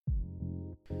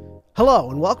Hello,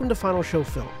 and welcome to Final Show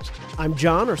Films. I'm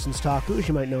John, or Senstaku, as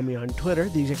you might know me on Twitter,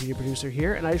 the executive producer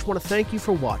here, and I just want to thank you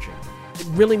for watching. It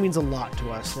really means a lot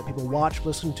to us that people watch,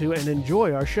 listen to, and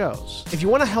enjoy our shows. If you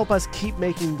want to help us keep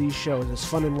making these shows as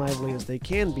fun and lively as they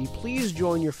can be, please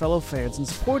join your fellow fans in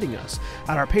supporting us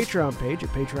at our Patreon page at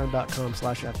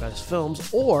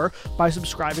patreon.com/fsfilms or by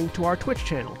subscribing to our Twitch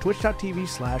channel,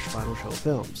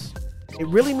 twitch.tv/finalshowfilms. It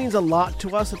really means a lot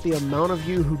to us that the amount of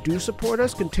you who do support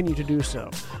us continue to do so,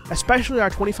 especially our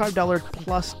 $25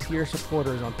 plus tier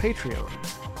supporters on Patreon.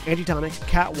 Antitonic,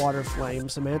 Cat Waterflame,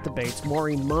 Samantha Bates,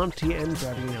 Maureen Monty, and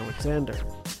Gravine Alexander.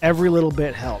 Every little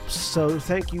bit helps, so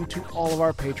thank you to all of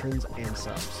our patrons and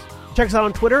subs. Check us out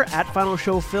on Twitter at Final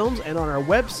Show Films and on our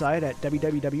website at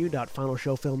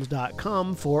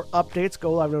www.finalshowfilms.com for updates,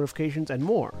 go-live notifications, and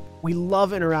more. We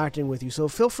love interacting with you, so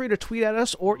feel free to tweet at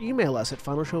us or email us at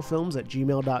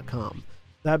finalshowfilms@gmail.com.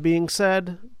 That being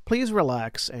said, please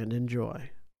relax and enjoy.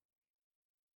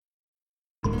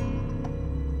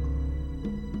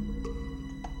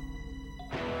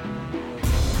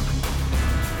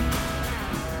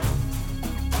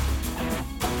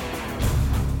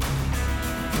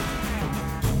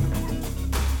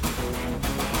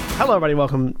 Hello, everybody.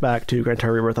 Welcome back to Gran,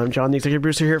 Terra, Rebirth. I'm John, the executive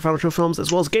producer here at Final Show Films,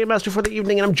 as well as Game Master for the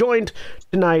evening, and I'm joined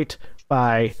tonight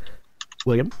by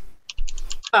William.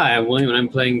 Hi, I'm William, and I'm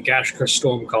playing Gashka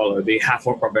Stormcaller, the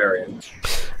half-orc barbarian.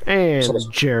 And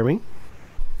Jeremy.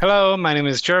 Hello, my name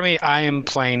is Jeremy. I am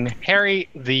playing Harry,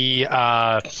 the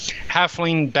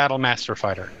halfling battle master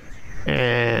fighter.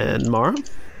 And Mara.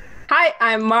 Hi,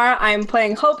 I'm Mara. I'm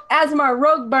playing Hope Azamar,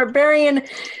 rogue barbarian.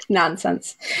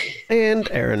 Nonsense. And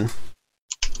Aaron.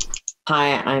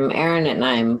 Hi, I'm Aaron, and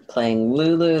I'm playing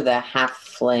Lulu, the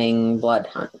halfling blood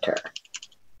hunter.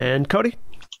 And Cody.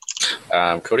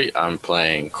 Cody, I'm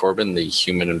playing Corbin, the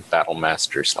human battle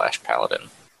master / paladin.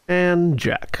 And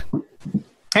Jack.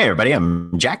 Hey everybody,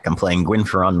 I'm Jack. I'm playing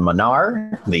Gwynferon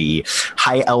Manar, the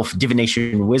high elf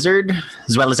divination wizard,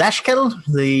 as well as Ashkel,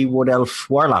 the wood elf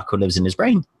warlock who lives in his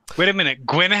brain. Wait a minute,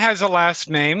 Gwyn has a last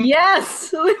name?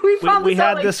 Yes, we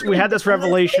had this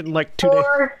revelation like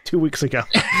 2 weeks ago.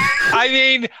 I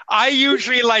mean, I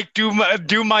usually do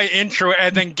my intro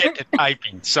and then get to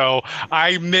typing, so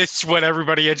I miss what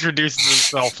everybody introduces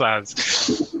themselves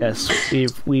as. Yes, we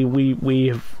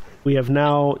have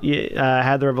now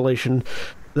had the revelation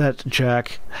that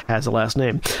Jack has a last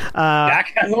name.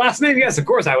 Jack has a last name? Yes, of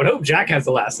course. I would hope Jack has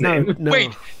a last name. No.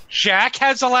 Wait, Jack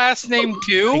has a last name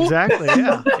too? Exactly,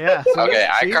 yeah. Okay,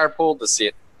 I carpooled to see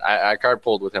it. I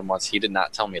carpooled with him once. He did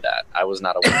not tell me that. I was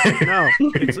not aware. No,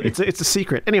 it's a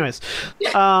secret. Anyways,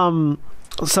 some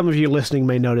of you listening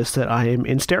may notice that I am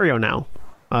in stereo now.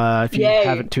 If you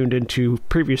haven't tuned into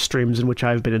previous streams in which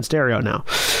I've been in stereo now,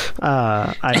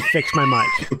 I fixed my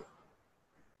mic.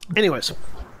 Anyways,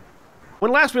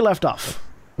 when last we left off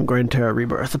in Gran, Terra,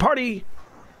 Rebirth, the party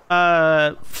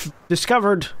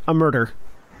discovered a murder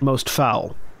most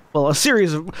foul. Well, a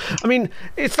series of... I mean,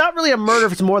 it's not really a murder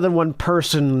if it's more than one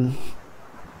person.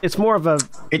 It's more of a,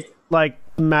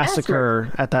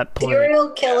 massacre at that point. Serial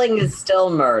killing is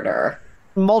still murder.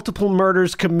 Multiple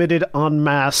murders committed en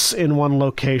masse in one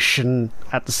location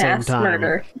at the same time.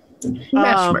 Murder.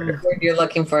 Mass murder. You're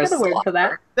looking for a word for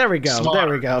that. There we go. Slaughter. There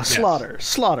we go. Yes.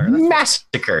 Slaughter.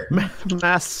 Massacre.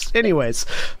 Mass. Anyways,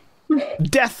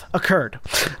 death occurred.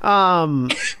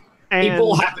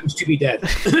 People happens to be dead.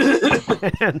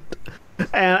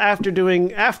 and after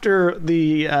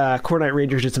the Core Knight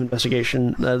Rangers did some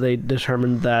investigation, they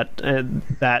determined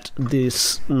that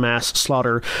this mass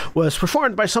slaughter was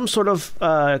performed by some sort of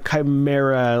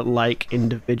chimera-like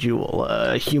individual,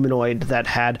 a humanoid that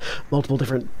had multiple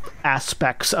different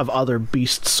aspects of other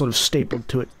beasts sort of stapled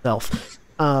to itself.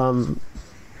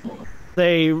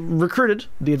 They recruited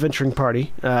the adventuring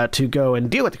party to go and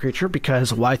deal with the creature,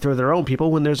 because why throw their own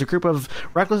people when there's a group of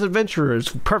reckless adventurers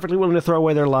perfectly willing to throw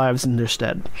away their lives in their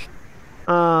stead?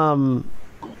 And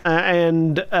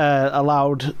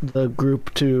allowed the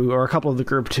group or a couple of the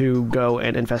group to go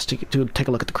and investigate, to take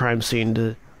a look at the crime scene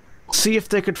to see if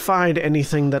they could find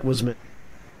anything that was missing.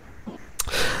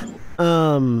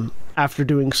 After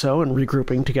doing so and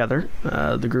regrouping together,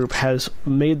 the group has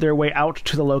made their way out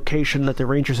to the location that the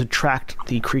Rangers had tracked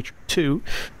the creature to,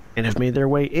 and have made their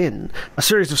way in. A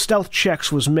series of stealth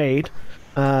checks was made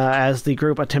as the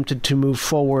group attempted to move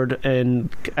forward and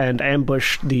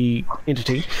ambush the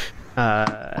entity.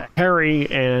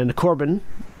 Harry and Corbin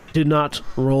did not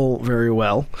roll very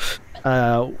well,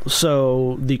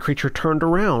 so the creature turned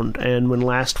around, and when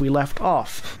last we left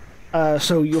off...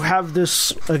 so you have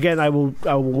this, again, I will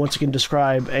once again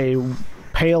describe a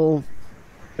pale,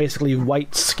 basically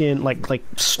white skin, like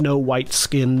snow white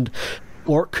skinned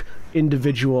orc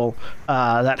individual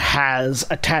that has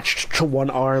attached to one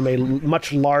arm a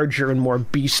much larger and more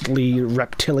beastly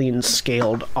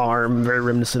reptilian-scaled arm, very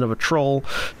reminiscent of a troll.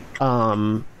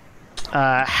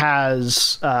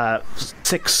 Has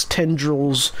 6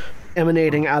 tendrils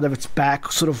emanating out of its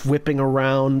back, sort of whipping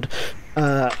around.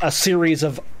 A series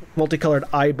of multicolored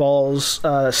eyeballs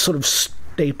sort of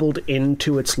stapled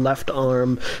into its left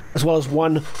arm, as well as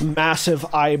one massive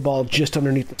eyeball just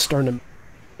underneath the sternum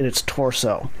in its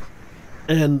torso.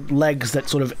 And legs that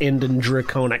sort of end in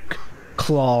draconic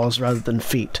claws rather than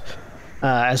feet.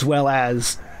 As well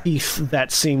as teeth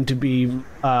that seem to be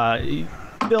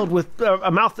filled with...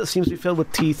 a mouth that seems to be filled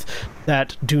with teeth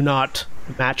that do not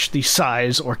match the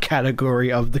size or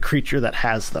category of the creature that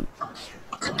has them.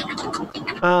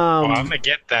 I'm gonna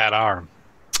get that arm.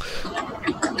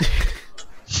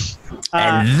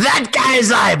 And that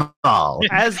guy's eyeball!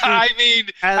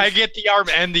 I get the arm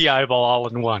and the eyeball all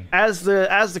in one. As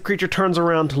the creature turns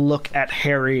around to look at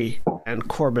Harry and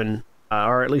Corbin,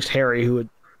 or at least Harry, who had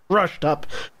rushed up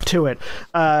to it,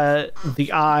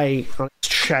 the eye on its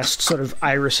chest sort of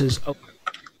irises open.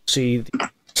 See,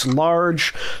 it's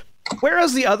large.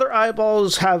 Whereas the other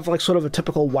eyeballs have like sort of a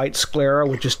typical white sclera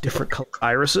with just different colored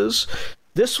irises,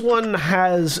 this one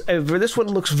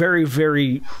looks very,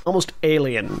 very almost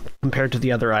alien compared to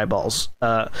the other eyeballs.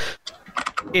 The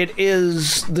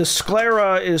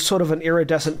sclera is sort of an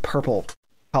iridescent purple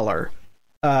color,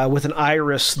 with an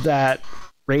iris that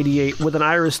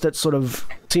sort of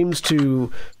seems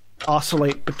to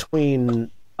oscillate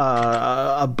between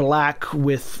a black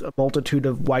with a multitude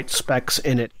of white specks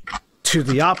in it, to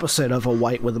the opposite of a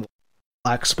white with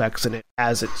black specks in it,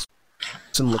 as it's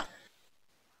none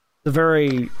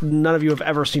of you have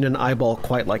ever seen an eyeball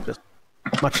quite like this,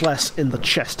 much less in the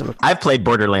chest of a... I've played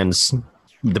Borderlands,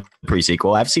 the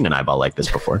pre-sequel. I've seen an eyeball like this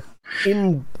before.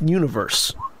 In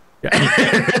universe. But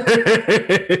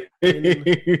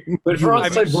for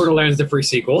us, like Borderlands, the free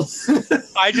sequel.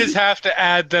 I just have to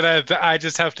add that I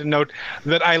just have to note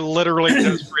that I literally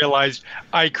just realized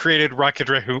I created Rocket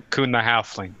Raccoon the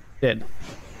Halfling. Did.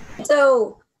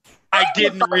 So I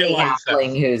didn't realize that.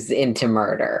 Who's into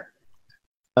murder.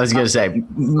 I was going to say,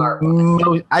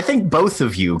 I think both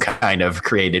of you kind of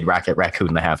created Rocket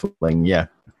Raccoon the Halfling, yeah.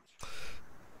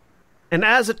 And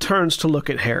as it turns to look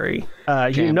at Harry,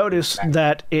 you notice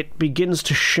that it begins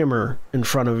to shimmer in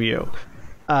front of you.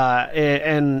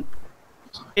 And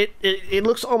it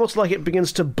looks almost like it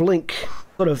begins to blink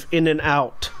sort of in and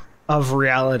out of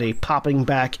reality, popping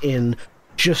back in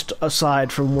just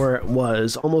aside from where it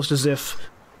was, almost as if...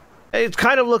 It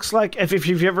kind of looks like if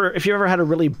you've ever had a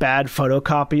really bad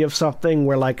photocopy of something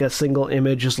where like a single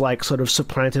image is like sort of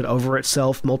supplanted over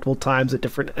itself multiple times at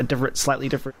slightly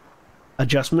different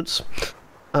adjustments.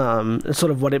 It's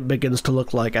sort of what it begins to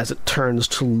look like as it turns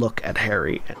to look at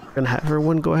Harry. And we're gonna have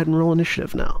everyone go ahead and roll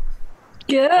initiative now.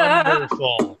 Yeah.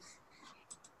 Wonderful.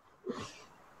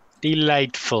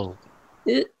 Delightful.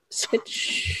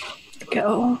 Switch.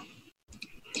 Go.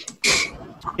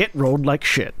 It rolled like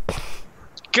shit.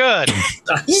 Good.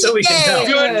 So we can tell.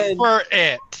 Good for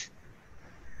it.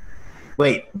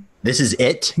 Wait, this is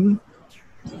it?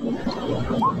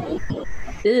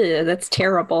 Ew, that's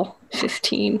terrible.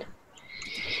 15.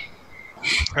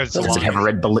 Does it have a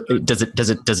red balloon? Does it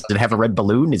have a red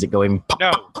balloon? Is it going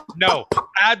pop? No,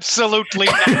 absolutely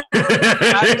not.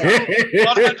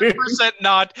 100%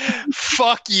 not.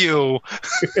 Fuck you.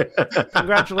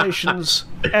 Congratulations.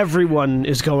 Everyone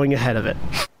is going ahead of it.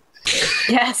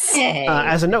 Yes.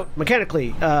 As a note,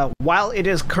 mechanically, while it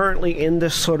is currently in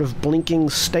this sort of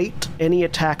blinking state, any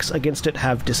attacks against it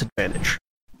have disadvantage.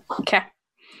 Okay.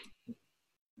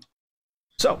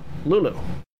 So, Lulu,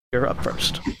 you're up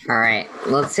first. All right.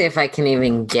 Let's see if I can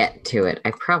even get to it.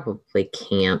 I probably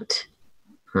can't.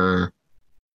 Huh.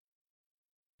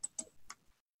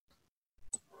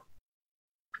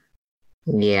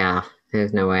 Yeah,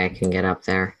 there's no way I can get up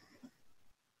there.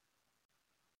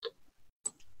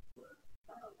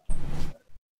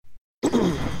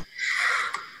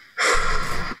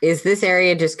 Is this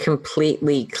area just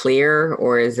completely clear,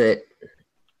 or is it...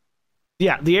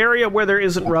 Yeah, the area where there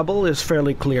isn't rubble is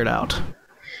fairly cleared out.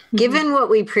 Given what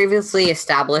we previously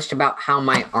established about how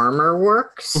my armor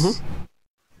works,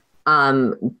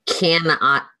 it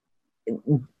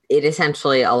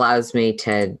essentially allows me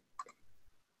to...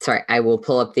 Sorry, I will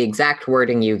pull up the exact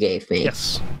wording you gave me.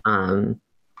 Yes.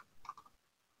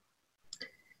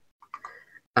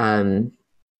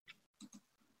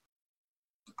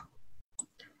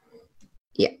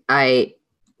 Yeah,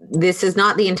 this is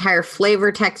not the entire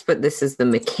flavor text, but this is the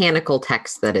mechanical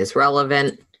text that is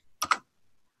relevant.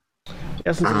 The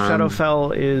essence of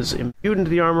Shadowfell is imbued into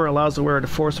the armor, allows the wearer to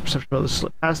force the perception of others to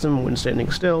slip past them when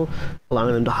standing still,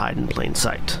 allowing them to hide in plain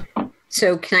sight.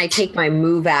 So can I take my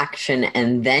move action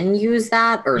and then use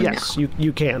that, or yes, no?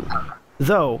 you can.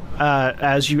 Though,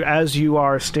 as you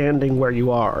are standing where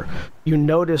you are, you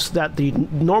notice that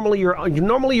normally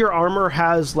your armor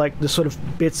has like the sort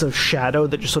of bits of shadow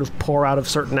that just sort of pour out of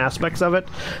certain aspects of it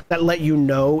that let you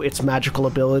know its magical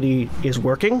ability is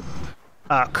working.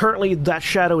 Currently, that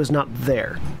shadow is not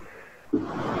there.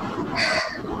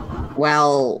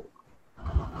 Well,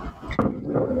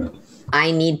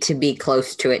 I need to be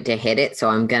close to it to hit it, so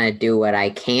I'm going to do what I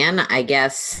can. I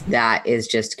guess that is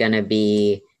just going to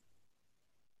be...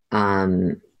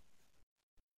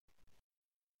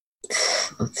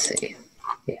 let's see.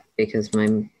 Yeah, because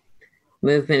my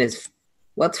movement is...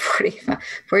 What's 45?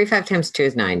 45 times 2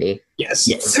 is 90. Yes.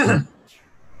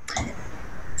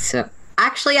 So,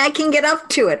 actually, I can get up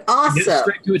to it. Awesome. Get it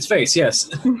straight to its face, yes.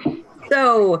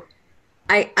 So...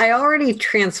 I already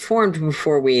transformed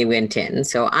before we went in,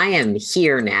 so I am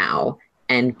here now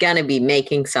and gonna be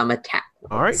making some attacks.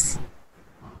 All right.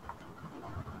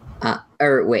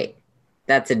 Or wait,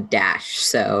 that's a dash,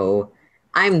 so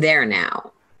I'm there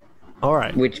now. All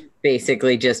right. Which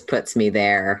basically just puts me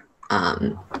there.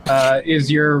 Is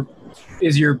your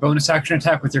bonus action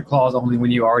attack with your claws only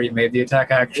when you already made the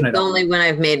attack action? It's only when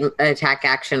I've made an attack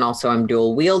action. Also, I'm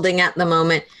dual wielding at the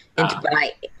moment. But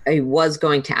I was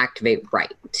going to activate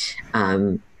right.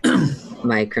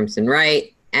 My Crimson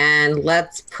Right. And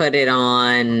let's put it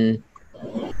on.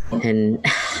 And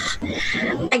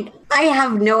I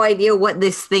have no idea what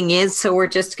this thing is, so we're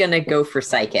just going to go for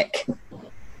Psychic.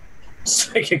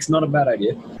 Psychic's not a bad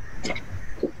idea.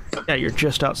 Yeah, you're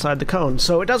just outside the cone,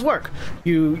 so it does work.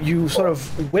 You sort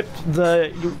of whip the...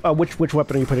 which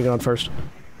weapon are you putting on first?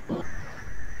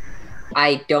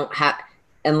 I don't have...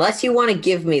 Unless you want to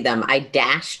give me them, I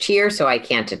dashed here, so I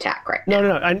can't attack right now.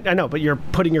 No, I know, but you're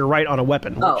putting your right on a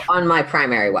weapon. Oh, on my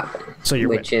primary weapon, so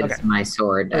which is my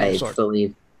sword, I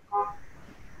believe.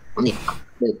 Yeah.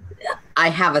 I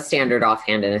have a standard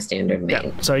offhand and a standard main.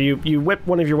 Yeah. So you whip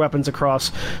one of your weapons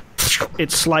across,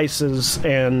 it slices,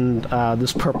 and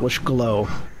this purplish glow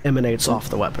emanates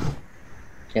off the weapon.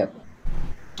 Yep.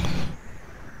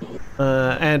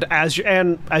 And as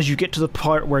you get to the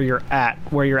part where you're at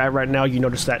right now, you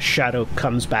notice that shadow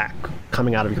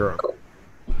coming out of your arm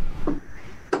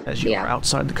as you are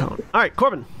outside the cone. All right,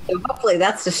 Corbin. So hopefully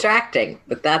that's distracting,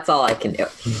 but that's all I can do.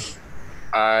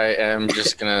 I am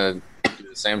just gonna do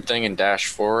the same thing and dash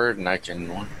forward, and I can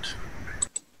 1,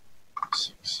 2,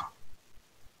 6,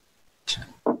 10,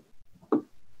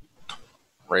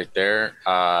 right there.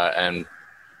 And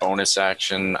bonus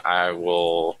action, I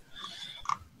will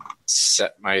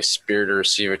set my spear to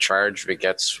receive a charge if it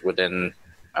gets within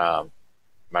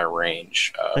my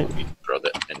range. We can throw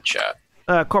that in chat.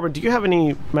 Corbin, do you have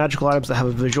any magical items that have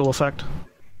a visual effect?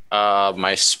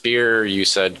 My spear, you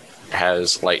said,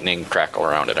 has lightning crackle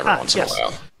around it every once in a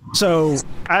while. So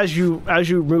as you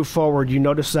move forward, you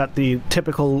notice that the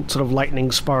typical sort of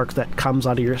lightning spark that comes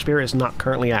out of your spear is not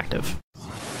currently active.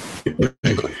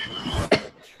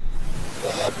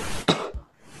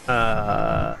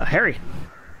 Harry.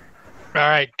 All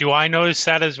right. Do I notice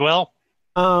that as well?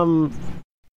 Do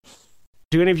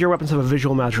any of your weapons have a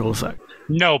visual magical effect?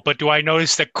 No, but do I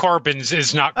notice that Corbin's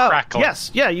is not crackling?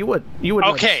 Yes. Yeah, you would. You would.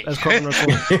 Okay. As Corbin was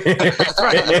That's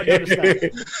right. You would notice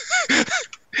that.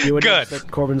 You would Good.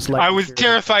 That Corbin's like. I was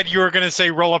terrified you were going to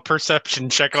say roll a perception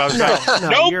check. I was like,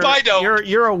 nope, I don't.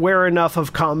 You're aware enough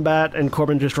of combat, and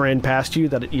Corbin just ran past you.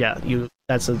 That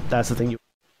That's the thing.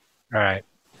 All right.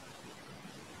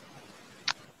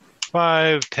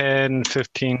 5, 10,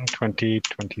 15, 20,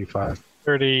 25,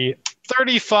 30,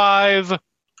 35.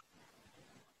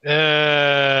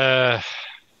 And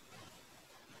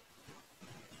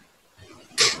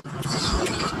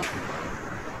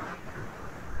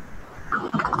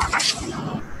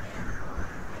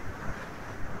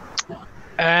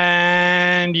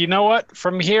you know what?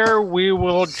 From here, we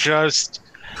will just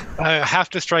have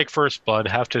to strike first blood.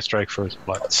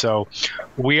 So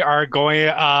we are going.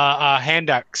 Hand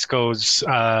axe goes,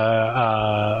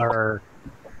 or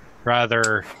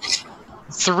rather,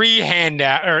 3 hand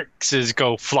axes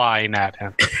go flying at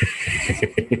him.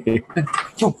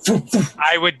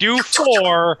 I would do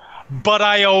 4, but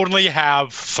I only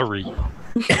have 3.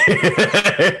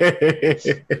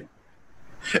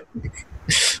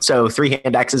 So 3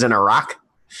 hand axes and a rock?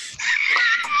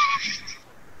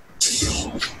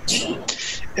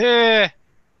 All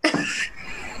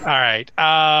right.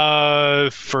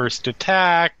 First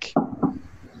attack.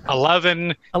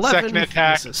 11, 11 second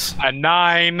attack, misses. a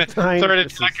 9, third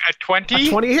misses. attack, a 20.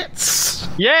 20 hits.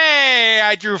 Yay!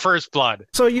 I drew first blood.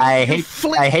 So I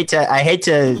hate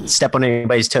to step on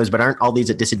anybody's toes, but aren't all these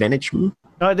at disadvantage?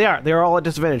 They are. They are all at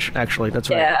disadvantage, actually. That's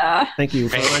right. Yeah. Thank you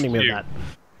for Thank reminding me you. of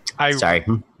that. Sorry.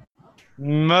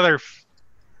 Mother.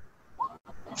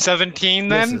 17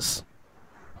 then? Misses.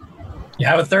 You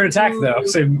have a third attack though,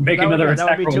 so make another That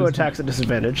attack. would be 2 roll. attacks at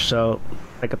disadvantage, so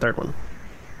make a third one.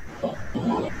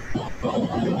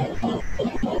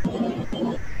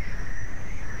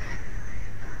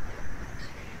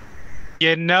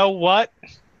 You know what?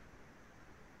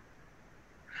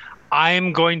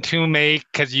 I'm going to make,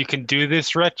 because you can do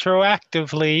this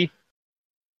retroactively,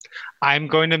 I'm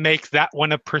going to make that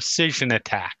one a precision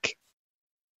attack.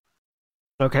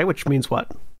 Okay, which means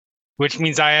what? Which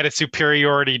means I add a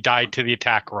superiority die to the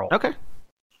attack roll. Okay.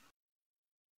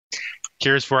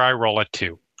 Here's where I roll a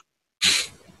 2.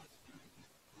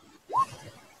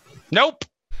 Nope.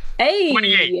 Hey.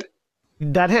 28.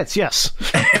 That hits, yes.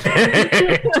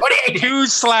 2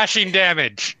 slashing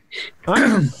damage. All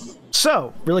right.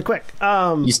 So, really quick.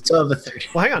 You still have a third.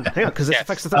 Well, hang on, because this Yes.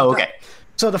 affects the third. Oh, attack. okay.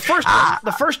 So the first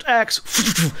axe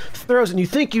throws, and you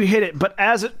think you hit it, but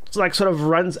as it sort of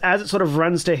runs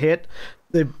to hit,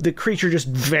 the creature just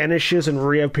vanishes and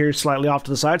reappears slightly off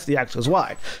to the side, so the axe goes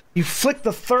wide. You flick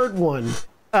the third one,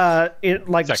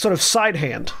 sort of side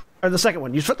hand. Or the second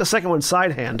one. You flick the second one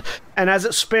side hand, and as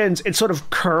it spins, it sort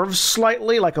of curves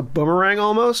slightly, like a boomerang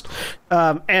almost.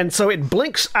 And so it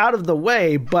blinks out of the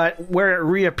way, but where it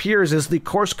reappears is the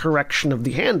course correction of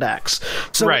the hand axe.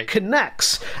 So Right. it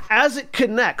connects. As it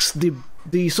connects,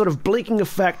 the sort of blinking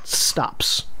effect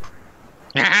stops.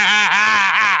 You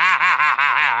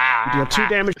deal 2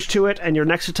 damage to it, and your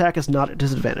next attack is not at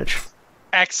disadvantage.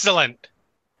 Excellent.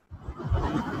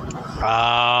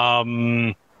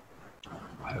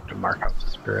 I have to mark out the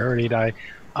superiority die.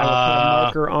 I will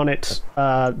put a marker on it.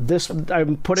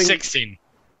 I'm putting 16.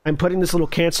 I'm putting this little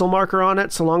cancel marker on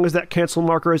it. So long as that cancel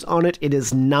marker is on it, it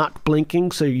is not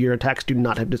blinking, so your attacks do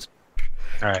not have disadvantage.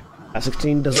 All right.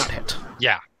 16 does not hit.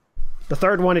 Yeah. The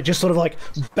third one, it just sort of like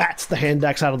bats the hand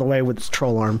axe out of the way with its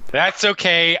troll arm. That's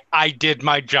okay. I did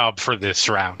my job for this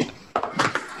round.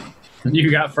 You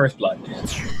got first blood.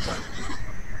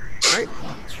 Right?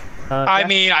 I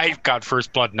mean, I got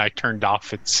first blood and I turned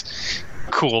off its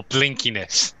cool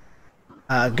blinkiness.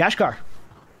 Gashkar.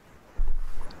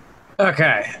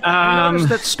 Okay.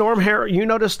 You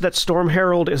notice that Storm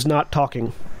Herald is not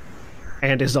talking,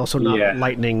 and is also not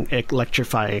lightning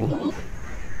electrifying.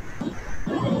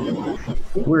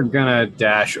 We're gonna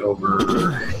dash over.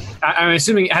 I'm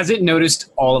assuming, has it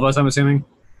noticed all of us? I'm assuming.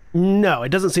 No, it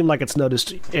doesn't seem like it's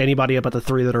noticed anybody but the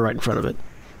 3 that are right in front of it.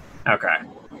 Okay.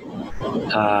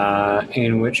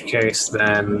 In which case,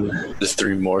 then The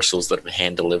 3 morsels that have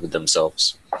hand-delivered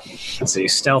themselves. let's see.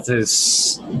 Stealth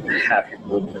is half your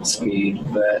movement speed,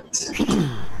 but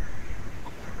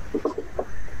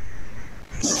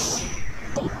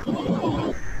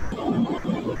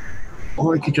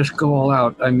or we could just go all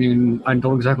out. I mean, I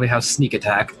don't exactly have sneak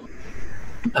attack.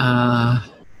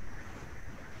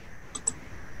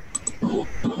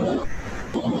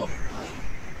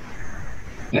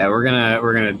 Yeah, we're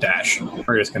gonna dash.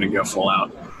 We're just gonna go full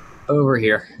out over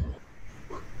here.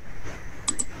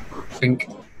 Think.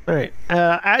 All right.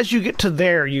 As you get to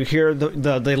there, you hear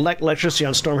the electricity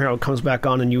on Storm Herald comes back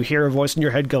on, and you hear a voice in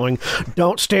your head going,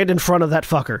 "Don't stand in front of that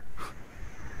fucker."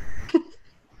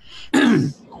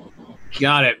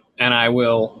 Got it. And I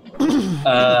will.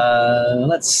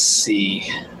 Let's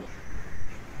see.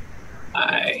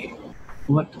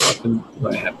 What weapon do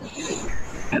I have?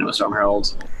 Anima Storm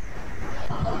Herald.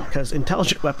 Because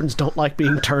intelligent weapons don't like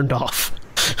being turned off.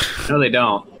 No, they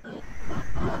don't.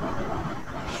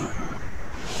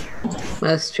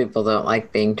 Most people don't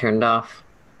like being turned off.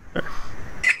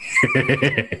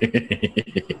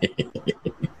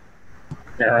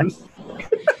 Aaron.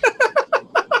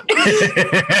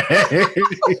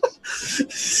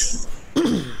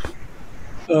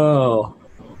 Oh.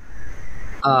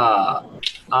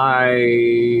 I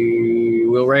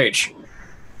will rage.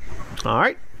 All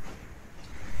right.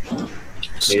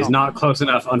 It is not close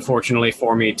enough, unfortunately,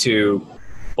 for me to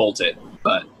bolt it,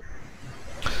 but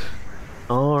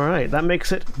All right. That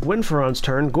makes it Gwynferon's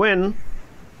turn. Gwyn,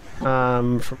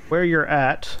 from where you're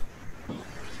at,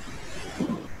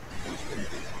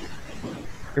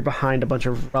 you're behind a bunch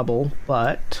of rubble,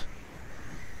 but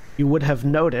you would have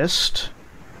noticed.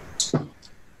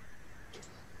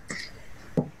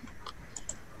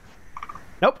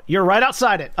 Nope, you're right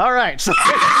outside it. All right. So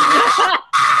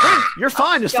you're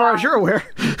fine as far as you're aware.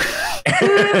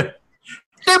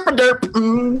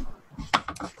 Derp-a-derp.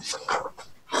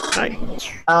 Hi.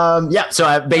 Yeah, so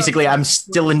I'm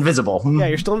still invisible. Yeah,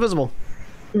 you're still invisible.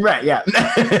 Right, yeah.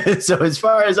 So as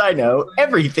far as I know,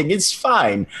 everything is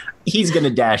fine. He's going to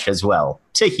dash as well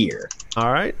to here.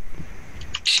 All right.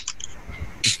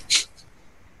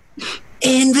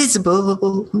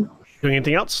 Invisible. Doing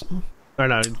anything else? Or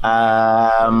no?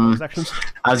 Sections?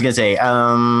 I was going to say,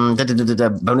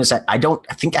 bonus. I don't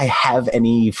think I have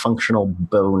any functional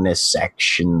bonus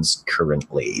actions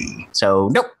currently. So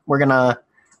nope, we're gonna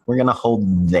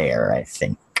hold there, I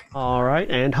think. All right,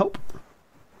 and Hope.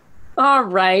 All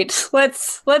right,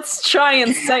 let's try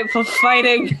insightful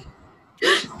fighting.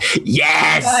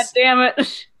 Yes. God damn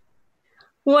it!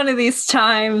 One of these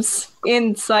times,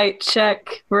 insight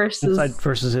check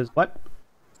versus his what?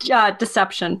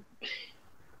 Deception.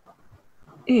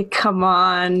 Come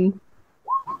on,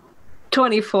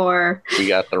 24. We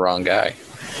got the wrong guy.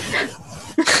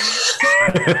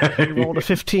 You rolled a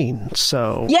 15.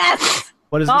 So Yes.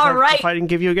 What does this fighting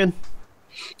give you again?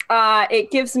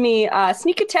 It gives me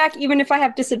sneak attack even if I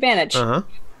have disadvantage. Uh-huh.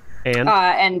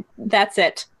 And that's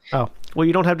it. Oh, well,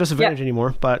 you don't have disadvantage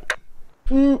anymore, but...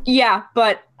 Yeah,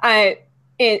 but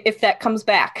if that comes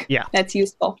back, that's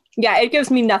useful. Yeah, it gives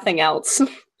me nothing else.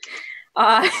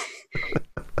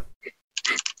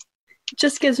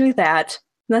 Just gives me that.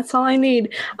 That's all I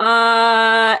need.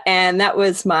 And that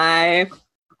was my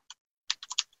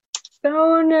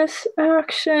bonus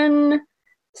action.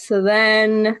 So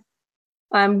then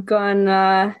I'm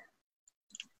gonna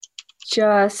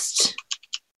just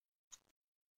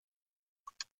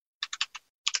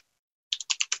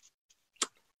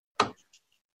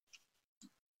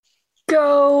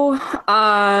go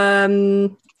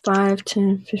 5,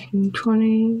 10, 15,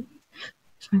 20,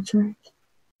 5, 30.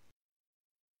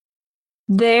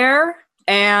 There,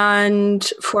 and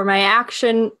for my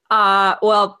action,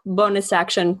 bonus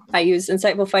action, I use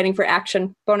Insightful Fighting for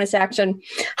action. Bonus action,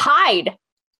 hide.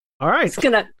 All right. It's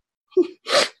gonna...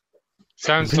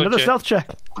 Sounds another legit. stealth check.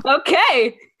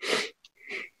 Okay.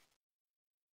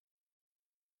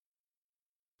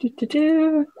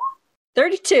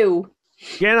 32.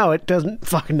 Yeah, no, it doesn't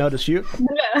fucking notice you.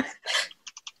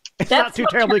 It's not too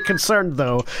terribly concerned,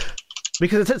 though,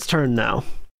 because it's its turn now.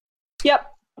 Yep.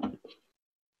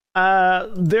 A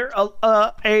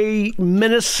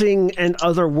menacing and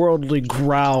otherworldly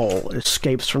growl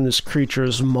escapes from this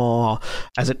creature's maw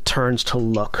as it turns to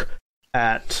look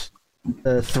at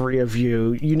the three of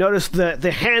you. You notice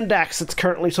the hand axe that's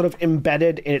currently sort of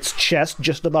embedded in its chest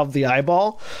just above the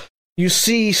eyeball. You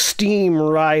see steam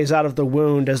rise out of the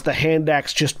wound as the hand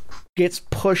axe just gets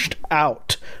pushed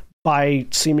out by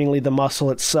seemingly the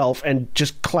muscle itself and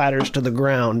just clatters to the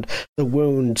ground, the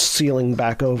wound sealing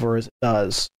back over as it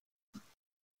does.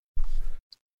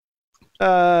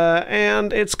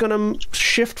 And it's gonna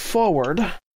shift forward.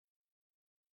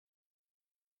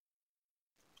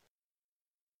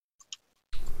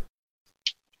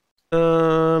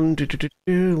 And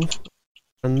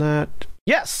that.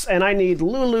 Yes, and I need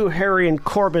Lulu, Harry, and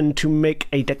Corbin to make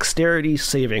a dexterity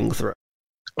saving throw.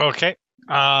 Okay.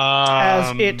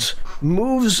 As it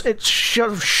moves, it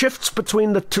shifts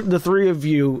between the three of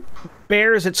you,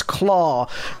 bares its claw,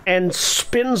 and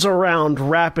spins around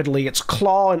rapidly, its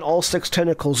claw and all 6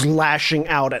 tentacles lashing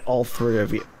out at all 3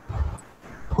 of you.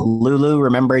 Lulu,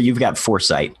 remember, you've got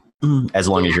foresight, as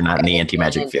long as you're not in the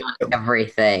anti-magic field.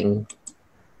 Everything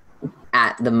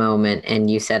at the moment,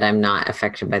 and you said I'm not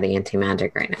affected by the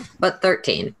anti-magic right now. But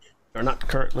 13. You're not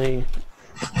currently...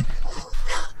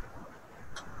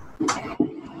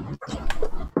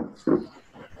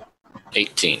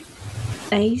 18.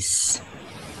 Nice.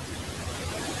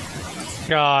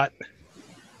 Got.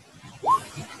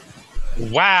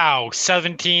 Wow,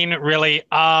 17, really?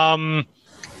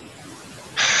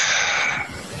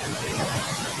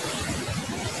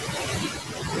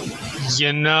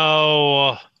 You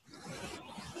know...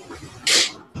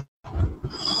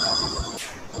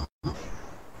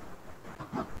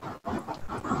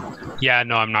 Yeah,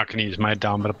 no, I'm not going to use my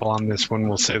Indomitable on this one.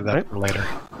 We'll save that for later.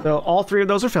 So all 3 of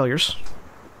those are failures.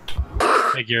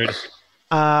 Figured.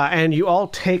 And you all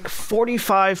take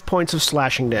 45 points of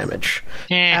slashing damage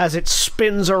as it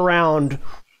spins around,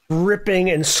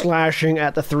 ripping and slashing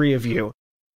at the 3 of you.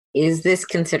 Is this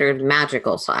considered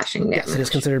magical slashing damage? Yes, it is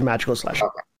considered magical slashing.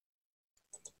 Okay.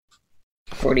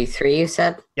 43, you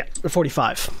said? Yeah,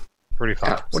 45. 45.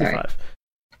 Oh, sorry. 45.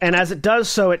 And as it does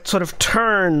so, it sort of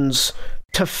turns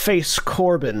to face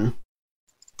Corbin.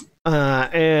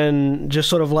 And just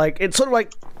sort of like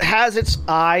has its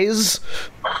eyes,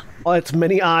 its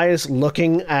many eyes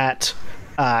looking at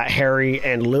Harry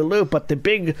and Lulu, but the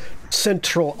big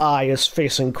central eye is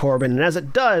facing Corbin. And as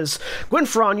it does,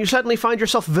 Gwynfron, you suddenly find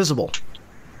yourself visible.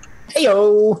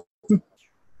 Heyo.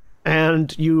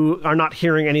 And you are not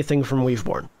hearing anything from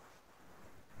Weaveborn.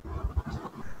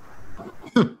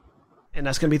 And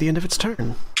that's going to be the end of its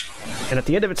turn. And at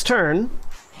the end of its turn,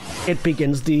 it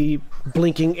begins the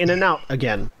blinking in and out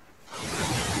again.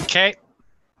 Okay.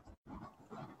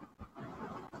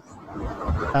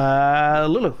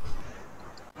 Lulu.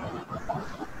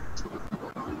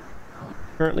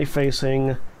 Currently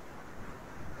facing...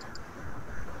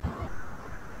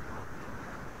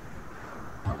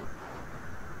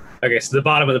 Okay, so the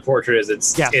bottom of the portrait is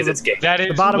its gate. That is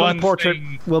The bottom of one the portrait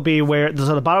thing- will be where...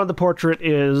 So the bottom of the portrait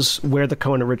is where the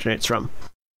cone originates from.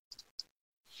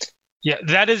 Yeah,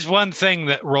 that is one thing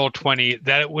that Roll20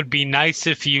 that it would be nice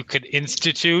if you could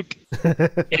institute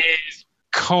is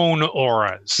cone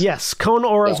auras. Yes, cone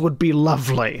auras would be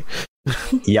lovely.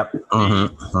 Yep.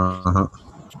 I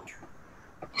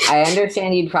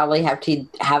understand you'd probably have to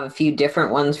have a few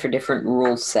different ones for different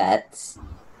rule sets,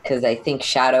 because I think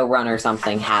Shadowrun or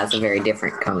something has a very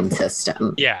different cone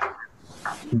system. Yeah.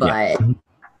 But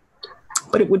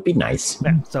But it would be nice.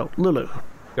 Yeah, so, Lulu,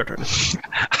 your turn.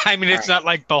 I mean, it's not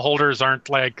like Beholders aren't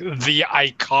like the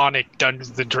iconic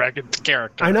Dungeons & Dragons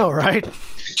character. I know, right?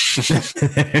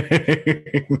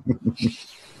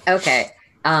 okay.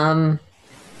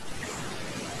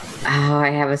 Oh, I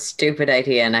have a stupid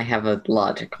idea and I have a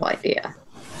logical idea.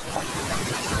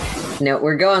 No,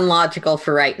 we're going logical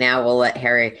for right now. We'll let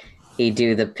Harry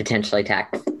do the potentially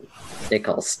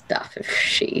tactical stuff if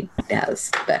she has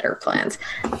better plans.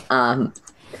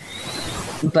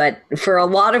 But for a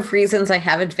lot of reasons, I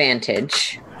have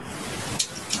advantage.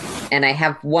 And I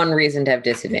have one reason to have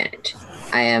disadvantage.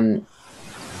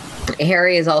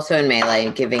 Harry is also in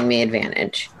melee, giving me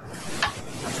advantage.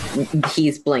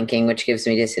 He's blinking, which gives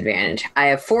me disadvantage. I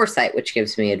have foresight, which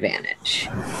gives me advantage.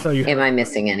 So you Am I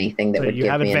missing anything that would you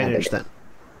give have me advantage another?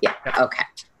 then. Yeah. Okay.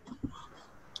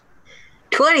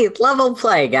 20th level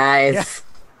play, guys.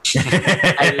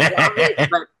 I love it,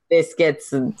 but this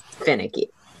gets finicky.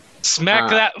 Smack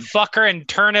that fucker and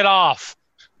turn it off.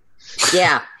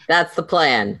 Yeah, that's the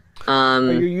plan. Are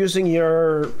you using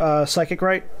your psychic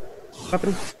right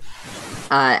weapon?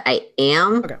 I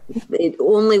am. Okay.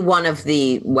 Only one of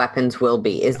the weapons will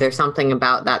be. Is there something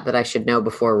about that I should know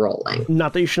before rolling?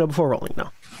 Not that you should know before rolling, no.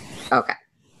 Okay.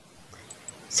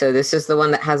 So this is the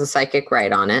one that has a psychic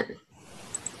right on it.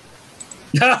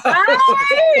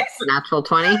 Natural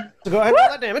 20. So go ahead and roll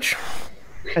that damage.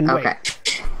 And Okay.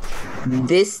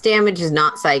 This damage is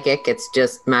not psychic. It's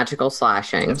just magical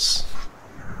slashing. Yes.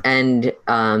 And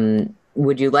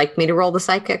would you like me to roll the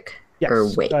psychic? Yes. Or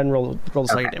wait? Go ahead and roll the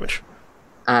psychic Okay. damage.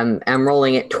 I'm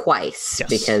rolling it twice Yes.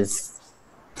 because.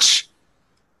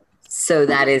 So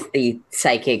that is the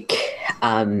psychic,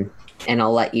 and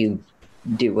I'll let you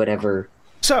do whatever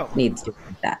So needs to be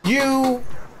with that. you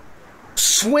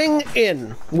swing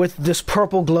in with this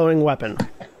purple glowing weapon.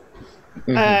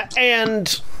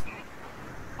 And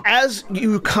as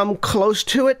you come close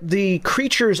to it, the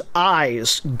creature's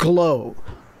eyes glow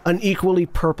an equally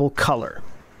purple color.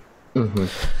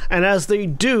 And as they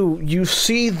do, you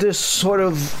see this sort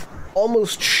of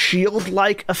almost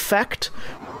shield-like effect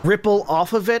ripple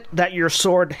off of it that your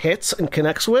sword hits and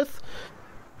connects with.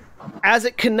 As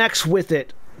it connects with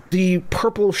it, the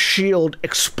purple shield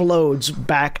explodes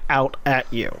back out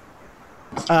at you.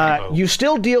 You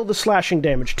still deal the slashing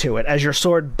damage to it as your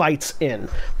sword bites in,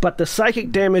 but the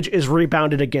psychic damage is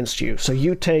rebounded against you, so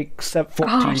you take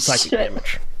 14 psychic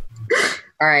damage.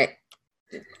 All right.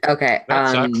 Okay.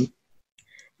 That sucks.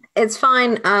 It's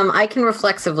fine. I can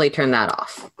reflexively turn that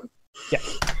off. Yeah.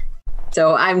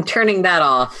 So I'm turning that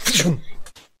off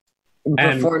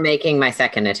before making my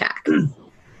second attack.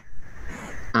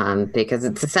 Because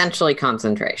it's essentially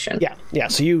concentration. Yeah,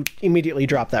 so you immediately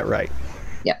drop that right.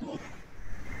 Yep.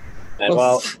 And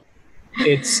well,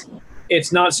 it's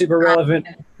not super relevant.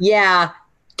 Yeah.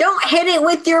 Don't hit it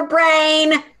with your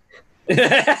brain.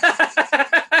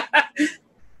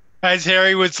 As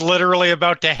Harry was literally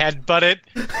about to headbutt it.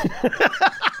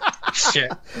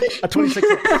 Shit. A 26.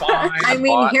 I mean,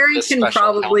 bought Harry the can special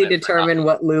probably helmet for determine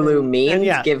what Lulu means, And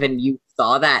yeah. given you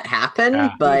saw that happen.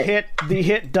 Yeah. But The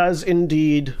hit does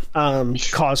indeed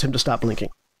cause him to stop blinking.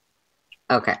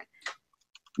 okay.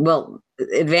 Well,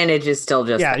 advantage is still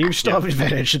just Yeah, that. you still have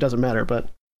advantage. It doesn't matter, but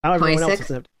how everyone else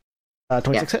 26? has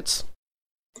 26 hits.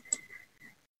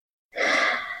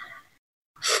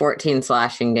 14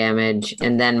 slashing damage,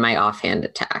 and then my offhand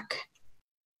attack.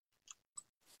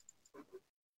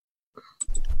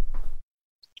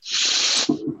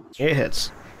 It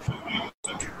hits.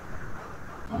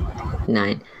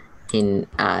 9. And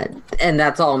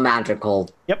that's all magical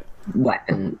Yep.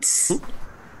 weapons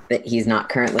that he's not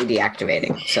currently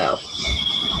deactivating. So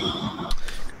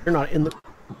You're not in the...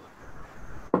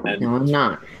 No, I'm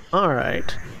not. All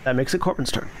right. That makes it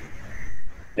Corbin's turn.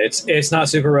 It's not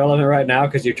super relevant right now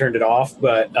because you turned it off,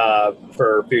 but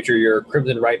for future, your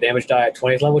Crimson Right damage die at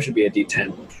 20th level should be a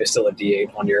D10. It's still a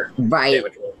D8 on your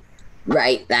damage roll.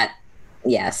 Right, that...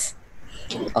 Yes.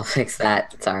 I'll fix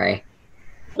that. Sorry.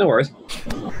 No worries.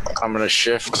 I'm going to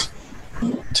shift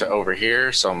to over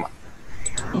here, so I'm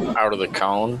out of the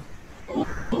cone.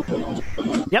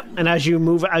 Yep, and as you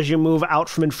move out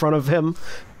from in front of him,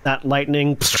 that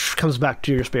lightning comes back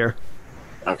to your spear.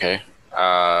 Okay.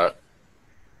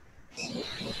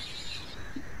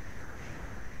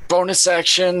 Bonus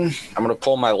action. I'm going to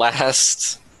pull my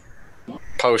last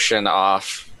potion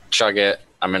off, chug it.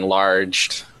 I'm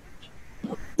enlarged.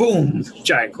 Boom!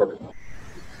 Giant Corbin.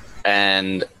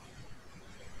 And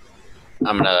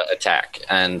I'm going to attack.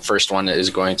 And first one is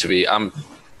going to be... I'm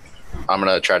going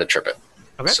to try to trip it.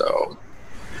 Okay. So,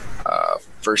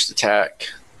 first attack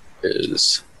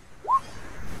is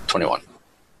 21.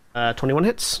 21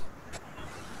 hits.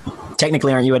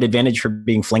 Technically, aren't you at advantage for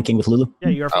being flanking with Lulu? Yeah,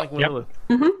 you are flanking with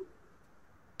Lulu.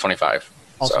 25.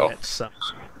 Also So,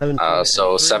 hits,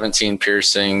 so 17, 17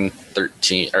 piercing,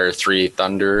 3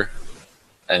 thunder,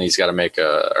 and it's got to make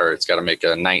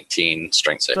a 19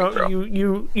 strength saving throw.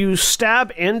 So you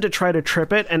stab in to try to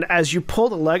trip it, and as you pull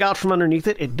the leg out from underneath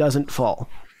it, it doesn't fall.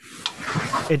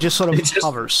 It just sort of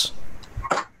hovers.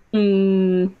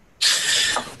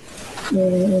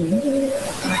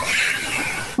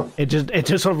 It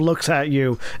just sort of looks at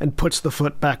you and puts the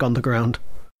foot back on the ground.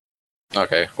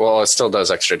 Okay, well, it still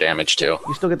does extra damage too.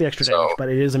 You still get the extra damage, but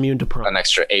it is immune to prone. An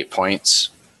extra 8 points.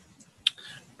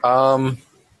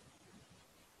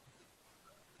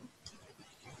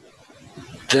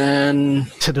 Then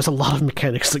So there's a lot of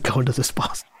mechanics that go into this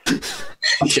boss.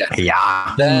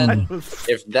 Yeah. Then,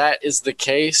 if that is the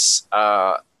case,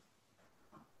 I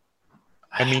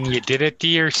mean, you did it to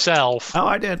yourself. Oh,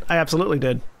 I did. I absolutely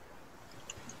did.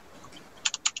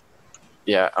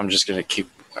 yeah, I'm just gonna keep.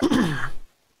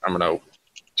 I'm gonna.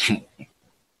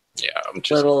 Yeah, I'm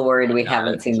just A little worried we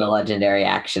haven't seen the legendary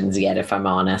actions yet, if I'm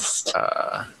honest.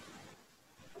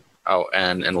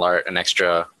 and an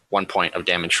extra 1 point of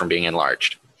damage from being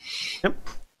enlarged. Yep.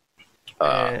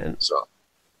 And So,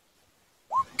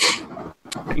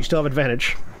 you still have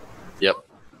advantage. yep,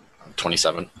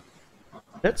 27.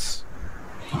 Hits.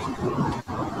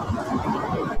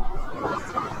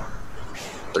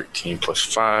 13 plus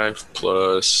 5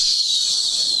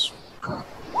 plus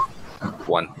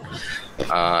 1.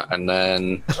 And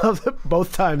then,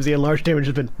 Both times the enlarged damage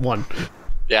has been 1.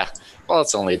 yeah, well,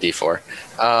 it's only a d4.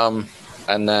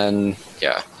 And then,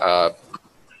 yeah,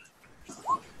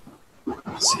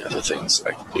 what's the other things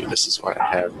I can do? This is what I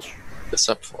have this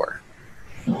up for.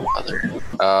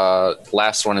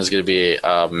 Last one is going to be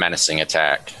a menacing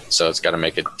attack. So it's got to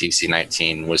make a DC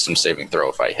 19 wisdom saving throw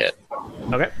if I hit.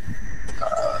 Okay.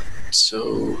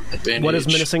 So advantage.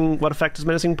 What effect is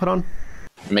menacing put on?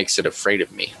 Makes it afraid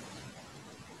of me.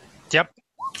 Yep.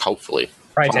 Hopefully.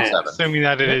 Right. 27. Assuming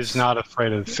that it is not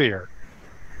afraid of fear.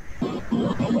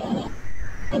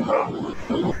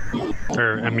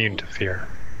 Or immune to fear.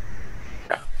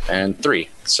 Yeah. And 3.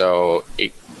 So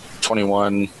 8,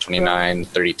 21, 29,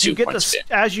 32 You get points.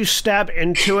 as you stab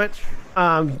into it,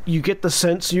 you get the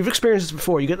sense, you've experienced this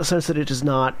before, you get the sense that it is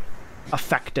not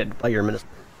affected by your ministry.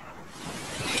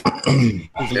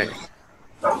 Okay.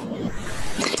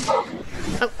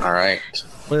 All right.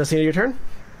 Was that the end of your turn?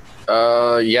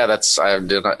 Yeah, I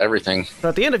did everything. So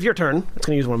at the end of your turn, it's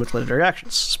going to use one of its legendary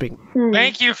actions. Speaking.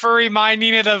 Thank you for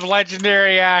reminding it of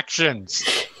legendary actions.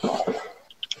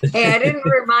 Hey, I didn't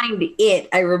remind it.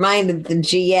 I reminded the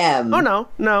GM. Oh,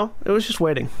 no. It was just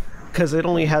waiting. Because it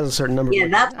only has a certain number. Yeah,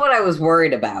 that's what I was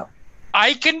worried about.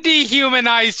 I can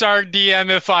dehumanize our DM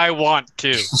if I want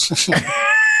to.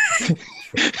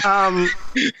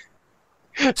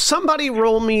 Somebody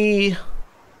roll me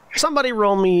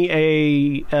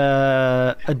a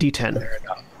D10.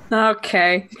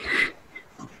 Okay.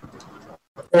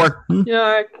 Or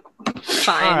Yeah.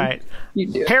 Fine. All right. You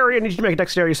do it. Harry, I need you to make a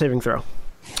dexterity saving throw.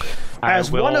 As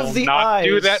I will one of the not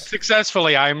do eyes- that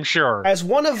successfully, I'm sure. As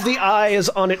one of the eyes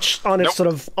on its sort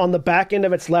of on the back end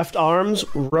of its left arms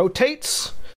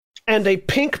rotates, and a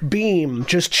pink beam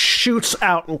just shoots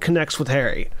out and connects with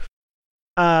Harry.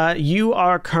 You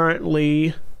are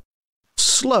currently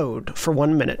slowed for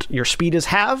 1 minute. Your speed is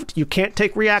halved. You can't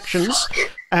take reactions,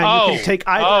 and you can take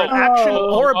either an action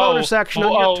or a bonus action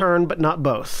on your turn, but not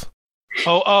both.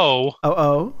 Hold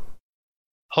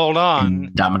on.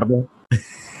 Indomitable.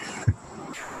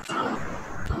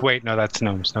 Wait, no, that's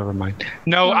gnomes. Never mind.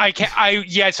 No, I can't.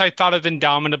 Yes, I thought of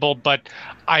Indomitable, but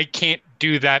I can't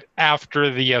do that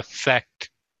after the effect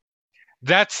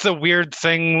That's the weird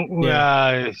thing.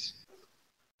 Yeah.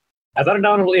 I thought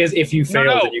indomitable is if you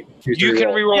fail, then you can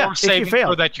reroll Yeah, saving if you fail.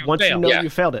 throw that you Once fail. you know you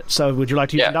failed it. So would you like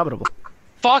to use indomitable?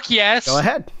 Fuck yes. Go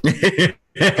ahead. Come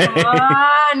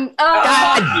on.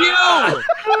 God, you!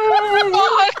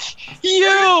 Fuck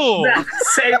you!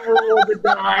 Same rule to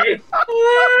die.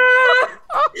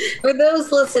 For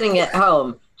those listening at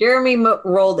home, Jeremy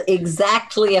rolled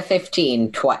exactly a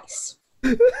 15 twice.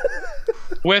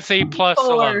 With a plus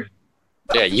 11.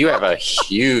 Yeah, you have a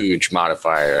huge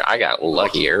modifier. I got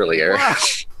lucky earlier.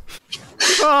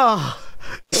 Oh.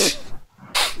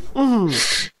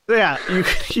 Yeah,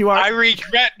 you are. I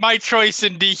regret my choice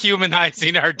in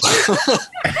dehumanizing our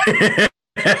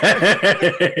I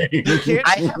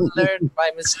have learned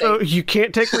by mistake. So you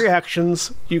can't take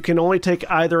reactions. You can only take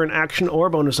either an action or a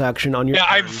bonus action on your turn.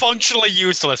 I'm functionally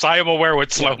useless. I am aware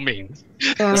what slow means.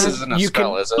 This isn't a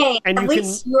spell, is it? Hey, And at you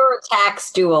least your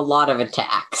attacks do a lot of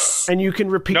attacks. And you can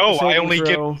repeat No, the saving I only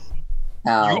throw.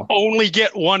 You only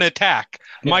get one attack.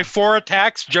 My 4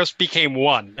 attacks just became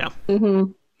 1. Yeah.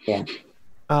 Mm-hmm. Yeah.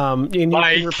 And you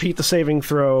can repeat the saving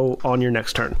throw on your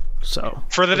next turn. So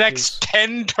for the next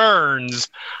 10 turns,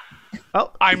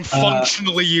 I'm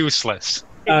functionally useless.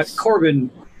 Corbin,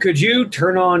 could you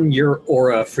turn on your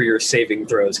aura for your saving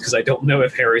throws? Because I don't know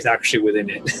if Harry's actually within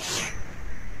it.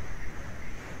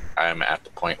 I'm at the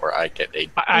point where I get a.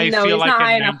 I No, feel he's like not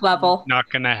high I'm enough level. not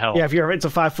gonna help. yeah, it's a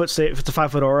 5-foot save. If it's a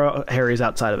 5-foot aura, Harry's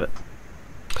outside of it.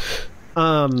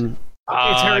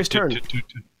 It's Harry's turn.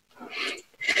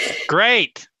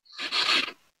 Great.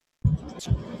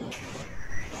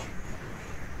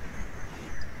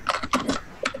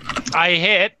 I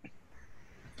hit.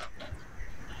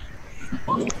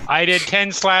 I did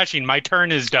 10 slashing. My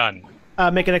turn is done.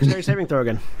 Make an dexterity saving throw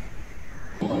again.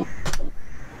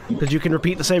 Because you can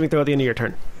repeat the saving throw at the end of your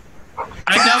turn.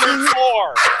 Another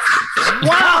 4.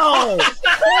 Wow!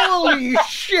 Holy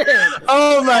shit!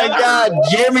 Oh my god,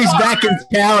 Jeremy's back in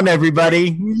town,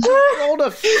 everybody. Rolled a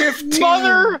 15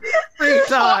 Mother 3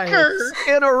 times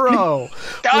in a row.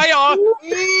 Die off.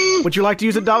 Would you like to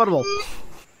use Indomitable?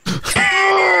 Come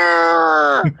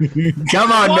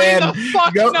on, Why man. the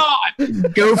fuck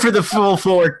not? Go for the full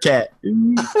 4, Cat.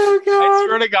 I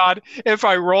swear to God, if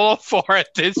I roll a 4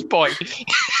 at this point.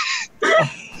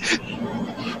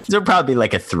 There'll probably be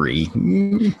like a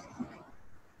 3.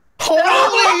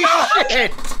 Holy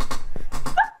shit!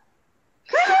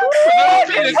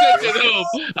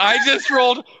 I just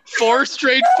rolled 4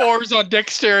 straight 4s on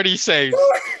dexterity saves.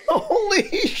 Holy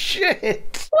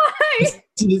shit! Why?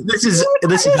 This is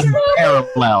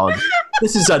unparalleled.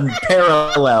 This is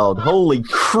unparalleled. Holy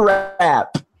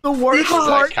crap. The worst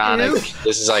part is,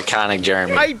 This is iconic,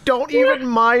 Jeremy. I don't even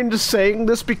mind saying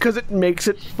this because it makes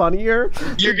it funnier.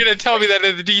 You're gonna tell me that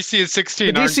the DC is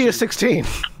 16. The DC is 16.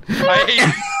 I hate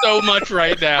you so much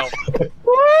right now.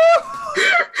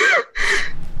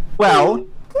 Well,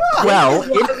 Why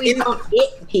we don't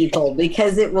hit people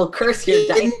because it will curse your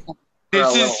dice.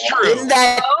 This is true.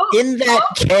 in that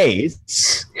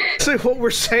case, So what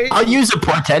we're saying? I'll use a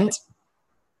portent.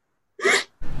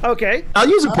 Okay, I'll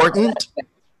use a portent.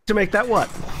 to make that what?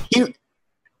 He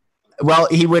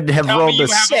would have Tell me rolled you a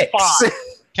have a 6. 5.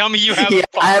 Tell me you have Yeah, a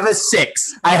 5. I have a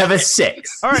 6. I have a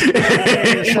 6. All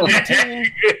right,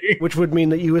 17, which would mean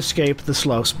that you escape the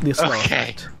slow Okay.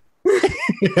 effect.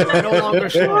 You're no longer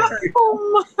slow.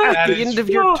 At the end of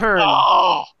your turn,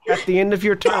 Oh, at the end of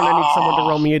your turn, I need someone to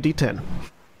roll me a d10.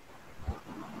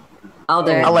 I'll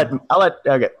do it. I'll let.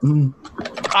 Okay.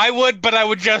 I would, but I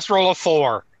would just roll a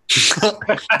 4.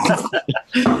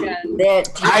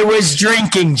 I was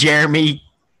drinking, Jeremy.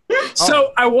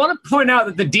 So I want to point out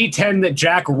that the D10 that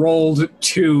Jack rolled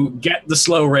to get the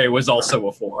slow ray was also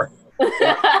a 4.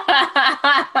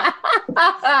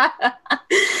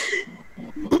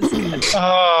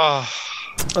 Oh.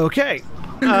 Okay,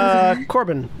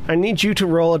 Corbin, I need you to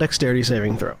roll a dexterity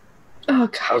saving throw. Oh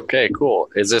god. Okay, cool.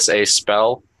 Is this a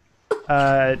spell?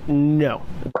 No,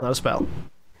 it's not a spell.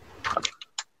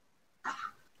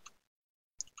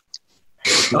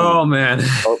 Oh, man.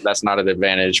 Oh, that's not an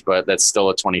advantage, but that's still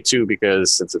a 22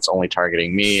 because since it's only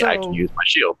targeting me, I can use my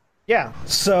shield. Yeah.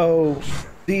 So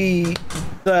it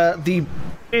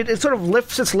sort of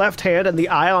lifts its left hand, and the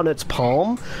eye on its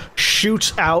palm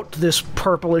shoots out this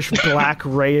purplish black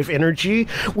ray of energy,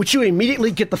 which you immediately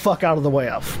get the fuck out of the way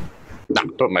of. Nah,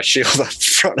 put my shield up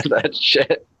front of that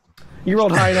shit. You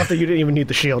rolled high enough that you didn't even need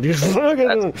the shield. You just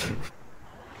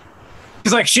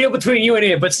It's like shield between you and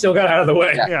it, but still got out of the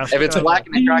way. Yeah. If it's black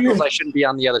and it crackles, I shouldn't be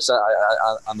on the other side,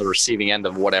 on the receiving end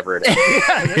of whatever it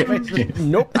is.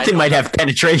 Nope. It might have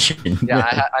penetration.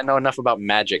 Yeah, I know enough about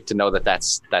magic to know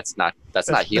that's not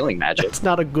healing magic. It's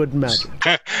not a good magic.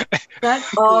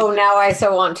 Oh, now I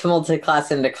so want to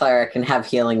multi-class into cleric and have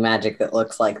healing magic that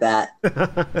looks like that.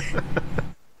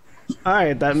 All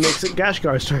right, that makes it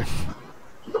Gashkar's turn.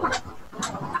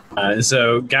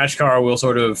 So Gashkar will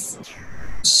sort of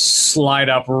slide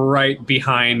up right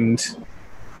behind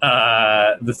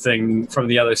the thing from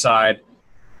the other side,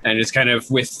 and just kind of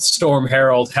with Storm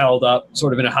Herald held up,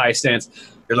 sort of in a high stance.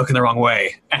 You're looking the wrong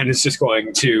way, and it's just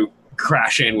going to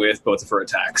crash in with both of her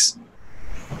attacks.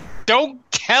 Don't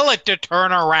tell it to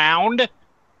turn around.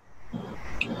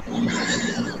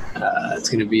 It's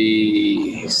going to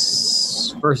be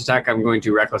first attack. I'm going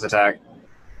to reckless attack.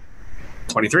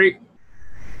 23.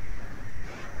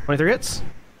 23 hits.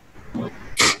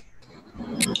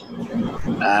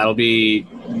 That'll be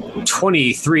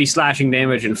 23 slashing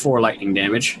damage and 4 lightning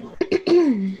damage.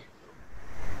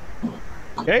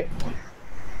 Okay.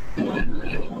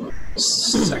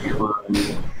 Second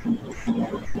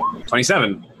one.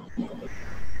 27.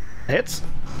 Hits.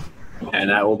 And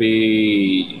that will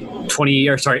be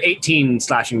 18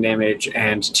 slashing damage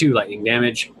and 2 lightning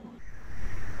damage.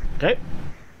 Okay.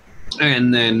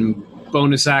 And then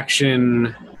bonus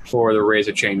action for the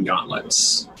Razor Chain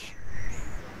Gauntlets.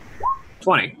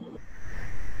 20.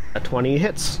 A 20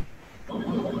 hits.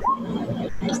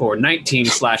 For 19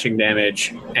 slashing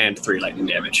damage and 3 lightning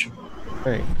damage.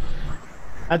 All right.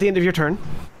 At the end of your turn,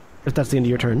 if that's the end of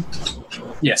your turn,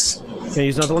 Yes. you can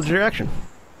use another legendary action.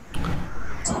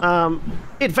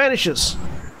 It vanishes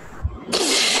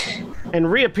and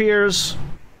reappears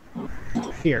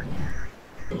here.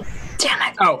 Damn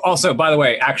it. Oh, also, by the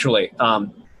way, actually,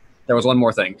 there was one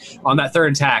more thing. On that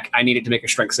third attack, I needed to make a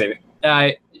strength saving.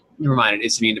 Never mind,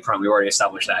 it's immune to prone. We already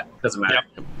established that. Doesn't matter.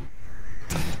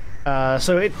 Yep.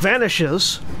 So it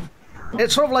vanishes.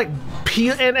 It's sort of like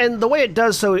and the way it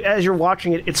does so as you're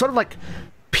watching it, it sort of like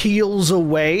peels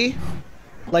away.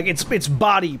 Like its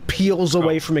body peels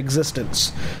away from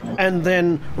existence, and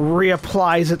then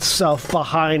reapplies itself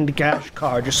behind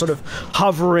Gashkar, just sort of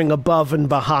hovering above and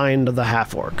behind the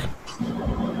half-orc.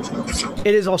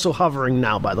 It is also hovering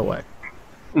now, by the way.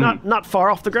 Not far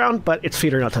off the ground, but its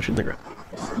feet are not touching the ground.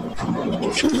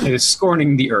 It is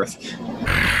scorning the earth.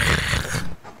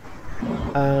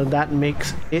 That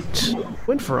makes it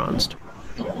Winferon's turn.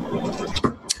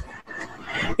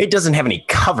 It doesn't have any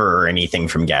cover or anything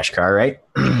from Gashkar, right?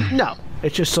 No,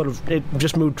 it's just it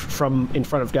just moved from in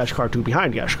front of Gashkar to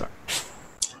behind Gashkar.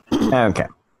 Okay.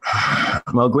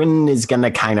 Well, Gwyn is going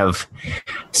to kind of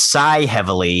sigh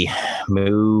heavily,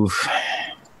 move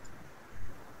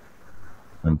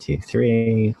 1, 2,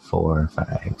 3, 4,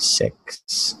 5,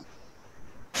 6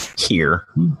 here.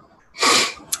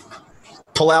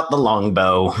 Pull out the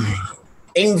longbow,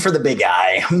 aim for the big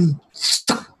eye.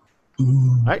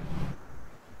 All right.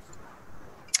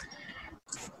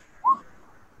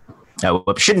 Oh,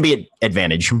 it shouldn't be an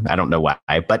advantage. I don't know why,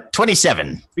 but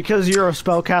 27. Because you're a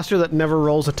spellcaster that never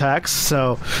rolls attacks,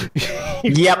 so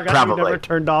yep, probably. You never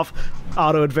turned off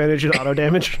auto advantage and auto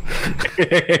damage.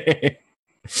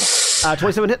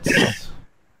 27 hits.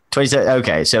 27.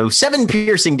 Okay, so 7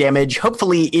 piercing damage,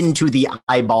 hopefully into the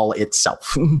eyeball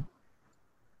itself.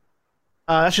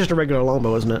 That's just a regular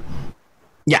longbow, isn't it?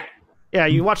 Yeah. Yeah,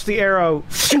 you watch the arrow.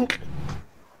 Tink,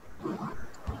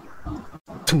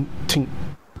 tink.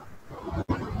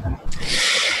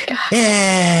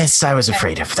 Yes, I was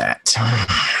afraid of that.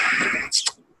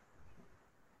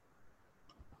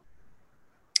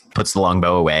 Puts the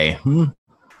longbow away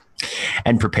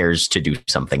and prepares to do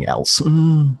something else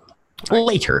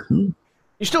later. You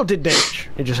still did damage.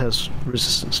 It just has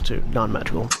resistance to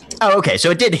non-magical. Oh, okay.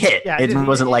 So it did hit. Yeah, it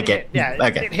wasn't like it. Yeah,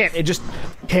 okay. It hit. It just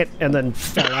hit and then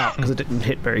fell out because it didn't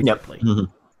hit very quickly.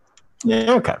 Mm-hmm.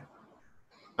 Yeah, okay.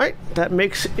 All right, that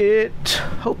makes it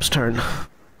Hope's turn.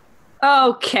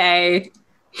 Okay.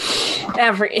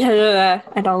 I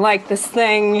don't like this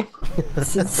thing.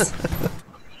 This is...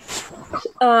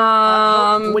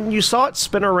 When you saw it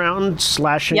spin around,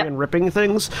 slashing and ripping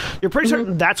things, you're pretty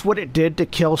certain that's what it did to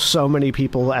kill so many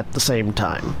people at the same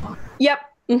time. Yep.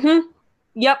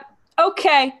 Yep.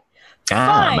 Okay.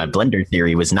 Fine. My blender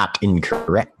theory was not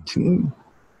incorrect.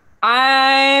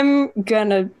 I'm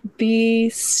gonna be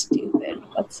stupid.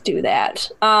 Let's do that.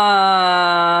 Hang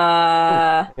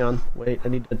on. Wait, I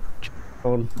need to check my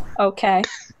phone. Okay.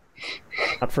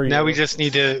 Not for you. Now we just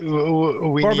need to.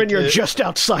 Corbin, you're just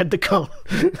outside the cone.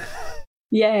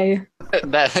 Yay.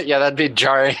 That'd be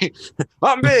jarring.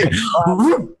 I'm big.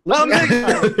 I'm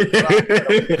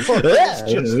big. It's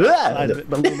just outside of it,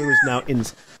 but Lulu is now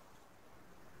inside.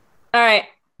 All right.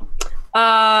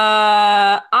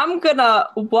 I'm gonna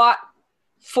walk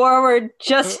forward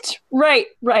just right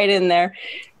in there.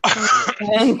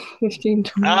 10, 15,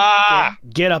 20,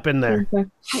 Get up in there.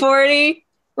 40,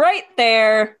 right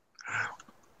there.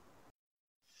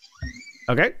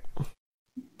 Okay.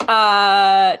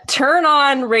 Turn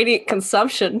on radiant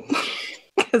consumption,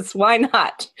 because why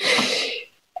not?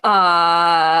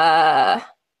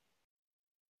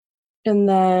 And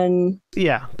then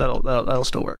that'll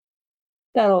still work.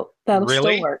 that'll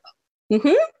Really? still work.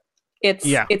 Mm-hmm. It's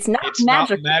not It's magic.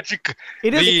 not magic.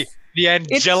 It is. The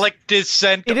angelic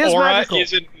descent It is aura magical.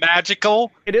 isn't magical.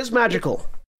 It is magical,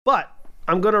 but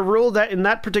I'm going to rule that in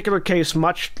that particular case,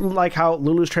 much like how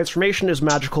Lulu's transformation is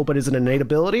magical but is an innate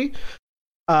ability,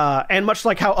 and much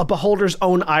like how a beholder's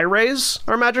own eye rays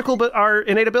are magical but are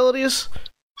innate abilities.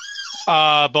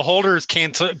 Beholders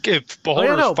cancel. If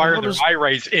beholders fire beholders- their eye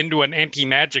rays into an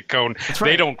anti-magic cone, That's right.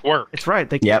 they don't work. It's right.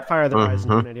 They can't Yep. fire their eyes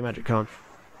into Mhm. an anti-magic cone.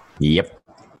 Yep.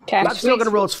 Okay. I'm still going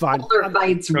to rule it's fine. Polar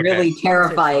bite's Okay. really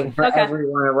terrifying for Okay.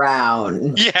 everyone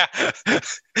around. Yeah,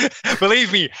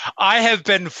 believe me, I have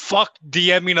been fucked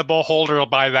DMing a beholder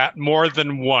by that more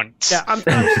than once. Yeah, I'm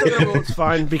still going to rule it's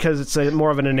fine because it's more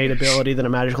of an innate ability than a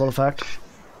magical effect.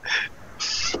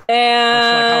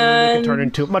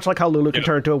 Much like how Lulu can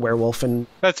turn into a werewolf and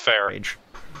That's fair. rage.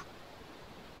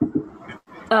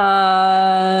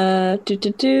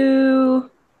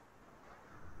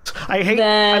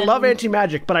 I love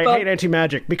anti-magic, but I hate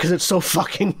anti-magic because it's so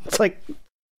fucking. It's like,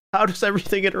 how does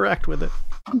everything interact with it?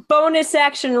 Bonus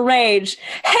action rage.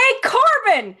 Hey,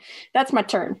 Corbin! That's my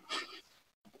turn.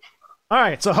 All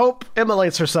right, so Hope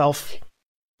immolates herself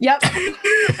Yep.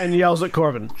 and yells at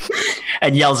Corbin.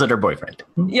 And yells at her boyfriend.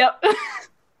 Yep.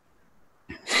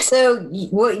 So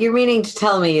what you're meaning to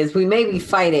tell me is we may be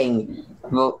fighting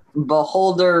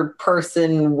beholder,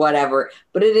 person, whatever,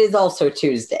 but it is also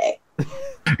Tuesday.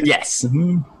 Yes.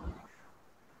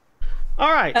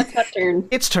 All right, That's my turn.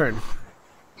 its turn.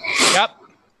 Yep.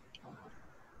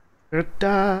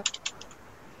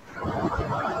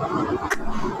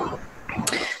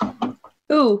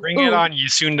 Ooh. Bring it on, you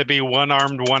soon-to-be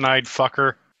one-armed, one-eyed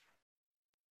fucker.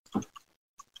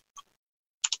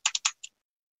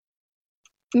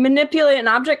 Manipulate an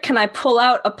object. Can I pull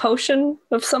out a potion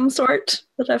of some sort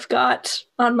that I've got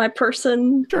on my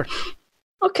person? Sure.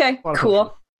 Okay, What a cool.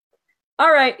 potion?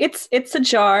 All right, it's a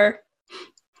jar.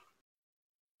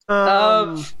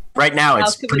 Right now,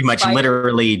 it's Alchemist pretty much fire.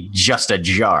 literally just a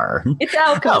jar. It's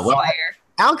alchemist Oh, well. fire.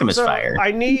 Alchemist So fire.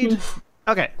 I need.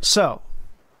 Okay, so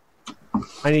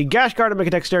I need Gashgar to make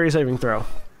a dexterity saving throw.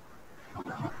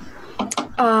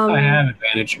 I have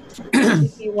advantage.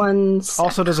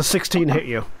 Also, does a 16 hit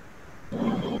you?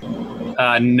 No.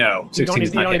 You don't 16 is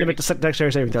need not to hitting. make the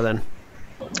dexterity saving throw then.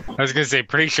 I was going to say,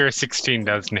 pretty sure 16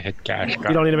 doesn't hit Cash. You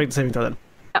don't need to make the saving throw then.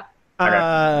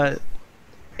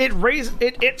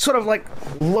 It sort of like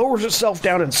lowers itself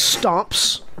down and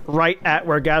stomps right at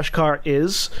where Gashkar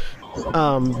is,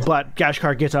 but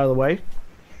Gashkar gets out of the way.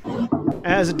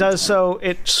 As it does so,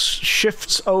 it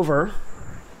shifts over,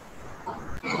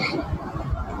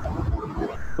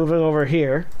 moving over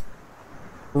here,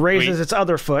 raises its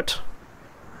other foot,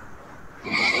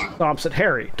 stomps at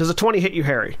Harry. Does a 20 hit you,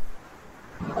 Harry?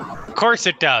 Of course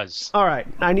it does. All right,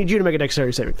 I need you to make a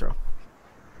dexterity saving throw.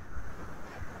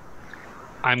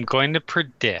 I'm going to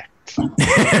predict. It's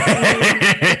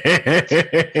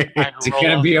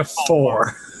going to be a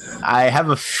 4. I have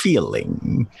a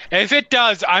feeling. If it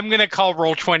does, I'm going to call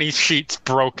Roll20 sheets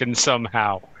broken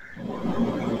somehow.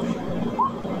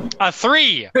 A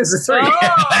 3! It's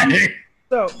a 3.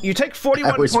 So, you take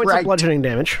 41 I points was right. of bludgeoning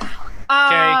damage.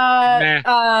 Whatever.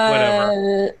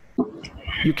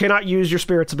 You cannot use your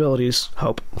spirit's abilities,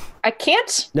 Hope. I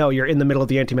can't? No, you're in the middle of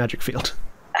the anti-magic field.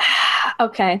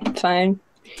 Okay, fine.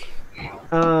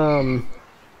 Packet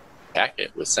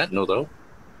with Sentinel, though.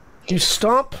 You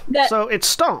stomp, That- so it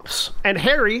stomps, and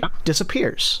Harry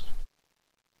disappears.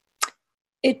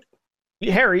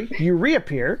 Harry, you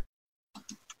reappear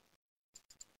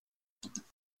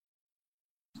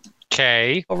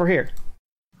Okay. over here.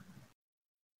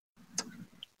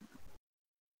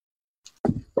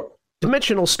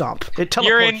 Dimensional stomp. It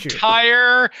Your teleports you.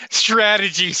 entire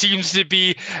strategy seems to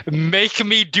be make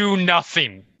me do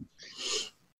nothing.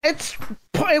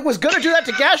 It was going to do that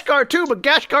to Gashgar too, but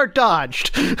Gashgar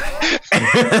dodged.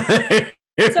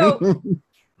 So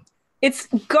it's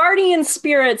guardian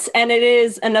spirits, and it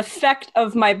is an effect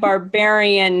of my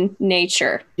barbarian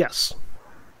nature. Yes.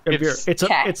 Yes.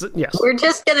 We're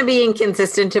just going to be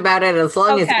inconsistent about it. As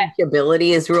long as each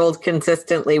ability is rolled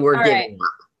consistently, we're giving up.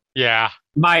 Yeah.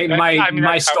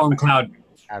 My storm cloud.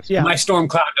 Yeah. My storm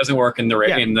cloud doesn't work in the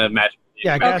in the magic.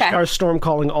 Yeah, Gashkar's storm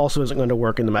calling also isn't going to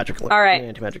work in the magic. All right.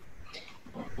 Anti-magic.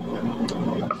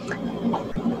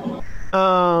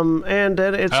 And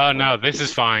then it's. Oh no, this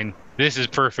is fine. This is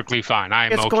perfectly fine. I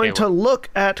am okay. It's going to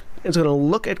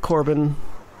look at Corbin.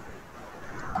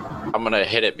 I'm gonna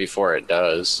hit it before it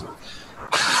does.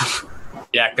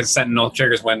 Yeah, because Sentinel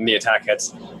triggers when the attack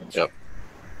hits. Yep.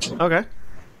 Okay.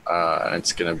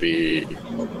 It's gonna be.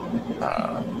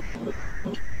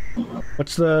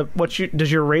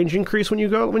 Does your range increase when you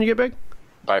get big?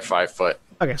 By 5 foot.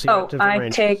 Okay, so you have different I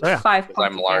range. take 5 points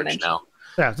I'm large damage. now.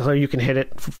 Yeah, so you can hit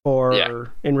it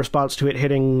in response to it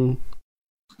hitting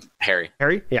Harry.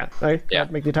 Yeah. Okay. Yeah.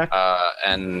 Make the attack.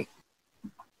 And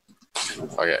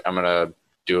okay, I'm gonna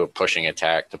do a pushing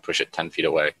attack to push it 10 feet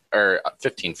away or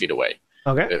 15 feet away.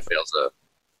 Okay. If it fails a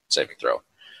saving throw.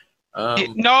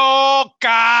 No,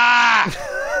 God!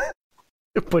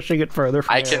 Pushing it further.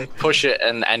 I can push it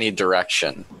in any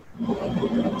direction,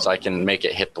 so I can make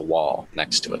it hit the wall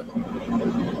next to it.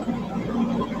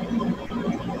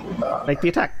 Make the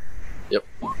attack. Yep.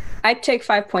 I take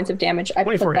 5 points of damage. I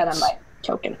put that on my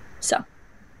token. So.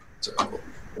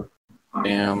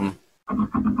 Damn.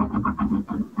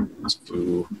 Let's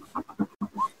do.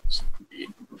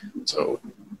 So,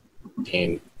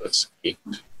 18 plus 8,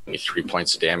 23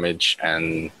 points of damage,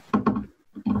 and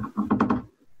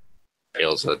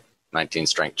fails a 19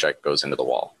 strength check, goes into the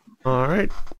wall. All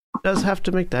right. Does have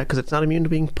to make that because it's not immune to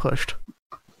being pushed.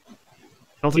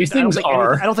 I don't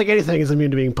think anything is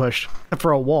immune to being pushed, except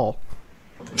for a wall.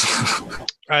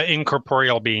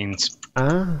 Incorporeal beings.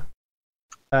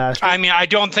 I mean, I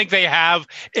don't think they have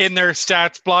in their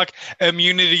stats block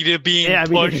immunity to being pushed.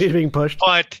 Immunity to being pushed.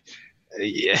 But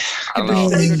yeah, I don't know.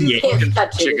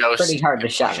 It's pretty hard to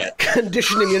shove it.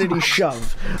 Condition immunity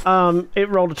shove. It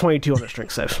rolled a 22 on the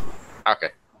strength save. Okay.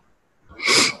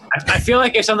 I feel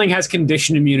like if something has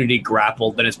condition immunity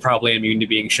grappled, then it's probably immune to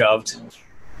being shoved.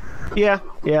 Yeah,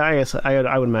 I guess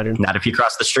I would imagine. Not if you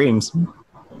cross the streams.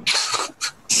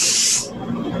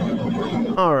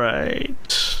 All right.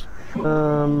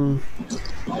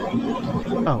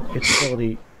 Its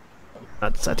ability.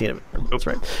 That's at the end of it. That's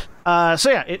right. So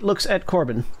yeah, it looks at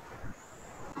Corbin,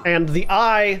 and the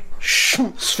eye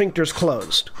sphincters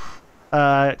closed.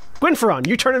 Gwynferon,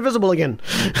 you turn invisible again.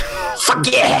 Fuck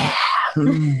yeah!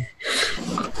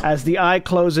 As the eye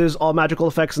closes, all magical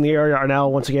effects in the area are now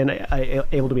once again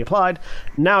able to be applied.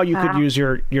 Now you could use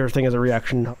your thing as a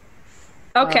reaction.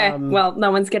 Okay. Well, no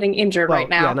one's getting injured right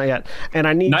now. Yeah, not yet. And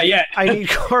I need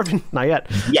Corbin. Not yet.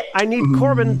 Yeah. I need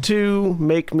Corbin to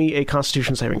make me a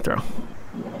Constitution saving throw.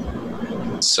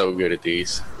 So good at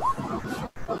these.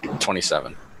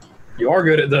 27. You are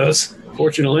good at those,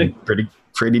 fortunately. Pretty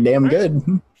damn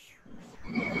good.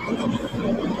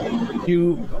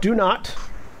 You do not.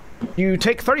 You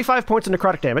take 35 points of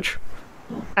necrotic damage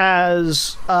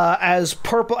as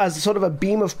sort of a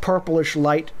beam of purplish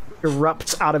light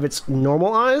erupts out of its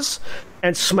normal eyes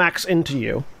and smacks into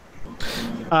you.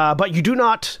 But you do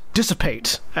not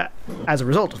dissipate as a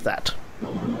result of that.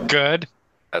 Good.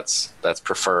 That's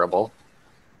preferable.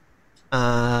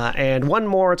 And one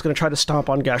more, it's going to try to stomp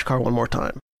on Gashkar one more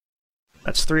time.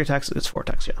 That's 3 attacks. It's 4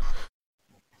 attacks, yeah.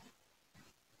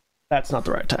 That's not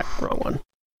the right attack. Wrong one.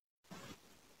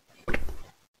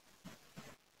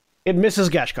 It misses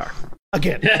Gashkar.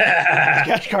 Again.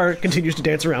 Gashkar continues to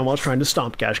dance around while it's trying to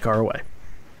stomp Gashkar away.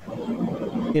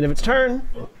 End of its turn.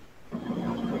 It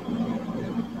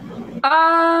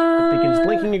begins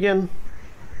blinking again.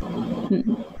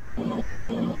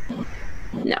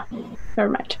 No. Never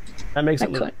mind. That makes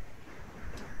it could.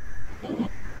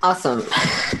 Awesome.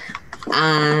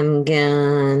 I'm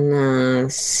gonna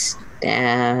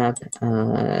stab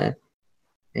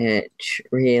it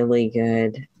really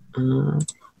good.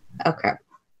 Okay.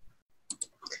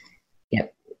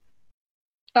 Yep.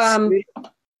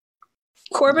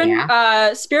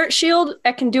 Corbin, Spirit Shield,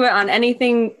 I can do it on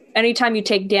anything anytime you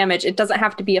take damage. It doesn't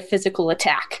have to be a physical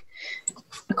attack,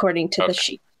 according to the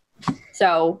sheet.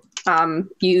 So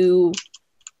you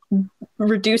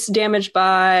reduce damage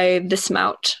by this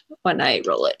amount when I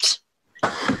roll it.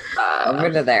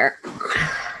 Over to there.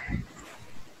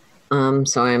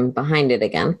 So I'm behind it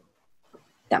again.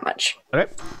 That much.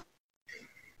 Okay.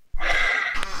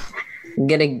 I'm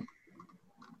gonna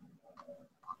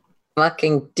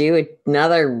fucking do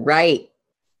another right.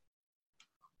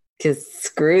 Cause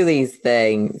screw these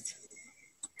things.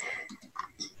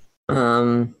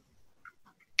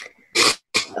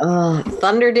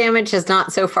 Thunder damage has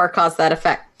not so far caused that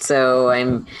effect, so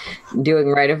I'm doing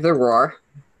Rite of the Roar.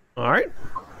 All right.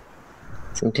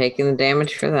 So I'm taking the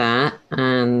damage for that,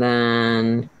 and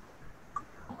then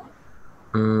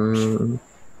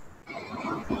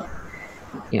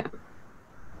yeah.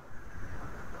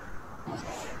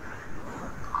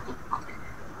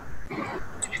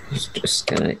 Just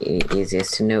gonna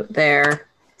easiest to note there.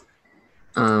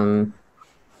 Okay.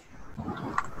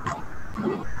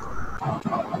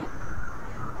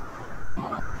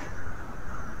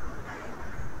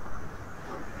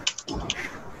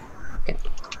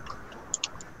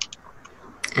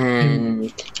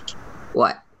 And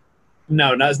what?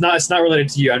 No, it's not related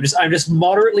to you. I'm just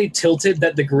moderately tilted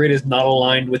that the grid is not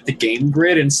aligned with the game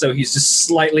grid, and so he's just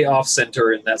slightly off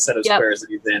center in that set of squares that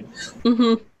he's in.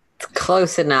 Mm-hmm. It's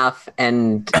close enough,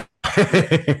 and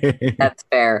that's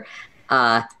fair.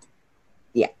 Yeah,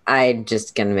 I'm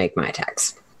just gonna make my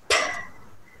attacks.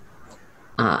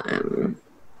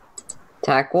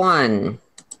 Attack 1.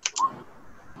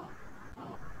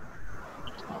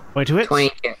 22 hits.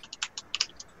 22.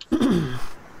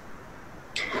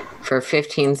 For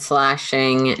 15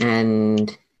 slashing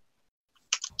and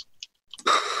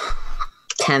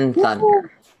 10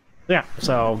 thunder. Yeah,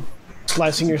 so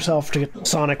slicing yourself to get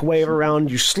sonic wave around,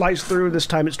 you slice through, this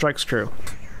time it strikes true.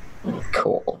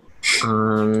 Cool.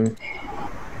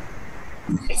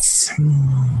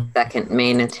 Second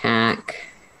main attack.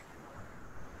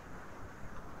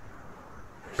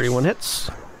 31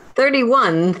 hits.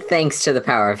 31, thanks to the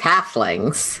power of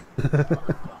halflings.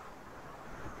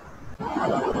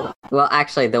 Well,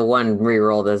 actually, the one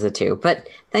re-rolled as a 2, but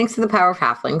thanks to the power of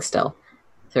halflings, still.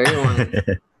 31.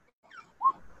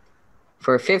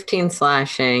 For 15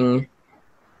 slashing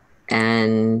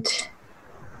and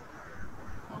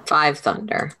 5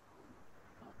 thunder.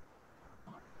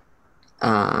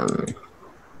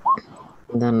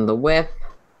 Then the whip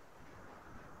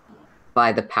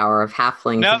by the power of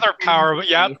halflings. Another power,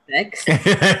 yep. My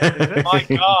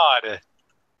God.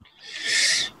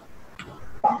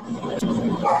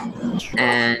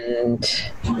 And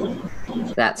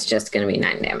that's just going to be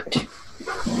 9 damage.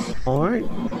 All right.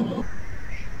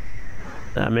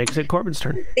 That makes it Corbin's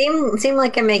turn. Seem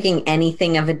like I'm making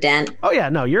anything of a dent. Oh yeah,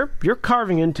 no, you're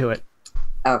carving into it.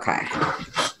 Okay.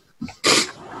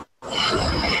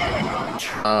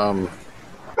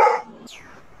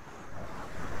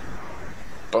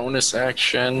 Bonus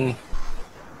action.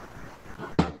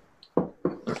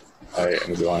 I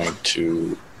am going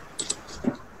to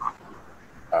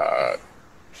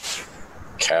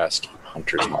cast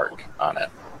Hunter's Mark on it.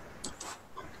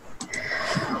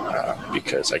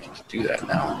 Because I can do that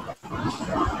now.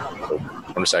 So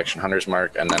bonus action, Hunter's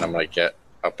Mark, and then I'm going to get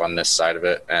up on this side of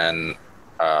it, and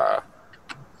I'm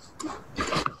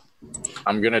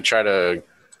going to try to...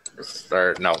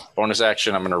 bonus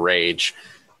action, I'm going to rage.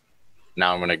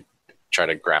 Now I'm going to try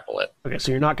to grapple it. Okay,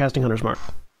 so you're not casting Hunter's Mark.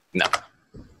 No.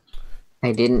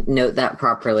 I didn't note that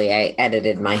properly. I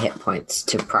edited my hit points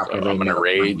to properly. So I'm going to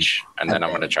rage, and then I'm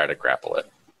going to try to grapple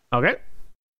it. Okay.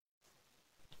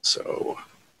 So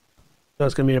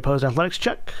it's going to be an opposed athletics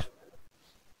check. I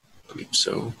believe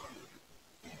so.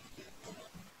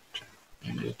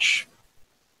 Advantage.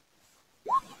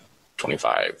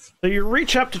 25. So you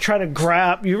reach over to try to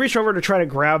grab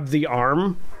the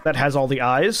arm that has all the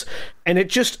eyes, and it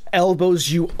just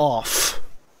elbows you off.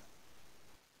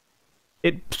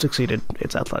 It succeeded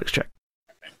its athletics check.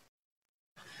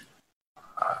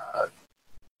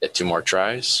 Get 2 more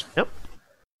tries. Yep.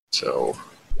 So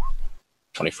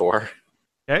 24.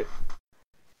 Okay.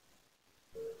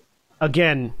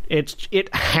 Again, it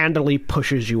handily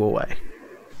pushes you away.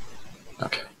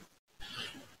 Okay.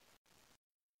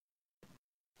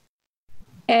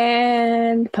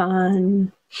 And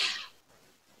pun.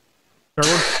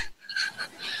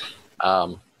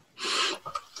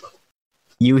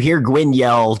 You hear Gwyn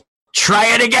yell,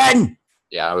 "Try it again!"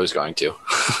 Yeah, I was going to.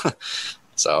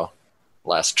 So,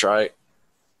 last try.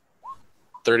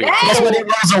 30. Guess what? It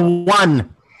rolls a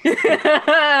 1.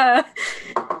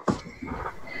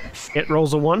 It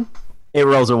rolls a 1? It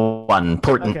rolls a 1.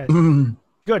 Important. Okay.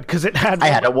 Good, because it had... I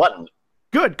had a 1.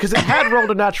 Good, because it had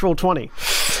rolled a natural 20.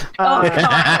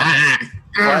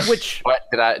 Which... What?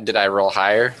 Did I roll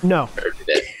higher? No. Or did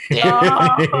it?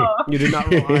 Damn. You did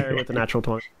not roll higher with the natural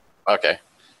 20. Okay.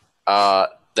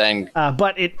 Then...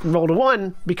 but it rolled a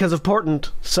 1 because of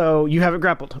Portent, so you have it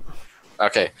grappled.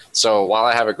 Okay, so while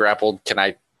I have it grappled, can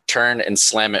I turn and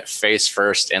slam it face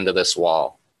first into this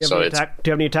wall? Do you have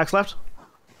any attacks left?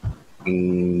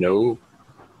 No.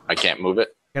 I can't move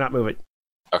it? Cannot move it.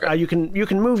 Okay. You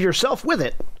can move yourself with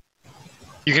it.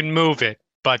 You can move it,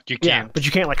 but you can't. Yeah, but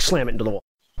you can't, like, slam it into the wall.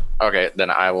 Okay, then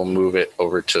I will move it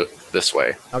over to this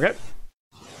way. Okay.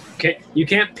 Okay, you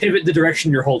can't pivot the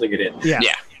direction you're holding it in. Yeah.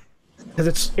 Yeah.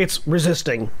 Because it's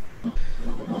resisting.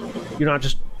 You didn't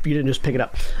just pick it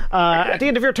up. At the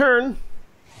end of your turn,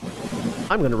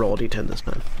 I'm going to roll a d10 this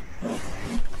time.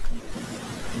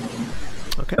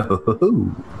 Okay.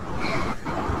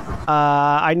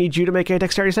 I need you to make a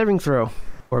dexterity saving throw,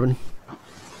 Corbin.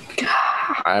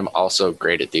 I'm also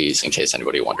great at these, in case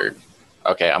anybody wondered.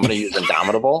 Okay, I'm going to use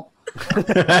Indomitable. Because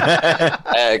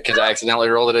I accidentally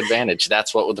rolled an advantage.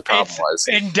 That's what the problem was.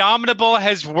 Indomitable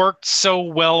has worked so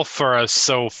well for us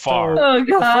so far. Oh,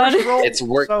 God. It's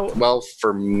worked well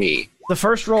for me. The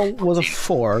first roll was a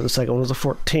 4. The second one was a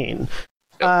 14.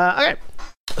 Okay.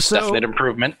 So Definite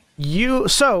improvement.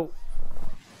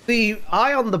 The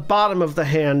eye on the bottom of the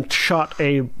hand shot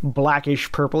a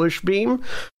blackish purplish beam.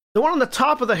 The one on the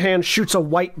top of the hand shoots a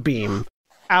white beam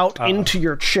out into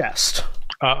your chest.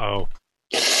 Uh-oh.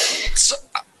 So,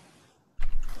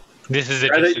 This is a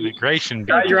disintegration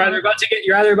beam. You're either about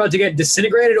to get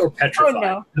disintegrated or petrified. Oh,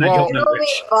 no. And I don't know It'll be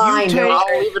which. fine.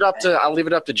 I'll leave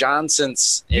it up to John,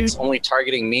 since it's only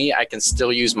targeting me. I can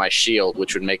still use my shield,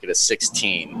 which would make it a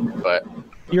 16. But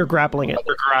You're grappling it.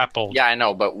 They're grappled. yeah, I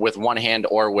know. But with one hand,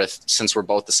 or with, since we're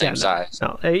both the same size.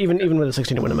 No, even with a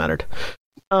 16, it wouldn't have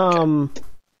mattered.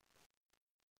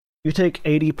 You take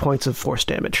 80 points of force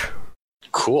damage.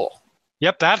 Cool.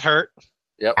 Yep, that hurt.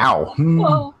 Yep. Ow.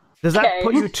 Whoa. Does that Okay.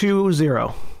 put you to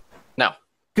 0? No.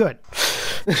 Good.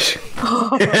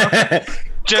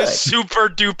 Just super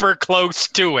duper close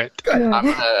to it. I'm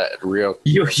gonna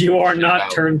You are not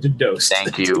turned to dust.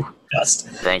 Thank you. Dust.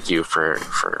 Thank you for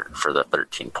the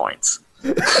 13 points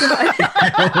of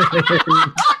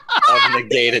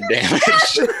negated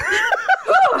damage.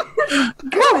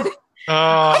 Good.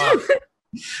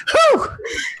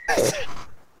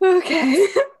 Okay.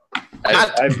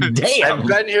 I've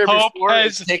been here Hope before.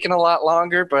 has- It's taken a lot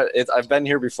longer, but I've been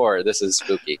here before. This is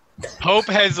spooky. Hope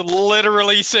has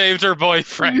literally saved her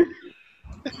boyfriend.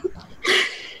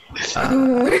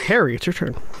 Harry, it's your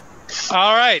turn.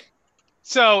 All right.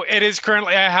 So it is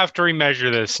currently, I have to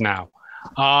remeasure this now.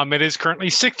 It is currently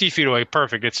 60 feet away.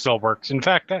 Perfect. It still works. In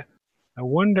fact, I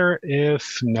wonder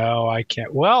if, no, I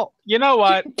can't. Well, you know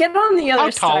what? Get on the other How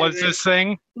side. tall is this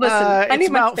thing? Listen, I It's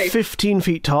need my about space. 15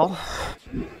 feet tall.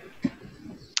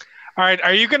 All right.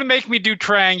 Are you going to make me do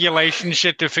triangulation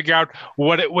shit to figure out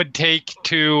what it would take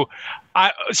to...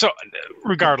 So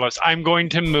regardless, I'm going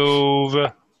to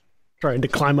move... Trying to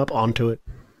climb up onto it.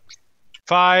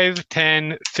 5,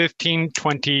 10, 15,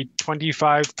 20,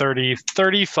 25, 30,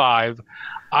 35.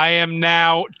 I am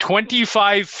now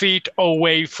 25 feet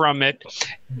away from it,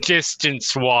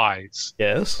 distance-wise.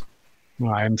 Yes.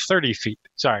 I am 30 feet.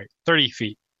 Sorry, 30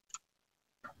 feet.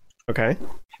 Okay.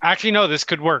 Actually, no, this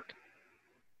could work.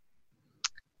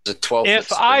 It's a 12.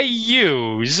 If I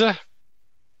use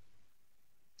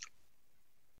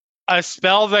a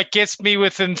spell that gets me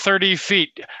within 30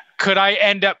 feet, could I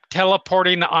end up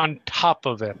teleporting on top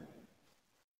of it?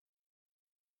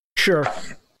 Sure.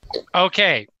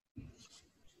 Okay.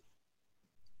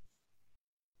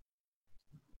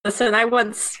 Listen, I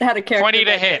once had a character 20 to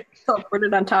that hit.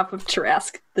 teleported on top of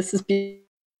Tarask. This is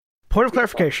Point of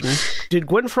clarification. Did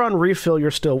Gwynfron refill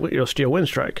your steel wind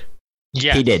strike?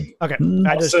 Yeah. He did. Okay.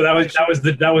 So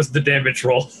that was the damage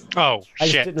roll. Oh, I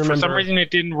just shit. didn't For some remember. reason,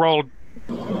 it didn't roll.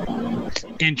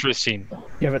 Interesting.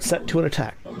 You have it set to an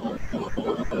attack.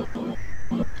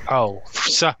 Oh,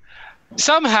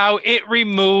 somehow it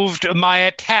removed my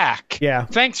attack. Yeah,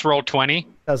 Thanks, Roll20.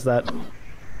 does that.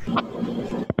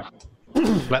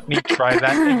 Let me try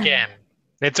that again.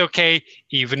 It's okay.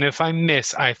 Even if I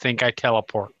miss, I think I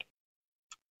teleport.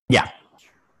 Yeah.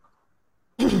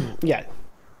 Yeah.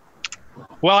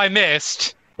 Well, I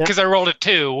missed Yep. because I rolled a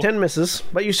 2. 10 misses,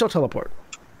 but you still teleport.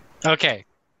 Okay.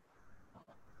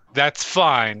 That's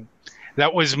fine.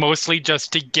 That was mostly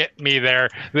just to get me there.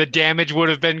 The damage would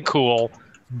have been cool.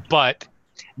 But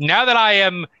now that I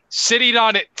am sitting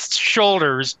on its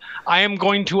shoulders, I am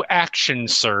going to action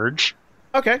surge.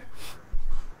 Okay.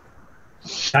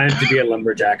 Time to be a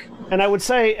lumberjack. And I would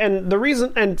say,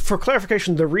 and for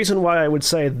clarification, the reason why I would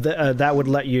say that would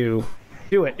let you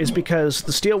do it is because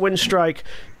the Steel Wind Strike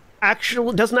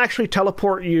doesn't actually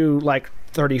teleport you like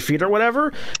 30 feet or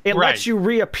whatever. It Right. lets you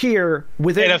reappear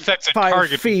within It affects a 5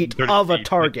 target feet 30 of a feet,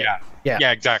 target.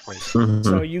 Yeah, exactly.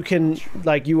 So you can,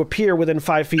 you appear within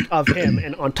 5 feet of him,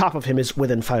 and on top of him is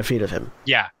within 5 feet of him.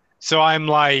 Yeah. So I'm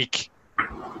like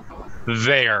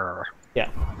there. Yeah.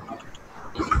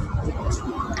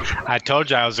 I told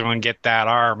you I was going to get that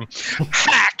arm.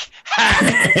 Hack!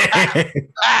 Hack!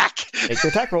 Hack! Make your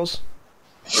attack rolls.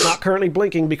 Not currently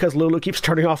blinking because Lulu keeps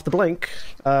turning off the blink.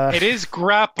 It is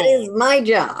grappled. It is my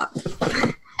job.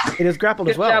 It is grappled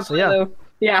Good as well, job, so yeah. Lulu.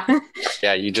 Yeah.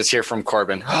 Yeah, you just hear from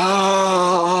Corbin. So,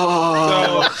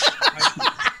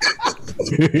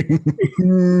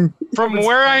 from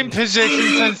where I'm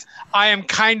positioned, since I am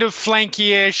kind of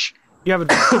flanky-ish, You have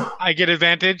I get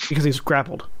advantage. because he's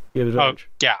grappled. You have Oh, advantage.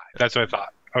 yeah, that's what I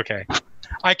thought. Okay.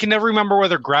 I can never remember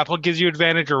whether grapple gives you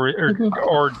advantage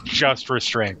or just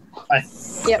restrain. I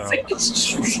Yep. think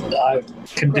it's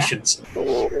conditions.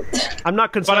 I'm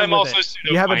not concerned I'm with also it.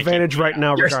 You have pseudo-flanking, advantage right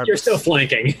now regardless. You're still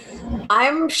flanking.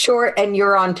 I'm short and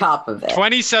you're on top of it.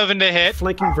 27 to hit.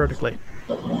 Flanking vertically.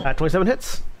 27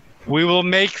 hits. We will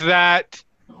make that...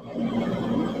 you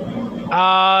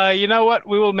know what?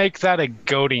 We will make that a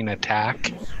goading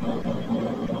attack.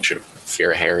 Should have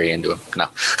fear Harry into him. No.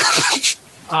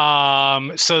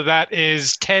 So that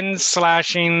is 10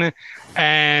 slashing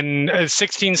and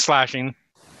 16 slashing.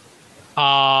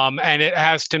 And it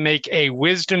has to make a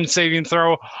wisdom saving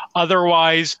throw.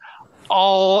 Otherwise,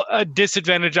 all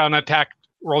disadvantage on attack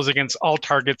rolls against all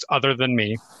targets other than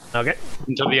me Okay.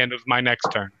 until the end of my next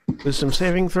turn. Wisdom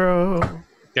saving throw.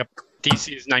 Yep.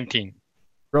 DC is 19.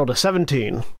 Rolled a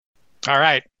 17. All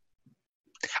right.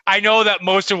 I know that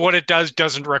most of what it does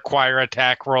doesn't require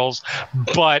attack rolls,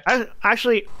 but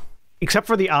Actually, except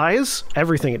for the eyes,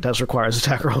 everything it does requires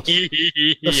attack rolls.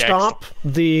 The stomp,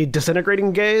 the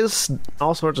disintegrating gaze,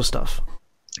 all sorts of stuff.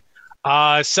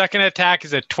 Second attack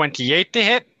is a 28 to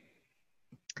hit.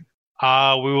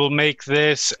 We will make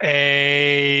this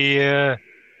a...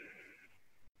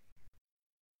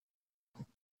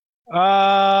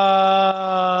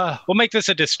 we'll make this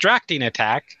a distracting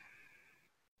attack.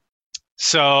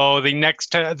 So the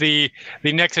next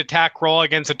attack roll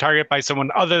against a target by someone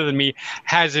other than me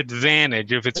has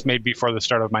advantage if it's made before the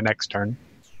start of my next turn.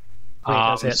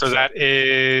 So that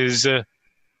is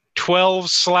 12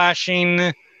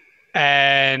 slashing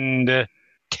and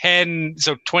 10,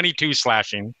 so 22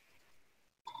 slashing.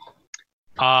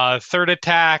 Third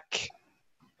attack,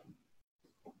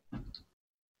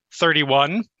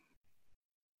 31.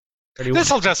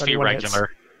 This will just be regular.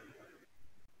 Hits.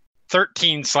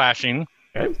 13 slashing.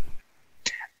 Okay.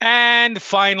 And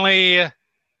finally,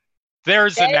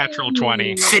 there's a natural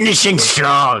 20. Finishing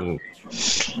strong.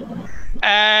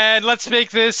 And let's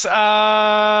make this... Is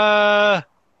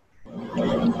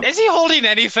he holding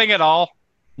anything at all?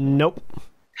 Nope.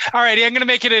 Alrighty, I'm going to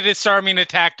make it a disarming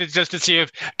attack just to see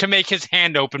if to make his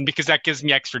hand open because that gives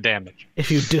me extra damage. If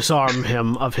you disarm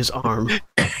him of his arm.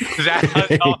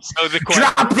 That's also the question.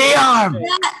 Drop the arm!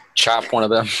 Chop one of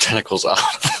them tentacles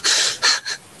off.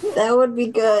 That would be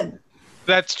good.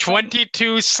 That's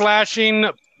 22 slashing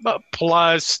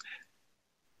plus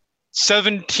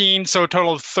 17, so a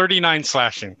total of 39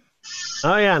 slashing.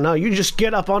 Oh yeah, no, you just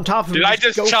get up on top of him. Did I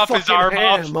just chop his arm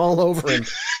off? All over him.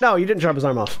 No, you didn't chop his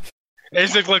arm off.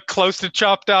 Is it look close to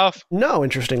chopped off? No,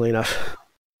 interestingly enough.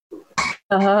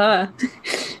 Okay.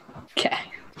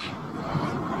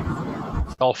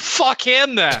 Oh, fuck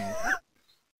him then.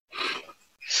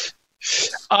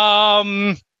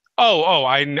 I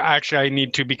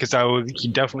need to because he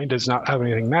definitely does not have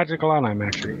anything magical on. I'm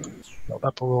actually built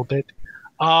up a little bit.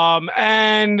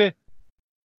 And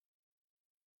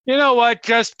you know what?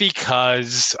 Just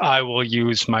because I will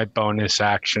use my bonus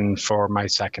action for my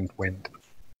second wind.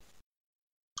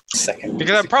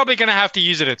 Because I'm probably going to have to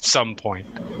use it at some point.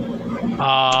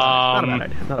 Not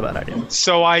a bad idea.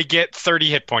 So I get 30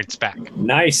 hit points back.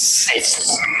 Nice.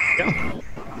 Yeah.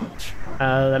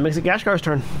 That makes it Gashkar's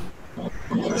turn.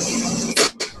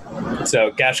 So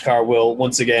Gashkar will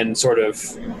once again sort of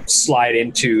slide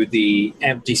into the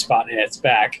empty spot in its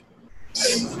back.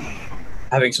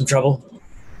 Having some trouble.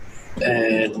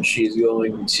 And she's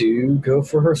going to go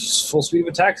for her full sweep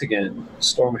attacks again.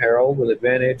 Storm Herald with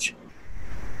advantage.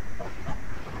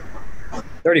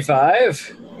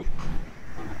 35.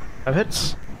 5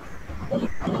 hits.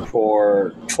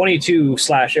 For 22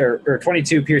 or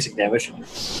 22 piercing damage.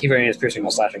 Keep running as piercing,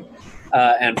 not slashing.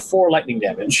 And 4 lightning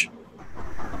damage.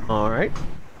 All right.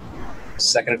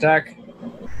 Second attack.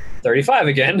 35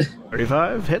 again.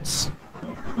 35 hits.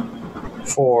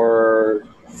 For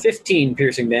 15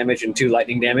 piercing damage and 2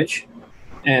 lightning damage.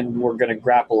 And we're going to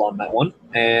grapple on that one.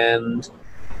 And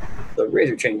the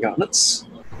Razor Chain Gauntlets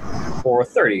for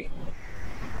 30.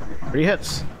 3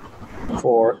 hits.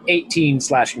 For 18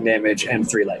 slashing damage and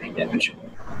 3 lightning damage.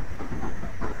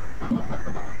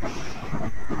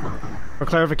 For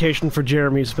clarification for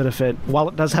Jeremy's benefit, while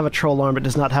it does have a troll arm, it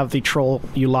does not have the troll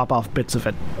you lop off bits of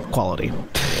it quality.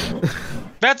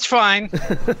 That's fine.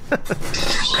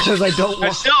 Because I don't I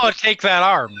want still would take that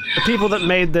arm. the people that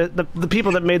made the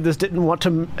people that made this didn't want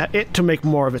it to make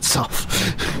more of itself.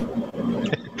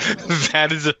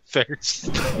 That is a fair.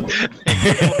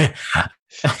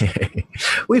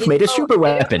 We've made a super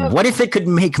weapon. What if it could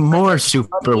make more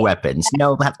super weapons?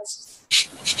 No, that's...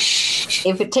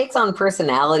 If it takes on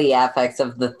personality aspects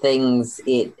of the things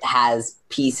it has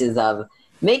pieces of,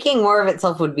 making more of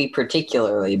itself would be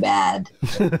particularly bad.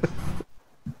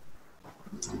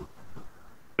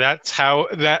 That's how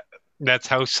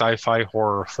sci-fi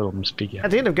horror films begin.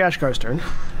 At the end of Gashkar's turn,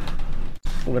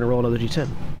 we're going to roll another d10.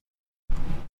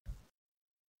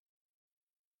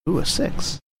 Ooh, a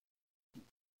 6.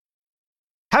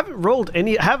 Haven't rolled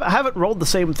the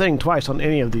same thing twice on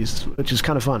any of these, which is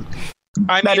kind of fun.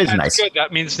 I mean, That is that's nice. good.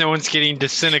 That means no one's getting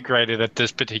disintegrated at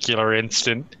this particular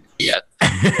instant. Yeah.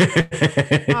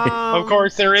 Of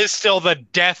course, there is still the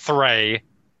death ray.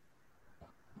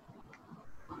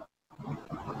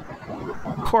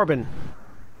 Corbin,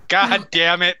 God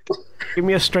damn it. give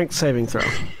me a strength saving throw.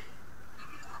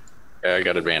 Yeah, I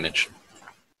got advantage.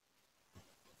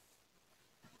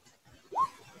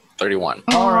 31.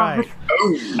 All right.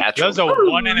 Natural. That's a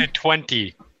 1 and a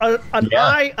 20. An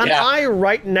eye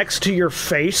right next to your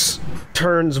face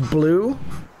turns blue,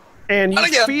 and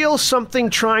you feel something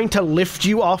trying to lift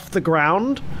you off the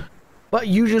ground, but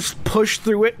you just push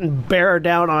through it and bear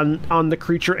down on the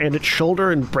creature and its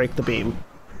shoulder and break the beam.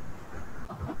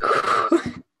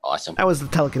 Awesome. That was the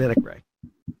telekinetic ray.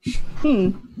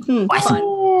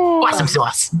 Awesome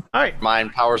sauce. All right.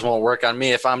 Mind powers won't work on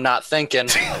me if I'm not thinking.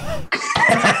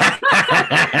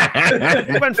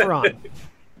 Went for on.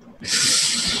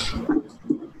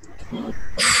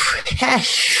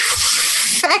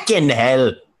 Fucking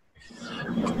hell.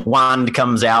 Wand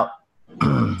comes out.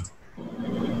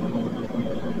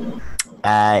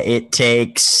 It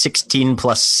takes 16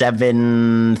 plus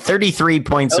 7, 33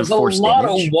 points of force That was a lot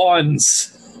damage. of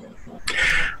wands.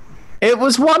 It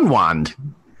was one wand.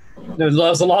 There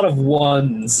was a lot of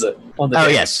ones on the Oh,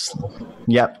 day. yes.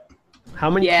 Yep. How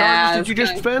many charges did you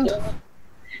just spend?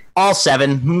 All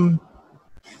 7.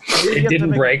 It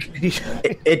didn't break.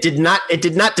 It did not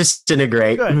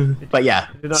disintegrate. Good. But yeah,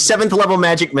 Did not- 7th level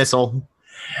magic missile.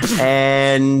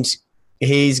 And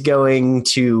he's going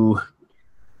to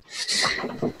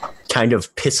kind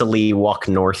of pissily walk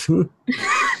north. Well,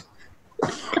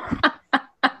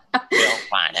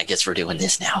 fine. I guess we're doing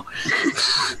this now.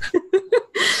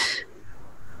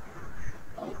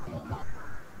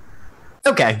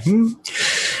 Okay.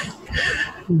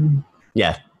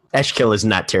 Yeah. Eshkill is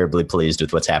not terribly pleased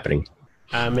with what's happening.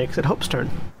 Makes it Hope's turn.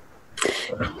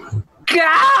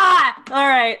 God! All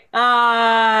right.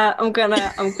 I'm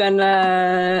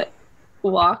gonna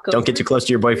walk. Don't get too close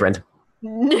to your boyfriend.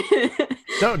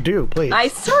 Don't do, please. I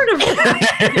sort of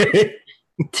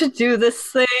to do this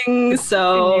thing, You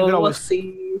so can we'll always-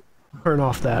 see. Turn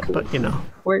off that, but you know.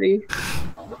 Where do you?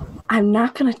 I'm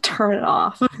not gonna turn it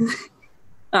off.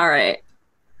 All right.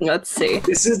 Let's see.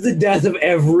 This is the death of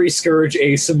every Scourge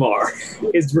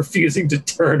ASMR, is refusing to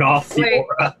turn off the Wait.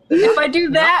 aura. If I do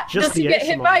that, just does he the get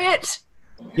hit ASMR. by it?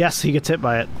 Yes, he gets hit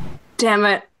by it. Damn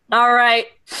it. All right.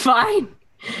 Fine.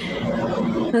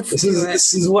 Let's This do it.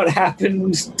 is what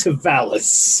happened to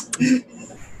Valis.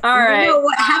 All right. No,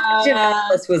 what happened to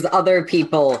Alice was other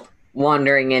people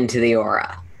wandering into the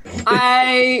aura.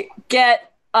 I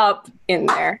get up in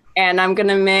there, and I'm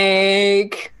gonna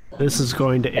make This is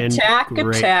going to end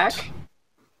great. attack.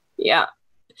 Yeah.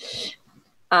 The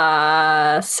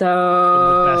best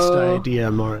So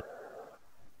idea, Maura.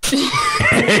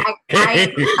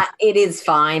 It is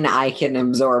fine. I can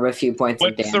absorb a few points of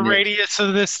What's damage. the radius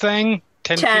of this thing?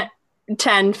 10 feet?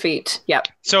 10 feet. Yep.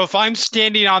 So if I'm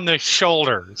standing on the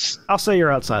shoulders, I'll say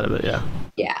you're outside of it, yeah.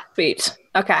 Yeah. Feet.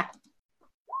 Okay.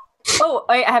 Oh,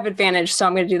 I have advantage, so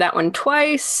I'm going to do that one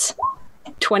twice.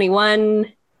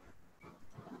 21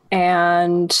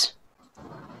 and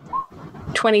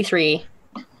 23.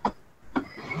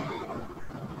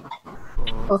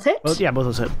 Both hit? Well, yeah, both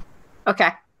of those hit. Okay.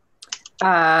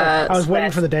 I was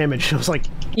waiting for the damage. I was like,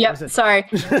 Yep, is it? sorry.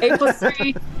 8 plus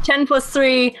 3, 10 plus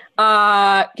 3.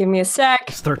 Give me a sec.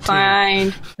 It's 13.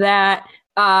 Find that.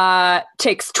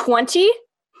 Takes 20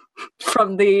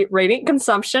 from the radiant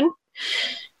consumption.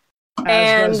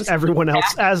 as does everyone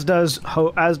else, as does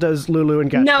Lulu and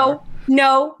Gaspar.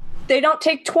 No, they don't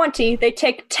take 20. They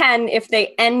take 10 if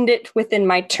they end it within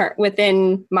my turn,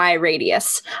 within my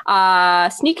radius.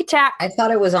 Sneak attack. I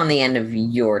thought it was on the end of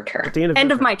your turn. At the end of, End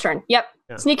your of my turn. Yep.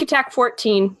 Yeah. Sneak attack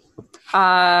 14.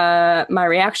 My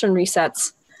reaction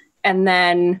resets. And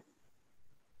then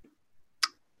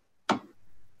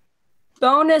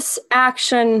bonus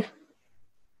action.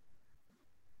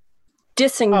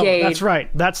 disengage. Oh, that's right.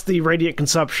 That's the radiant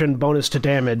consumption bonus to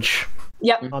damage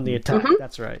Yep. on the attack.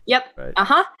 That's right. Yep.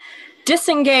 Right.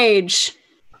 Disengage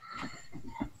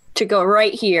to go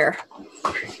right here.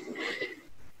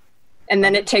 And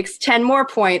then it takes 10 more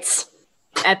points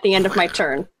at the end of my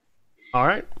turn. All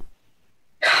right.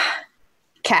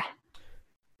 Okay.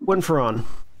 Winferon,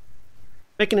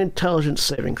 make an intelligence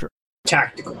saving throw.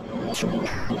 Tactical.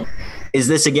 Is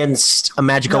this against a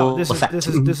magical No, effect? this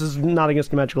is not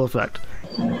against a magical effect.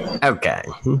 Okay.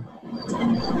 You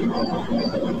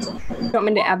want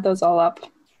me to add those all up?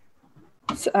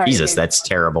 Sorry. Jesus, that's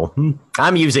terrible.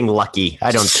 I'm using lucky.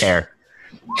 I don't care.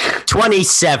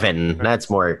 27. That's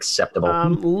more acceptable.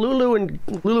 Lulu and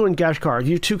Gashkar,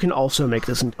 you two can also make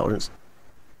this intelligence.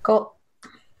 Cool.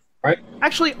 Right?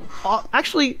 Actually,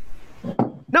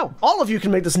 no. All of you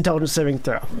can make this intelligence saving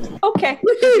throw. Okay.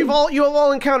 You have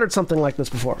all encountered something like this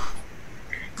before.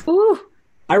 Ooh.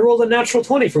 I rolled a natural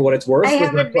 20 for what it's worth I with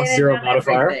have my advantage +0 on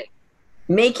modifier. everything.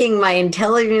 Making my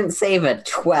intelligence save a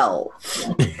 12.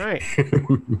 All right.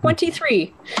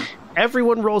 23.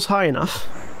 Everyone rolls high enough,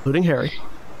 including Harry.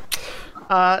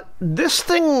 This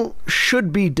thing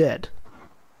should be dead.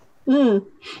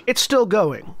 It's still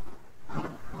going.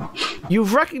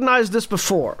 You've recognized this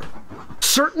before.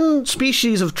 Certain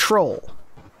species of troll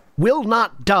will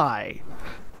not die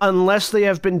unless they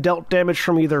have been dealt damage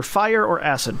from either fire or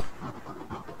acid.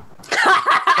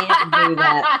 Can't do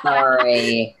that,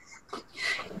 sorry.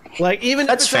 Like, even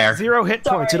That's if it's fair. at 0 hit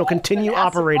points, it'll continue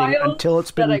operating until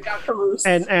it's been... That I got from Roos.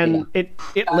 And it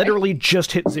literally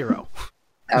just hit 0.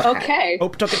 Okay.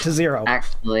 Hope took it to 0.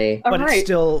 Actually, But Alright. it's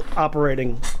still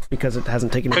operating because it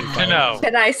hasn't taken any Good to fire. know.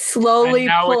 Can I slowly And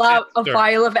now pull it's out a its turn.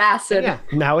 vial of acid? Yeah,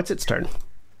 now it's its turn.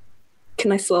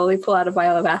 Can I slowly pull out a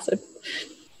vial of acid?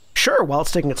 Sure, while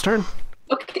it's taking its turn.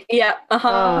 Okay. Yeah.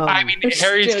 I mean, Let's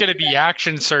Harry's do going to be that.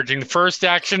 action surging. First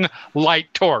action, light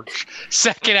torch.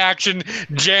 Second action,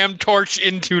 jam torch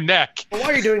into neck. But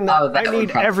while you're doing that, Oh, that I would need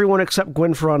probably- everyone except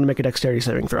Gwynferon to make a dexterity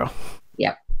saving throw.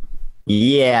 yep.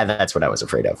 Yeah, that's what I was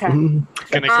afraid of. Gonna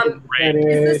go red. Is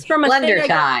this from a Blender thing I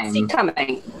time. see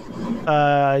coming?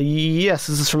 Yes,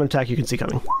 this is from an attack you can see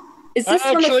coming. Is I this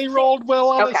from actually rolled well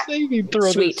on Okay. a saving throw.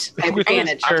 Sweet. I have With his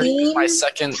advantage. turn. My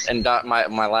second and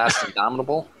my last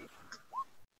indomitable.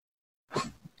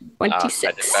 I did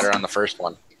 26? better on the first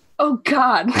one. Oh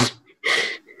God.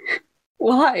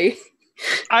 Why?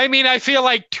 I mean, I feel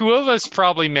like two of us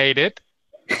probably made it.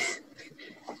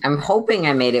 I'm hoping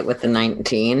I made it with the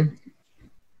 19.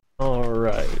 All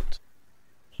right.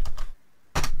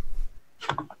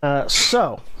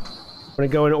 So, I'm going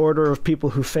to go in order of people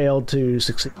who failed to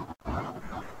succeed.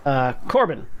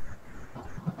 Corbin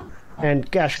and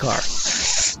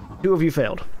Gashkar. 2 of you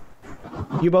failed.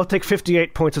 You both take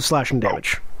 58 points of slashing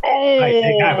damage. I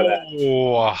take half of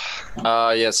that. Oh,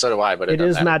 Yeah, so do I, but It doesn't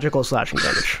is matter. magical slashing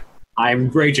damage. I'm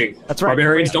raging. That's right.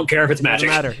 Barbarians don't care if it's Doesn't magic.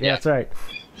 matter. Yeah, that's right.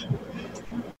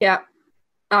 Yeah.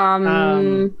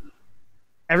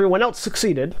 Everyone else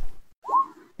succeeded,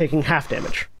 taking half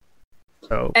damage.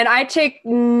 So, And I take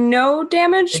no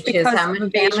damage Which is because how of much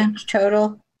evasion. damage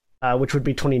total? which would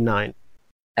be 29.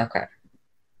 Okay.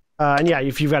 And yeah,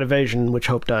 if you've got evasion, which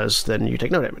Hope does, then you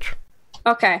take no damage.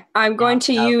 Okay, I'm going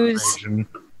to use.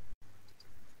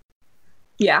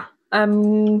 Yeah,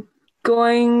 I'm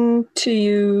going to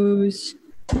use.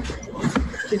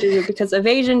 Because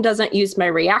evasion doesn't use my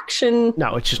reaction.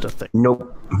 No, it's just a thing.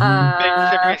 Nope.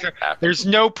 There's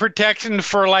no protection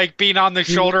for like being on the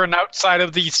shoulder and outside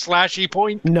of the slashy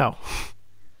point. No.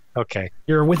 Okay.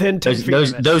 You're within 10 feet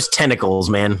of it. Those tentacles,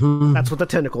 man. That's what the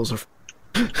tentacles are for.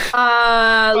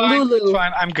 Fine, Lulu. it's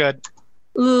fine. I'm good.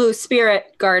 Lulu,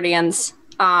 Spirit Guardians.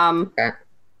 Okay.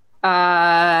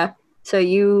 So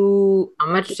you How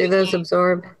much do those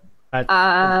absorb?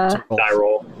 Die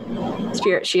roll.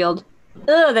 Spirit Shield.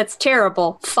 Ugh, that's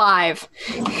terrible. 5.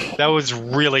 That was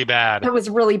really bad. That was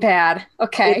really bad.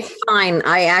 Okay. It's fine.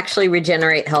 I actually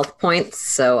regenerate health points,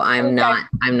 so I'm not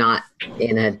in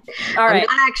a All right. I'm not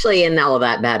actually in all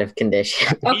that bad of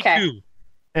condition. Okay. Me too.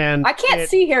 And I can't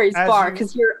see Harry's as bar you-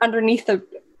 because you're underneath the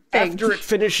thing. after it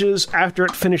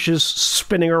finishes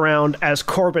spinning around as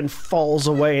Corbin falls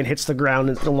away and hits the ground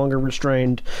and is no longer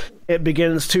restrained, it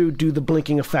begins to do the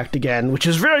blinking effect again, which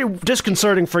is very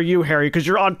disconcerting for you, Harry, because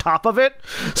you're on top of it.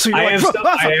 So you're I like, am still-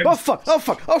 I am- oh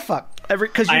fuck.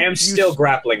 I am still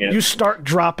grappling it. You start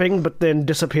dropping, but then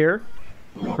disappear.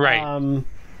 Right.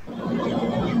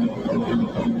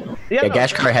 Yeah, no.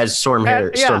 Gashkar has Storm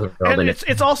Herald And in it.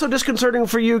 it's also disconcerting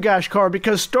for you, Gashkar,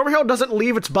 because Storm Herald doesn't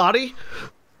leave its body.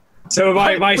 So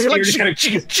my You're spear like, just kind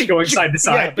of going side to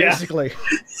side. Yeah, basically.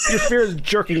 Your spear is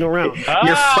jerking around.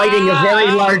 You're fighting a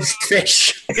very large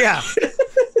fish. Yeah.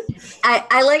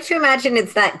 I like to imagine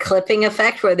it's that clipping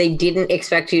effect where they didn't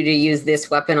expect you to use this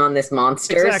weapon on this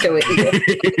monster, Exactly. so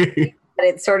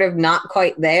it's sort of not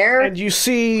quite there. And you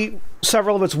see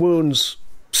several of its wounds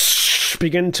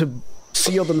begin to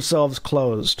seal themselves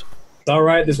closed. It's all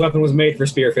right. This weapon was made for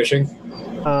spearfishing.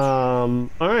 All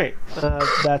right.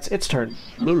 That's its turn.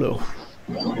 Lulu.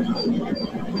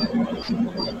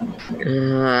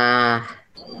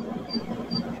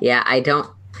 Yeah,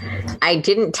 I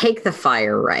didn't take the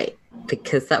fire right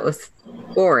because that was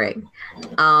boring.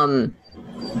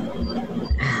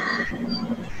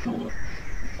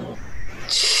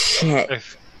 Shit.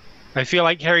 I feel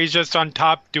like Harry's just on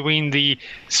top doing the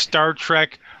Star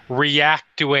Trek react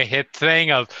to a hit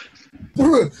thing of.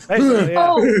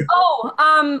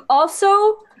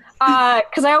 Also,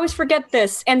 because I always forget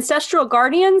this, Ancestral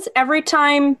Guardians, every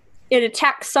time it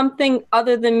attacks something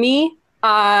other than me,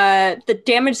 the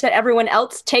damage that everyone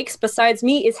else takes besides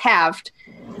me is halved.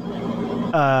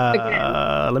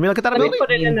 Let me look at that Let me ability.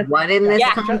 put it in the... What in this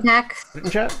Yeah. context? Put it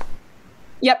in chat.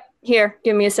 Yep, here,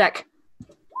 give me a sec.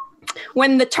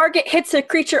 When the target hits a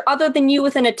creature other than you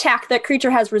with an attack, that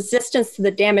creature has resistance to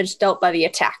the damage dealt by the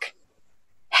attack.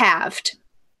 Halved.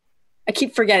 I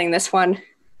keep forgetting this one.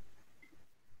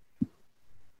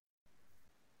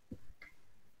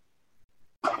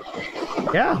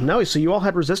 Yeah, no, so you all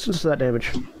had resistance to that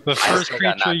damage. The first still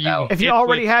got creature knocked you out. If you hit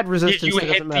already with- had resistance, you it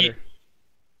doesn't hit matter.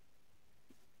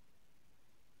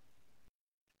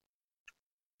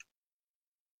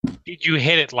 Did you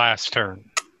hit it last turn?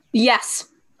 Yes.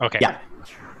 Okay. Yeah.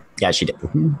 Yeah, she did.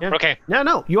 Yeah. Okay.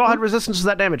 No, you all had resistance to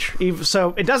that damage.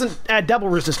 So it doesn't add double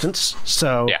resistance,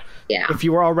 so Yeah. Yeah. if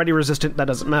you were already resistant, that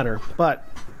doesn't matter. But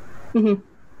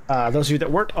those of you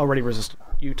that weren't already resistant,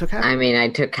 you took half. I mean, I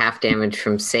took half damage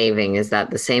from saving. Is that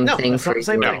the same No, thing that's for not the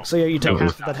same you? thing. So yeah, you take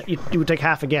half. That you would take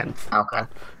half again. Okay.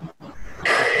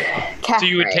 So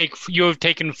you would Right. you have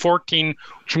taken 14,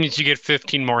 which means you get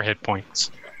 15 more hit points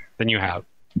than you have.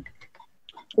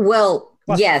 Well,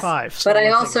 Plus yes, 5, so but I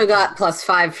we'll also take it. got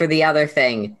 +5 for the other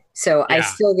thing, so I Yeah.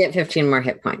 still get 15 more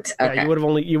hit points. Okay. Yeah, you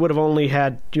would have only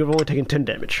taken 10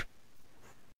 damage,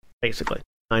 basically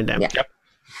 9 damage. Yeah.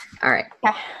 All right.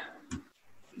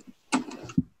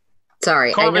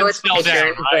 Sorry, I know Corbin's it's still my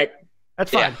down, turn, right?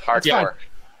 That's Yeah, fine. That's fine. hardcore.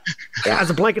 As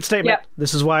a blanket statement, Yep.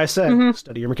 this is why I said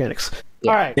study your mechanics.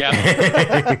 Yeah. All right, Yeah.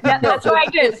 Yeah, that's what I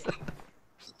did.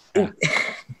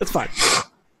 that's fine.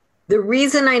 The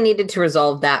reason I needed to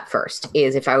resolve that first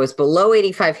is if I was below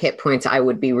 85 hit points, I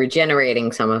would be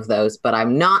regenerating some of those, but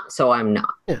I'm not, so I'm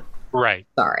not. Right.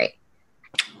 Sorry.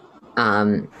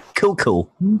 Cool.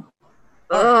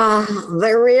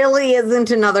 There really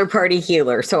isn't another party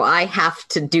healer, so I have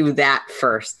to do that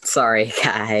first. Sorry,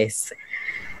 guys.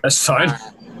 That's fine.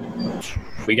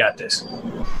 We got this.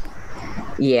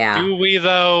 Yeah. Do we,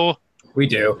 though? We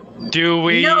do. Do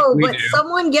we? No, we but do.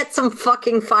 someone get some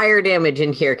fucking fire damage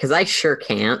in here, because I sure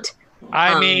can't.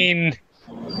 I mean,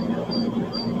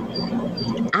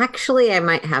 Actually, I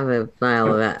might have a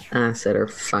vial of acid or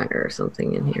fire or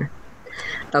something in here.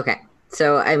 Okay,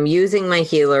 so I'm using my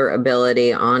healer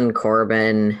ability on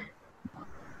Corbin,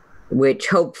 which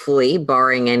hopefully,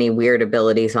 barring any weird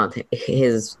abilities on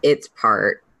its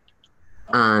part,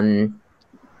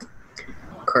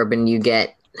 Corbin, you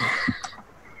get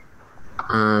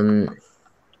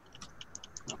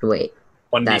wait.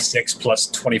 1d6 plus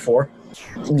 24.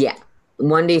 Yeah.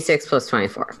 1d6 plus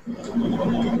 24.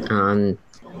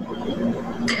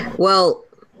 Well,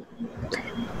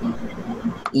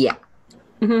 yeah.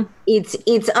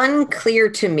 It's unclear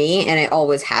to me, and it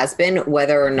always has been,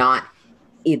 whether or not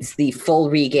it's the full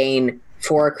regain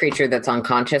for a creature that's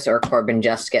unconscious, or Corbin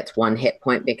just gets 1 hit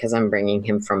point because I'm bringing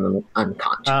him from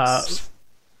unconscious.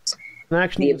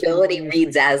 The ability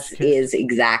reads as is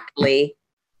exactly,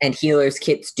 and healers'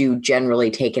 kits do generally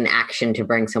take an action to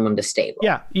bring someone to stable.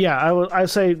 Yeah. I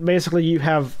say basically you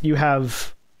have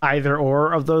either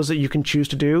or of those that you can choose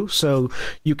to do, so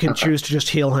you can choose to just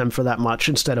heal him for that much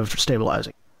instead of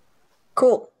stabilizing.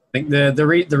 Cool. I think the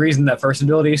reason that first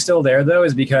ability is still there, though,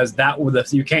 is because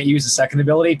you can't use the second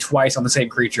ability twice on the same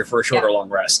creature for a short or long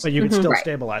rest. But you can still Right.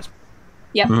 stabilize.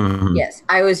 Yep. Yes,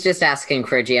 I was just asking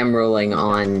for a GM ruling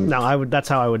on. No, I would. That's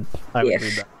how I would read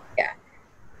that.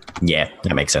 Yeah,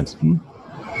 that makes sense.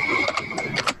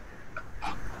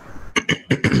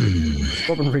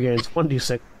 Corbin regains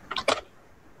 1d6.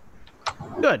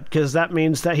 Good, because that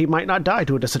means that he might not die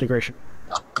to a disintegration.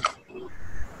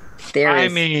 There I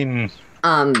is, mean,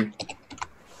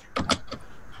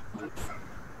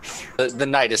 The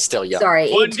night is still young. sorry,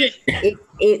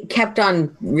 it kept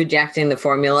on rejecting the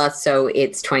formula, so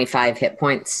it's 25 hit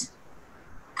points.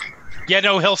 Yeah,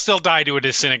 no, he'll still die to a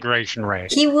disintegration ray.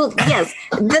 He will. Yes,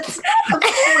 that's not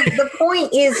the point. The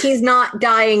point is he's not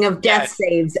dying of death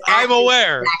saves. at I'm this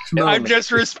aware. exact I'm moment.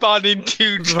 just responding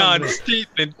to John's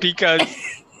statement because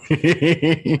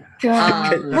Anything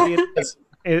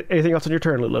else on your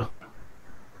turn, Lulu?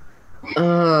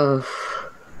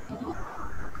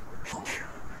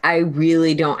 I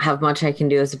really don't have much I can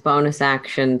do as a bonus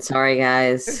action. Sorry,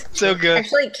 guys. so good.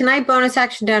 Actually, can I bonus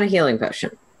action down a healing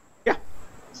potion? Yeah.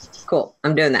 Cool.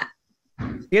 I'm doing that.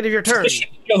 At the end of your turn.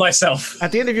 Kill myself.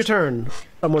 At the end of your turn,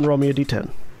 someone roll me a d10.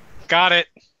 Got it.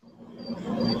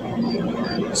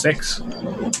 6.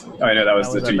 Oh, I know that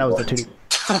was the 2. That was the 2d.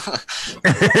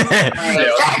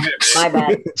 My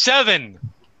bad. 7.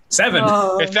 7.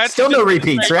 If that's Still no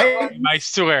repeats, right? I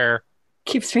swear.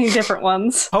 Keeps me different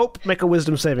ones. Hope, make a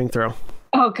wisdom saving throw.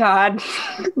 Oh God,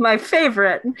 my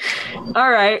favorite. All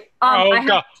right. I have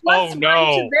God. plus Oh,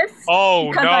 no. 1 to this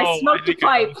Oh because no! I smoked a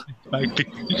pipe.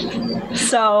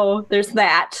 So there's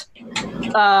that.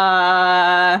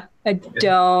 I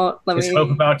don't. Let Is me.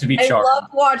 Hope about to be I charmed? love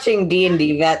watching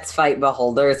D&D vets fight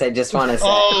beholders. I just want to say.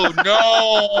 Oh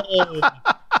no!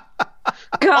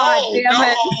 God damn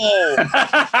it! No!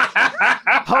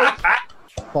 Hope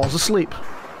falls asleep.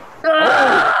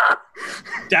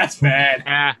 That's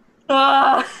bad.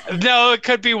 No, it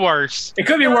could be worse. It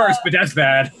could be worse, but that's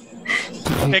bad.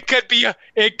 It could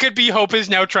be. Hope is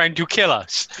now trying to kill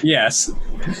us. Yes.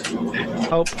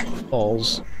 Hope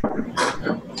falls.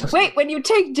 Wait, when you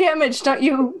take damage, don't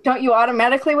you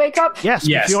automatically wake up? Yes, but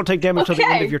Yes. you don't take damage till the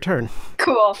end Okay. of your turn.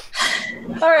 Cool.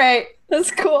 All right, that's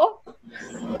cool.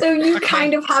 So you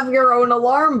kind of have your own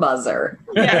alarm buzzer.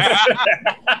 You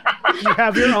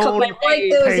have your own Like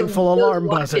those painful alarm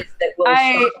watches buzzer. that will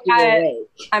shock you awake.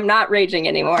 I'm not raging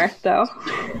anymore, though.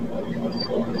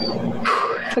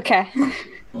 Okay.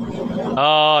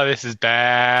 Oh, this is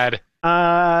bad.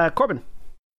 Corbin,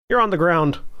 you're on the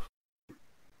ground.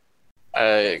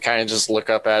 I kind of just look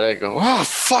up at it and go, oh,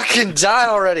 fucking die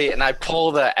already. And I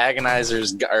pull the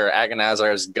agonizer's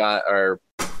gun or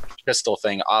pistol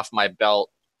thing off my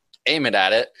belt, aim it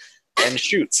at it, and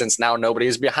shoot, since now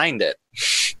nobody's behind it.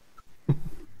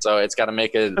 So it's got to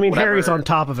make a. I mean, Harry's on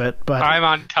top of it, but I'm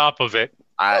on top of it.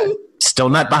 Still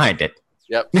not behind it.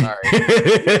 Yep, sorry.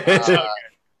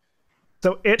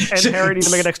 so it and Harry need to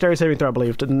make a dexterity saving throw, I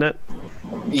believe, didn't it?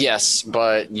 Yes,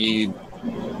 but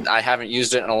I haven't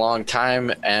used it in a long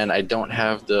time, and I don't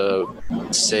have the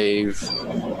save.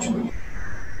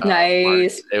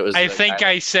 Nice. It was. I think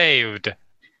I saved.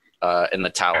 In the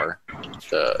tower.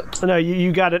 No,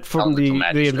 you got it from the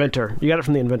Magistrate. inventor. You got it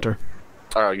from the inventor.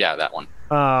 Oh yeah, that one.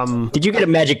 Did you get a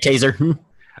magic taser?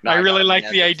 No, I really got like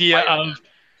it. the idea Spider-Man. of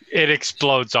it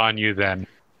explodes on you then.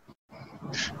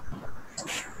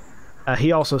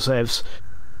 He also saves.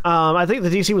 I think the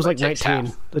DC was like takes 19.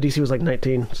 half. The DC was like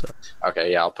 19. So.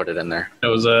 Okay, yeah, I'll put it in there. It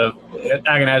was a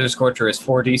Agonizer Scorcher is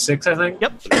 4d6, I think.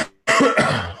 Yep.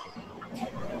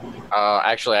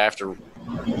 Actually, I have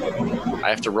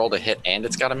to roll to hit, and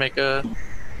it's got to make a.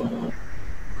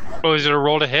 Oh, is it a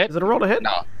roll to hit? Is it a roll to hit?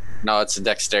 No, it's a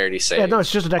dexterity save. Yeah, no,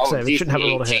 it's just a dex Oh, save. It shouldn't have a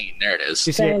roll to hit. 18. There it is.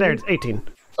 DC, there, it's 18.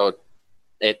 So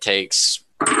it takes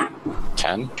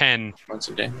 10 10. points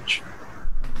of damage.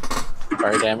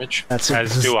 Fire damage. That's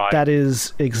As do I. That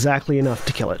is exactly enough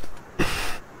to kill it.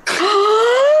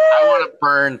 I want to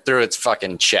burn through its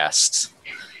fucking chest.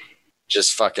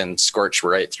 Just fucking scorch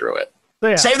right through it. So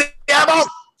yeah, Save the apple!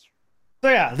 so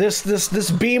yeah, this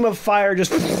beam of fire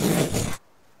just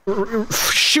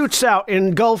shoots out,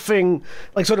 engulfing,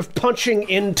 like sort of punching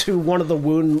into one of the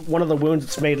wounds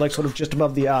it's made, like sort of just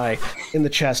above the eye in the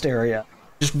chest area.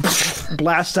 Just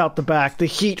blasts out the back. The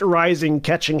heat rising,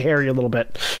 catching Harry a little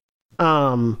bit.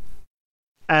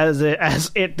 As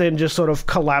it then just sort of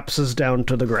collapses down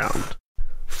to the ground.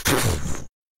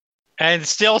 And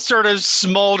still sort of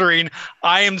smoldering,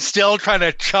 I am still trying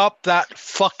to chop that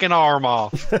fucking arm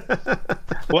off.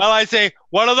 Well, I say,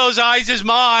 one of those eyes is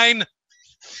mine.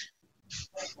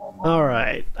 All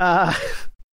right.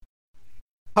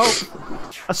 Hope,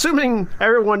 assuming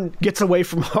everyone gets away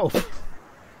from Hope.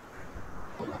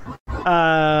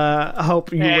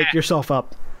 Hope you wake yourself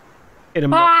up in a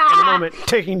moment,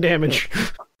 taking damage.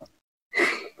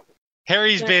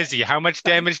 Harry's busy. How much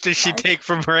damage does she take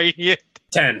from radiant?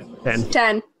 10.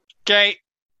 10. Okay.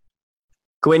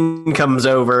 Gwyn comes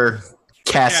over,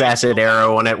 casts Yeah. acid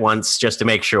arrow on it once just to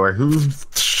make sure.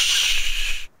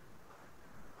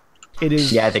 It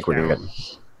is. Yeah, I think we're good.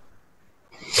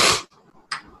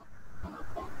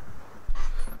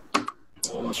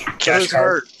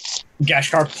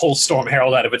 Gashkar pulls Storm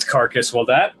Herald out of its carcass. Well,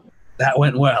 that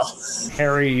went well.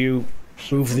 Harry, you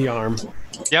move the arm.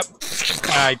 Yep.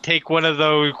 I take one of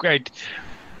those.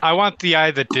 I want the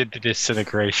eye that did the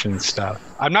disintegration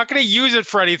stuff. I'm not going to use it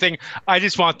for anything. I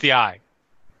just want the eye.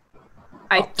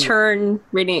 I turn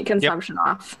radiant consumption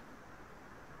off.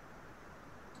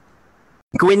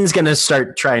 Gwyn's gonna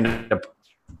start trying to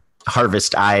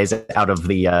harvest eyes out of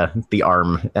the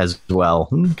arm as well.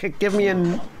 Okay, give me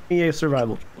a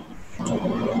survival.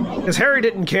 Because Harry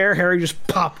didn't care. Harry just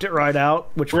popped it right out,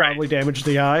 which probably damaged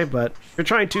the eye, but you're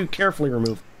trying to carefully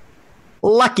remove.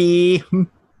 Lucky.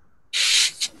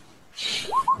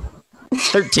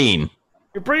 13.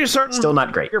 You're pretty certain. Still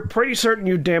not great. You're pretty certain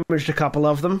you damaged a couple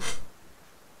of them.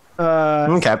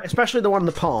 Okay. Especially the one in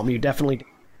the palm. You definitely did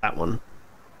that one.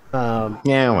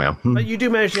 Yeah, well. But you do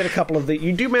manage to get a couple of the.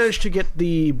 You do manage to get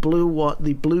the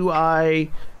blue eye,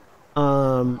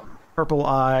 purple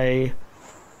eye,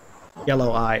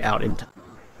 yellow eye out in time.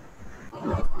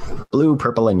 Blue,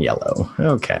 purple, and yellow.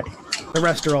 Okay. The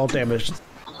rest are all damaged.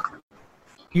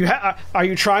 Are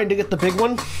you trying to get the big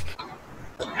one?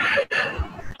 You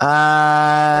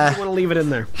want to leave it in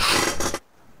there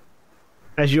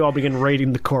as you all begin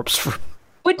raiding the corpse.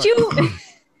 Would you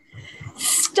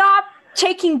stop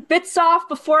taking bits off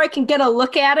before I can get a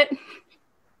look at it?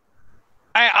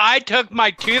 I took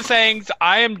my 2 things.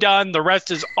 I am done. The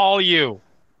rest is all you.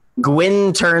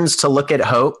 Gwyn turns to look at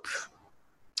Hope,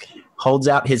 holds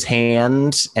out his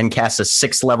hand, and casts a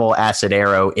 6th level acid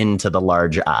arrow into the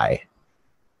large eye.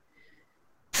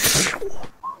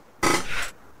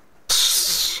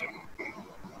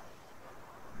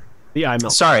 The eye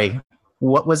melts. Sorry,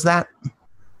 what was that?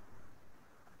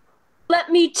 Let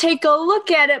me take a look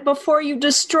at it before you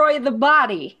destroy the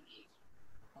body.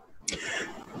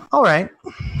 All right.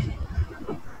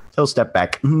 He'll step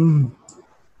back.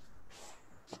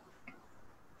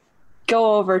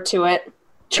 Go over to it.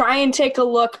 Try and take a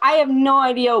look. I have no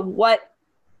idea what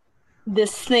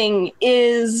this thing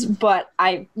is, but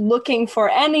I'm looking for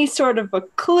any sort of a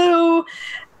clue.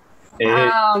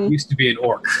 It used to be an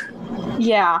orc.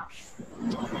 Yeah.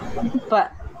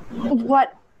 But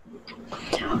what?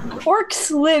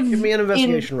 Orcs live Give me an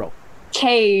investigation in roll.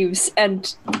 caves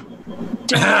and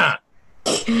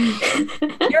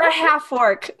you're a half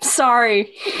orc.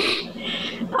 Sorry.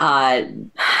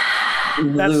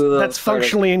 That's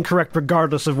functionally incorrect,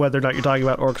 regardless of whether or not you're talking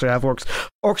about orcs or half orcs.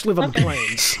 Orcs live on the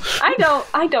plains. I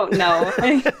don't know.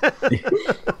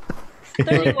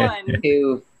 31.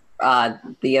 To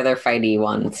the other fighty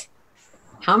ones.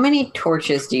 How many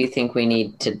torches do you think we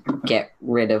need to get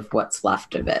rid of what's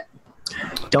left of it?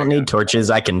 Don't need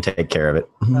torches. I can take care of it.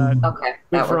 Okay,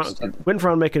 that works.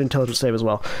 Winfron, make an intelligence save as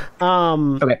well.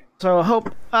 Okay. So I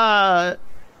hope,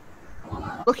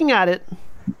 looking at it,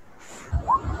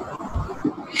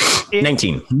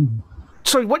 19.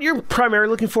 So what you're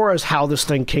primarily looking for is how this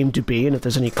thing came to be, and if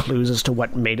there's any clues as to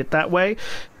what made it that way.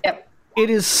 Yep. It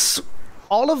is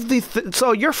all of the.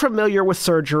 So you're familiar with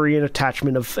surgery and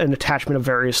attachment of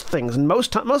various things, and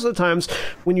most of the times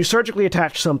when you surgically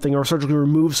attach something or surgically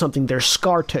remove something, there's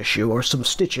scar tissue or some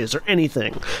stitches or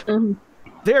anything. Mm-hmm.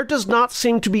 There does not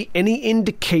seem to be any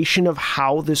indication of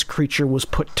how this creature was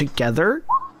put together,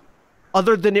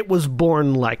 other than it was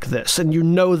born like this, and you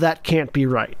know that can't be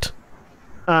right.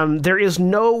 There is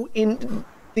no the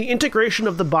integration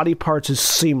of the body parts is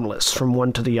seamless from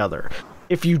one to the other.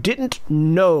 If you didn't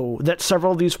know that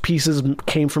several of these pieces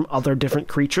came from other different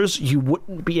creatures, you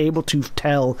wouldn't be able to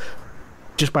tell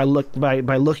just by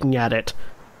looking at it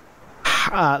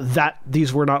that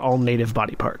these were not all native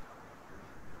body parts.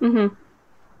 Mm-hmm.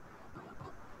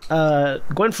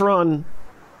 Gwenferon,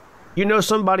 you know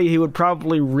somebody who would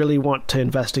probably really want to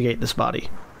investigate this body.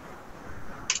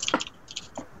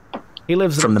 He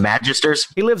lives from the Magisters.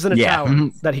 He lives in a tower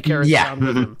that he carries around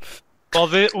with him. While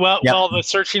the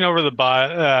searching over the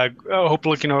body, Hope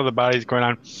looking over the bodies going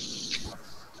on,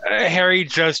 Harry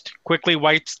just quickly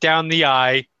wipes down the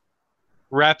eye,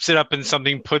 wraps it up in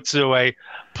something, puts it away,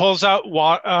 pulls out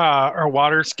her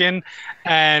water skin,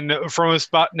 and from a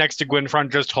spot next to Gwynfront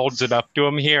just holds it up to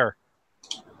him. Here.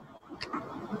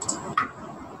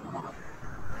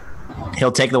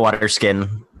 He'll take the water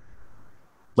skin,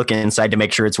 look inside to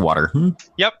make sure it's water.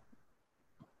 Yep.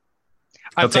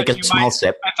 He'll take a small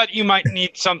sip. I thought you might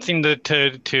need something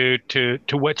to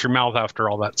wet your mouth after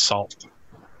all that salt.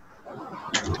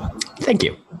 Thank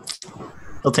you.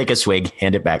 He'll take a swig,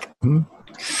 hand it back.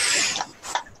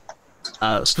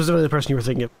 Specifically the person you were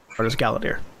thinking of is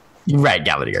Galadir. Right,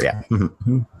 Galadir, yeah.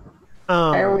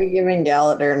 Why are we giving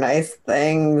Galadir nice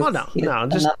things? Well, no.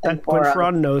 Just that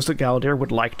Gwenferon knows that Galadir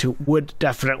would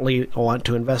definitely want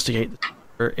to investigate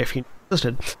if he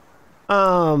insisted.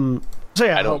 So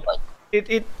yeah, I don't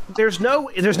there's no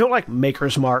like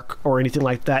maker's mark or anything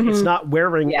like that. It's not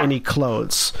wearing any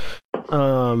clothes.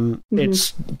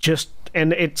 It's just,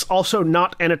 and it's also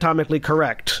not anatomically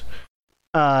correct.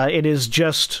 It is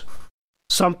just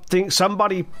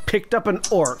somebody picked up an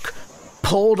orc,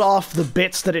 pulled off the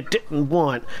bits that it didn't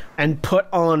want, and put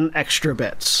on extra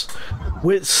bits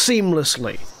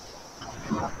seamlessly.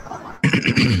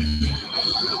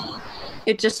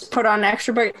 It just put on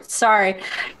extra bits. Sorry,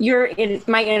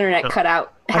 my internet cut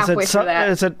out halfway through that.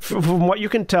 I said, from what you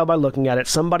can tell by looking at it,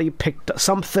 somebody picked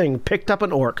up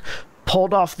an orc,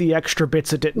 pulled off the extra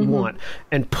bits it didn't want,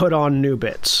 and put on new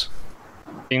bits.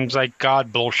 Seems like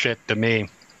God bullshit to me.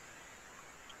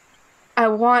 I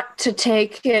want to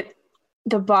take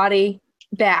the body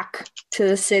back to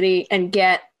the city and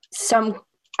get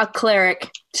a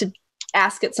cleric to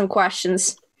ask it some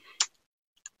questions.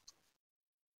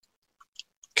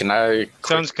 Can I?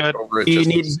 Sounds good. Do you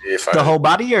need the whole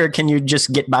body, or can you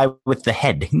just get by with the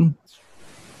head?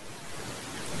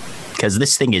 Because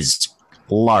this thing is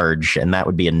large, and that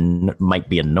would might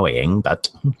be annoying, but...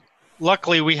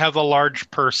 Luckily, we have a large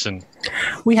person.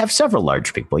 We have several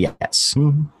large people, yes.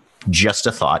 Just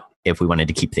a thought, if we wanted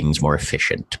to keep things more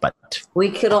efficient, but...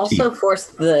 We could also force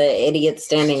the idiot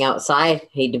standing outside,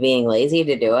 he being lazy,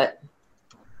 to do it.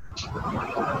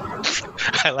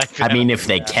 I mean, if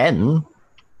they can...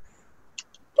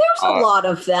 There's a lot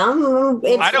of them.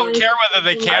 I don't care whether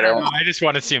they can or not. I just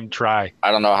want to see them try.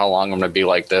 I don't know how long I'm going to be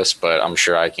like this, but I'm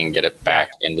sure I can get it back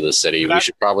into the city. We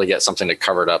should probably get something to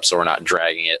cover it up so we're not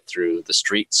dragging it through the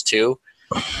streets too,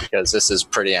 because this is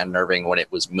pretty unnerving when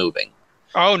it was moving.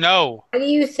 Oh no! What do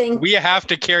you think? We have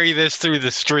to carry this through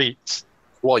the streets.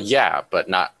 Well, yeah, but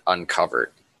not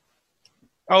uncovered.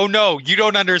 Oh no, you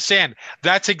don't understand.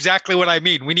 That's exactly what I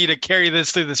mean. We need to carry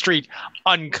this through the street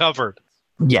uncovered.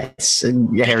 Yes,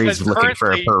 Harry's looking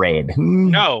for a parade.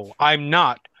 No, I'm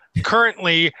not.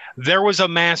 Currently, there was a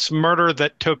mass murder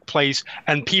that took place,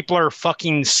 and people are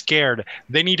fucking scared.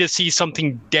 They need to see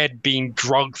something dead being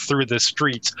dragged through the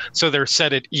streets, so they're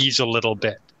set at ease a little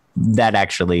bit. That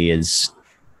actually is...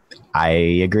 I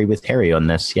agree with Harry on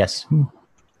this, yes.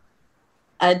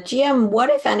 GM,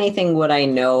 what, if anything, would I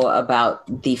know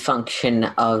about the function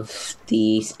of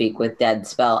the Speak with Dead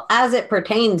spell as it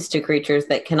pertains to creatures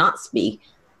that cannot speak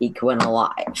when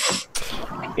alive?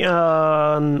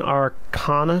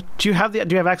 Arcana. Do you have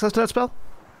access to that spell?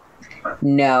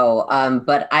 No,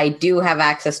 but I do have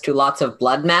access to lots of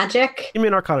blood magic. Give me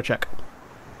an Arcana check.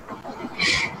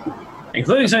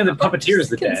 Including saying that puppeteers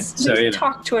the dead. So you know.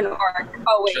 Talk to an orc.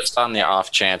 Oh wait. Just on the off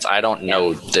chance, I don't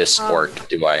know this orc,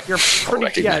 do I? You're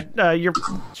pretty.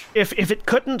 If it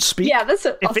couldn't speak. Yeah, that's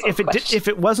if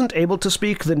it wasn't able to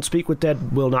speak, then Speak with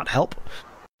Dead will not help.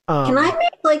 Can I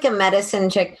make like a medicine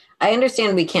check? I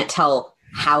understand we can't tell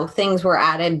how things were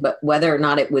added, but whether or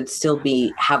not it would still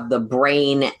have the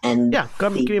brain and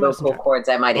the vocal cords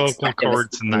I might expect of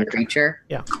a creature.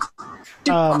 Yeah.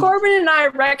 Do Corbin and I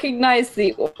recognize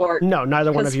the orc? No,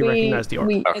 neither one of you recognize the orc.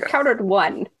 We encountered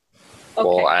one. Okay,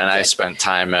 well, and I spent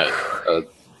time at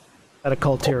a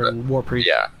cult here in War Priest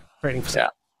training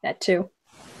facility. Yeah. That too.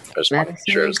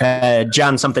 Sure.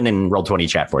 John, something in Roll20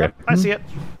 chat for you. I see it.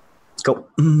 Cool.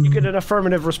 You get an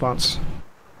affirmative response.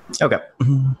 Okay.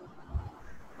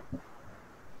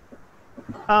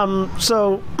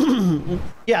 So,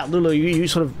 yeah, Lulu, you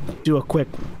sort of do a quick,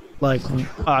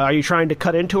 are you trying to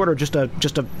cut into it or just a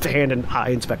hand and eye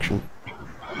inspection?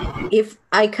 If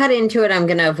I cut into it, I'm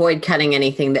going to avoid cutting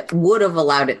anything that would have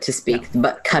allowed it to speak,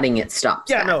 but cutting it stops.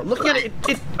 Yeah, no, looking at it,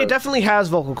 it definitely has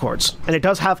vocal cords, and it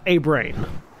does have a brain.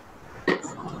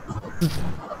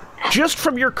 Just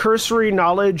from your cursory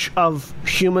knowledge of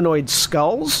humanoid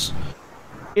skulls,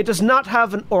 it does not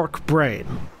have an orc brain.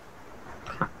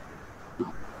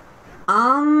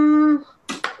 I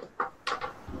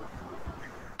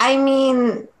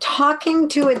mean, talking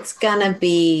to it's gonna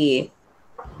be...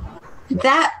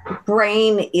 That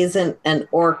brain isn't an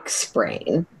orc's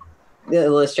brain.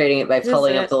 Illustrating it by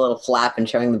pulling up the little flap and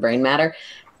showing the brain matter.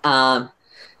 And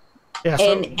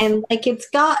like it's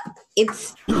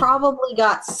probably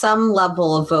got some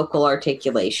level of vocal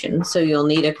articulation, so you'll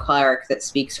need a cleric that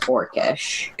speaks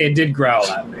orcish. It did growl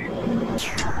at me.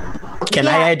 Can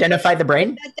I identify the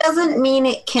brain? That doesn't mean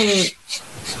it can.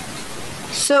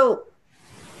 So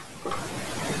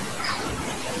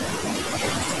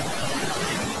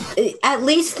at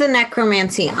least the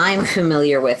necromancy I'm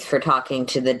familiar with for talking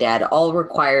to the dead all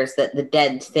requires that the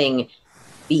dead thing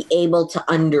be able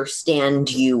to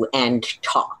understand you and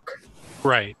talk.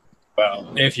 Right.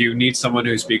 Well, if you need someone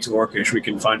who speaks Orcish, we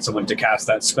can find someone to cast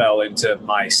that spell into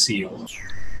my seal.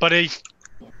 But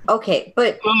okay,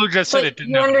 but Lulu just said it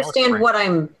didn't. You understand what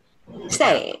I'm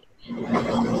Say.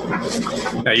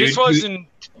 This wasn't.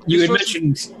 You had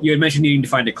mentioned needing to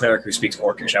find a cleric who speaks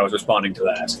Orcish. I was responding to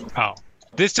that. Oh,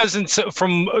 this doesn't.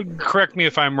 Correct me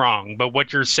if I'm wrong, but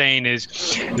what you're saying is,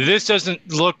 this doesn't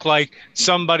look like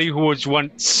somebody who was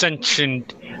once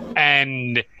sentient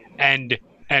and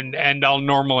all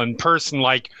normal in person.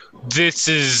 Like this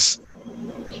is.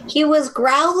 He was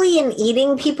growly and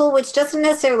eating people, which doesn't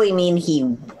necessarily mean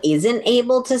he isn't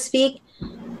able to speak,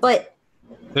 but.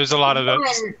 There's a lot of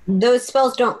those. Those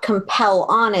spells don't compel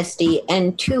honesty,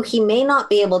 and 2, he may not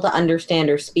be able to understand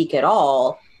or speak at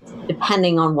all,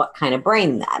 depending on what kind of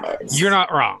brain that is. You're not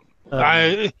wrong.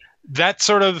 That's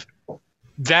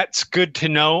good to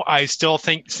know. I still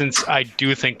think, since I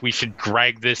do think we should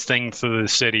drag this thing through the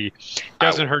city,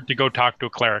 doesn't hurt to go talk to a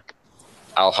cleric.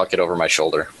 I'll huck it over my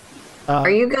shoulder. Are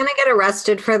you going to get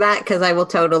arrested for that? Because I will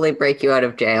totally break you out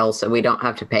of jail, so we don't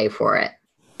have to pay for it.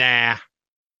 Nah.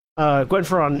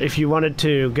 Gwenferon, if you wanted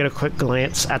to get a quick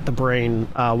glance at the brain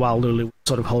while Lulu was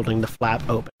sort of holding the flap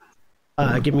open,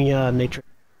 give me a nature.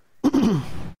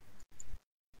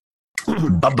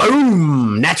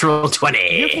 Ba-boom! Natural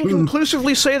 20! You can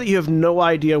conclusively say that you have no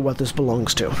idea what this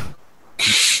belongs to.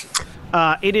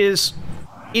 It is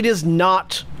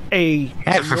not a...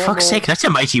 For fuck's sake, that's a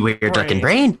mighty weird-looking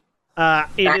brain.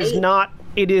 It is not...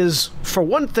 It is, for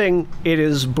one thing, it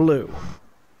is blue.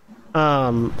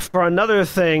 For another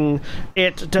thing,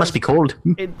 it does, must be cold.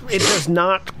 It does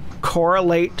not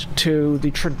correlate to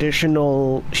the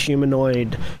traditional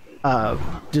humanoid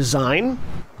design.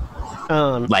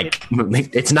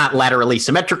 It's not laterally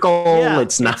symmetrical. Yeah,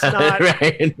 it's not.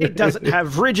 Right? It doesn't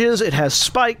have ridges. It has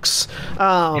spikes.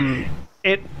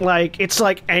 It's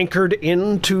anchored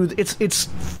into. It's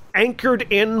anchored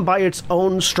in by its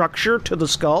own structure to the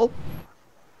skull,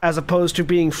 as opposed to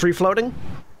being free floating.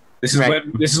 This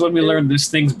is when we learned this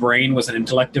thing's brain was an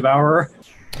intellect devourer.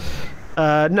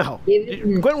 No.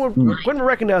 Gwen would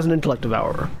recognize an intellect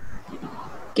devourer.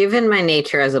 Given my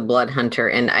nature as a blood hunter,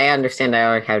 and I understand I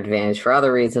already have advantage for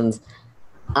other reasons,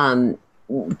 can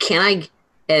I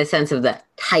get a sense of the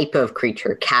type of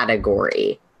creature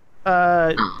category?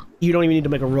 You don't even need to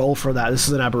make a roll for that. This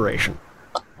is an aberration.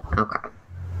 Okay.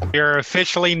 You're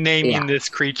officially naming this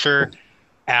creature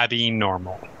Abby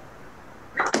Normal.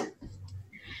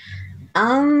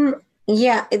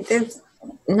 There's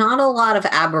not a lot of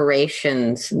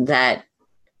aberrations that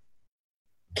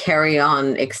carry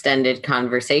on extended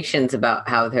conversations about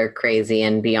how they're crazy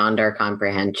and beyond our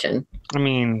comprehension. I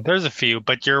mean, there's a few,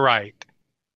 but you're right.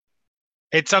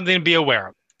 It's something to be aware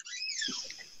of.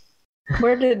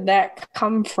 Where did that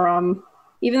come from?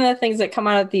 Even the things that come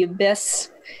out of the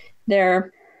abyss,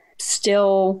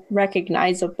 still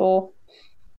recognizable.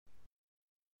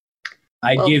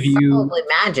 Give you probably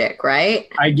magic, right?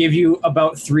 I give you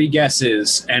about 3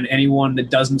 guesses, and anyone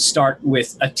that doesn't start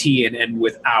with a T and end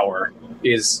with "our"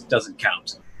 doesn't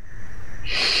count.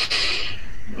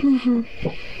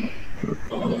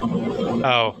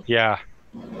 Oh, yeah.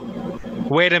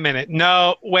 Wait a minute.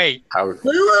 No, wait.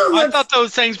 I thought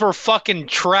those things were fucking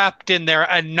trapped in there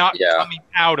and not coming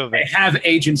out of it. They have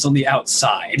agents on the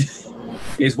outside,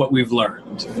 is what we've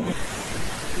learned.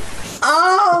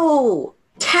 Oh!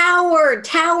 Tower.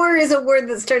 Tower is a word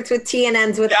that starts with T and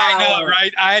ends with I hour. know,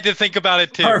 right? I had to think about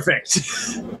it too. Perfect.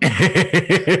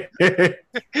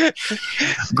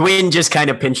 Gwyn just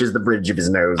kind of pinches the bridge of his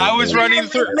nose. I was running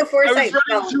through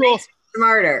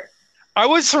smarter. I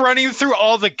was running through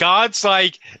all the gods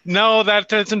like, no, that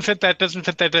doesn't fit, that doesn't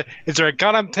fit, that. Is there a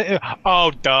god oh,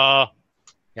 duh.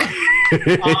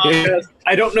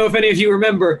 I don't know if any of you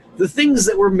remember, the things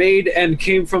that were made and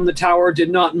came from the tower did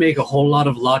not make a whole lot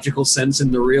of logical sense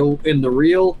in the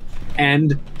real,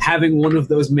 and having one of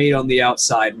those made on the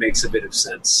outside makes a bit of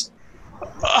sense.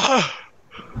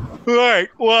 Right,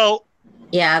 well...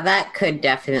 Yeah, that could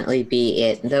definitely be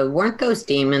it. Weren't those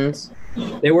demons?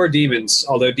 They were demons,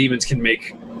 although demons can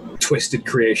make twisted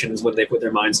creations when they put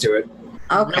their minds to it.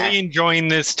 Okay. Really enjoying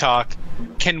this talk.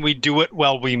 Can we do it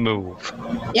while we move?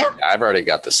 Yeah. I've already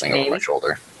got this thing over my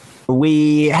shoulder.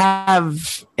 We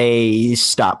have a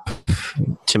stop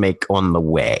to make on the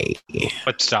way.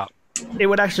 What stop? It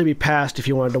would actually be past if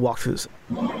you wanted to walk through this,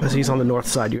 because he's on the north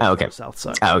side. You're on the south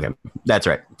side. Oh, okay. That's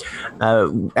right.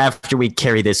 After we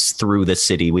carry this through the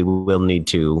city, we will need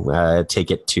to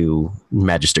take it to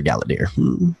Magister Galadier.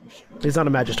 He's not a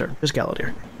Magister, just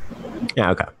Galadier.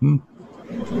 Yeah, okay. Who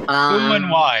and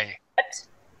why?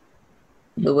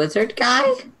 The wizard guy?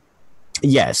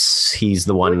 Yes, he's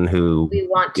the one who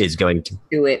is going to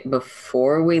do it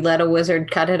before we let a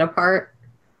wizard cut it apart,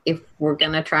 if we're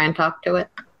going to try and talk to it.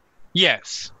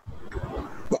 Yes.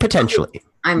 Potentially.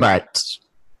 But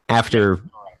after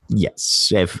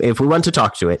Yes, if we want to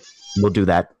talk to it, we'll do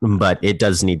that. But it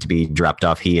does need to be dropped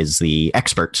off. He is the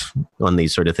expert on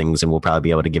these sort of things, and will probably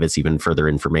be able to give us even further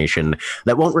information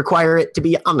that won't require it to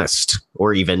be honest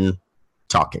or even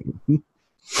talking.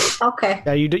 Okay.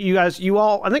 Yeah, you guys,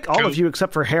 I think all of you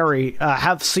except for Harry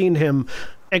have seen him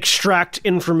extract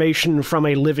information from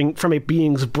a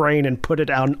being's brain and put it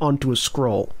onto a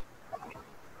scroll.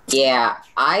 Yeah,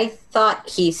 I thought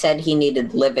he said he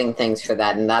needed living things for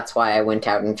that, and that's why I went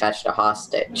out and fetched a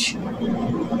hostage.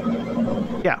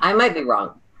 Yeah. I might be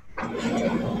wrong.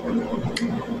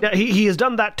 Yeah, he has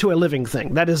done that to a living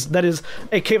thing. That is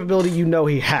a capability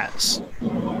he has.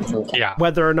 Okay. Yeah.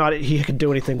 Whether or not he can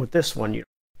do anything with this one,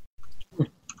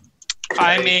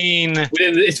 I mean,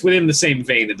 It's within the same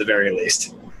vein at the very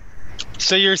least.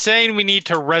 so you're saying we need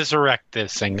to resurrect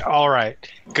this thing? All right,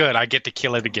 good. I get to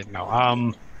kill it again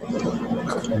now.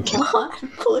 God,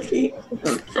 please.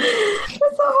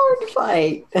 It's a hard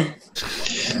fight.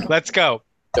 Let's go.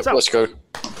 Yep, So- let's go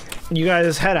you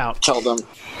guys head out. tell them.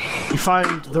 You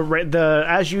find the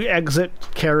as you exit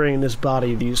carrying this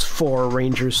body, these 4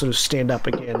 rangers sort of stand up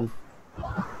again.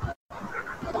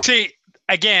 See,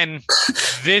 again,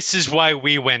 this is why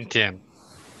we went in.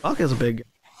 Fuck is a big.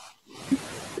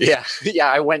 Yeah,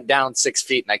 I went down 6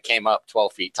 feet and I came up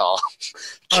 12 feet tall.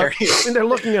 I mean, they're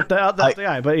looking at the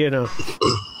guy, but Yeah,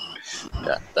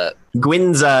 that.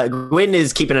 Gwyn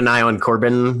is keeping an eye on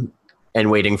Corbin and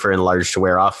waiting for Enlarge to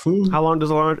wear off. How long does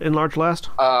enlarge last?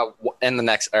 In the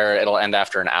next, or it'll end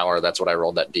after an hour. That's what I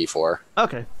rolled that D4.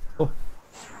 Okay, cool.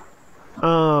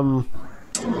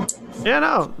 Yeah,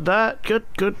 no, that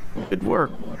good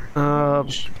work.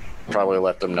 Probably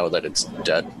let them know that it's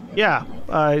dead. Yeah,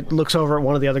 looks over at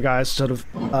one of the other guys, sort of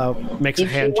makes a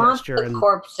If hand you want gesture, the and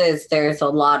corpses, there's a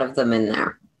lot of them in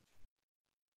there.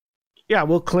 yeah,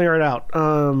 we'll clear it out.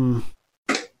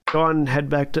 Go on, and head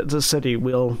back to the city.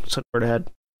 We'll send word ahead.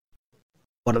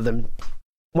 One of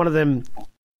them,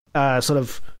 sort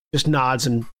of just nods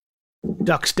and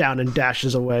ducks down and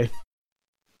dashes away.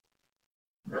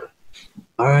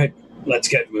 All right, let's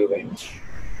get moving.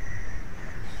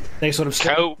 They sort of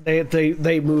Cool.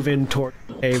 they move in toward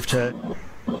the cave to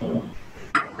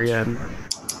and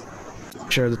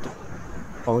sure that they're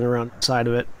falling around inside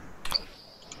of it.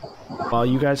 While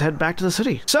you guys head back to the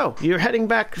city. So, you're heading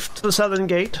back to the southern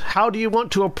gate. How do you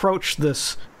want to approach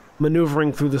this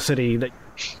maneuvering through the city?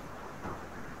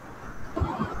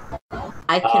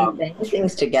 I can bang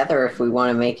things together if we want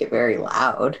to make it very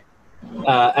loud.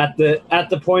 At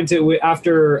the point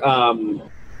after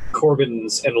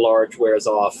Corbin's Enlarge wears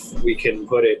off, we can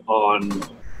put it on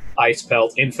Ice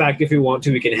Pelt. In fact, if we want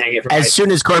to, we can hang it from As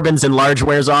soon as Corbin's Enlarge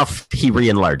wears off, he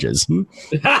re-enlarges.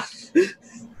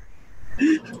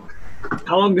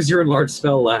 How long does your Enlarge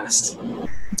spell last?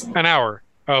 An hour.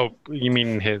 Oh, you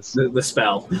mean his? The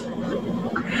spell.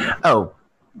 Oh,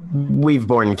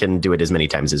 Weaveborn can do it as many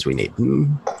times as we need.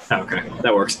 Okay,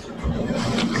 that works.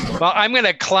 Well, I'm going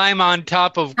to climb on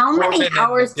top of How many Corbin and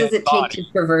hours the does it dead take body.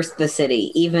 to traverse the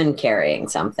city, even carrying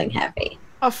something heavy?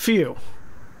 A few.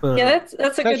 Yeah,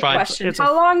 that's a good fine. question. It's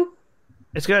How long?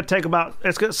 It's going to take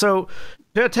it's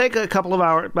going to take a couple of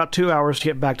hours, about 2 hours to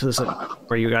get back to the city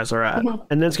where you guys are at.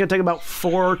 And then it's going to take about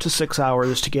 4 to 6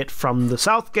 hours to get from the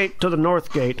south gate to the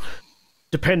north gate,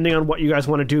 depending on what you guys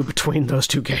want to do between those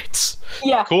 2 gates.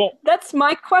 Yeah. Cool. That's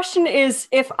my question is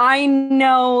if I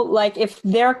know, like, if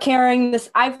they're carrying this,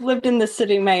 I've lived in the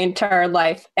city my entire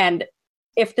life, and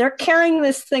if they're carrying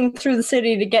this thing through the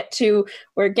city to get to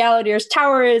where Galadier's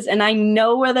tower is, and I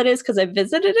know where that is because I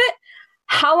visited it,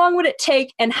 how long would it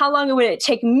take, and how long would it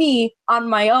take me on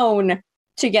my own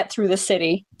to get through the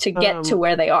city, to get to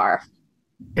where they are?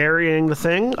 Carrying the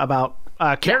thing,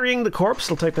 carrying the corpse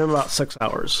will take them about 6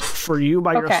 hours. For you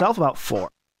by yourself, about 4.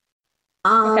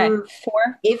 Okay,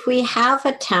 4. If we have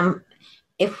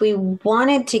if we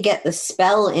wanted to get the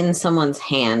spell in someone's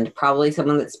hand, probably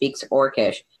someone that speaks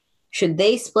Orcish, should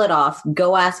they split off,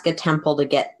 go ask a temple to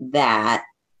get that,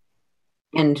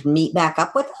 and meet back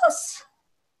up with us?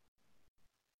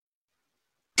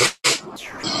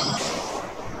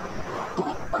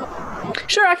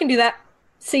 Sure, I can do that.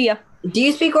 See ya. Do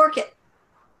you speak Orcish?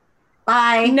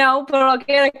 Bye. No, but I'll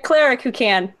get a cleric who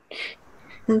can.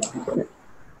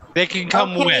 They can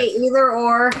come Okay, with. either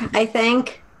or, I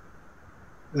think.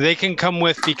 They can come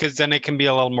with because then it can be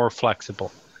a little more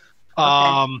flexible.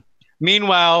 Okay.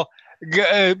 Meanwhile,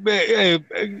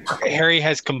 Harry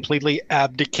has completely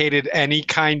abdicated any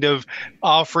kind of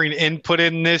offering input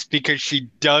in this because she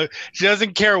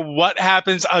doesn't care what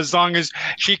happens as long as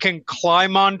she can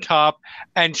climb on top,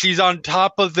 and she's on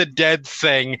top of the dead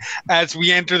thing as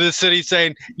we enter the city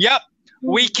saying, yep,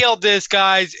 We killed this,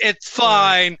 guys. It's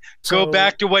fine. So- Go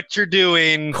back to what you're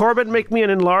doing. Corbin, make me an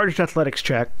enlarged athletics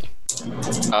check.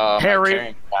 My Harry-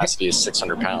 carrying capacity is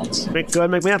 600 pounds. Go ahead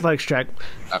and make me an athletics check.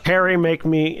 Harry, make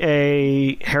me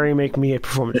a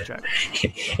performance check.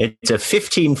 It's a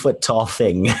 15-foot tall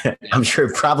thing. I'm sure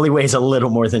it probably weighs a little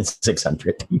more than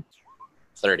 600.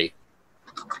 30.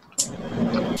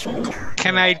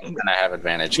 Can I And I have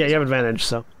advantage. Yeah, you have advantage,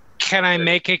 so. can I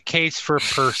make a case for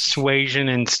persuasion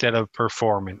instead of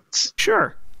performance?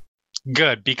 Sure.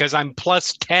 Good, because I'm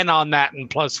plus 10 on that and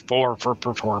plus 4 for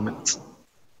performance.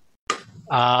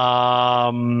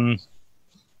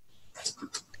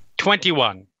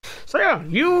 21. So yeah,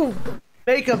 you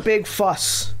make a big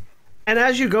fuss. And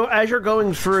as you're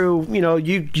going through,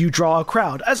 you draw a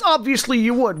crowd, as obviously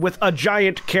you would with a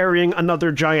giant carrying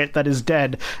another giant that is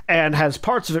dead and has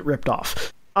parts of it ripped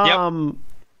off. And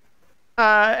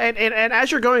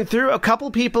as you're going through, a couple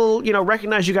people,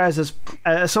 recognize you guys as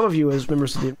some of you as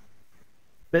members of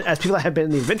as people that have been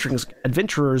in the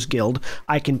Adventurers Guild.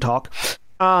 I can talk.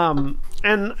 And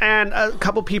a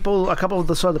couple of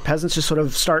the sort of the peasants just sort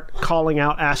of start calling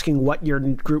out, asking what your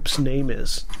group's name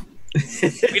is.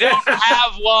 We don't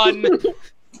have one.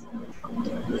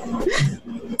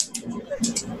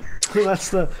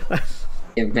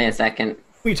 Give me a second.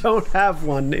 We don't have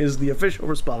one is the official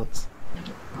response.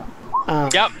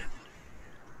 Yep.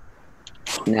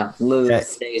 No, Lou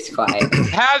stays quiet.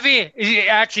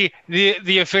 Actually,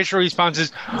 the official response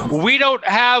is, we don't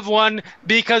have one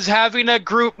because having a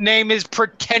group name is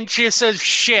pretentious as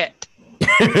shit.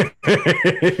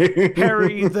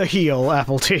 Harry the Heel,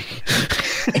 Apple Tea.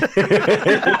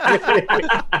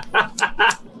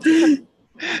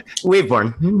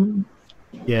 Waveborn.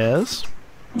 Yes.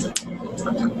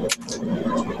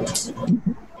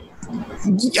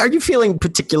 Are you feeling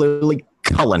particularly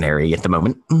culinary at the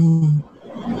moment? In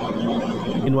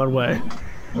what way?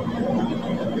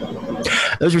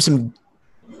 Those are some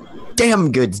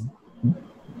damn good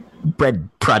bread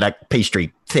product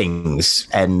pastry things,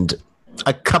 and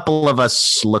a couple of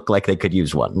us look like they could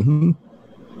use one.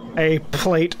 A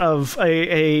plate of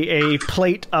a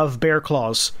plate of bear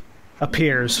claws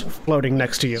appears floating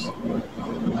next to you.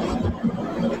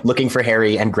 Looking for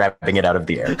Harry and grabbing it out of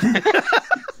the air.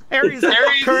 Harry's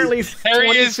currently 20 Harry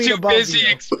is feet too above busy you.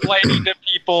 explaining to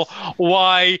people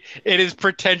why it is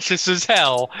pretentious as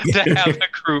hell to have a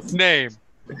group name.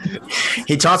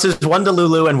 He tosses one to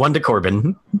Lulu and one to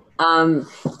Corbin.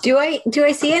 Do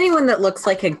I see anyone that looks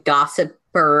like a gossiper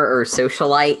or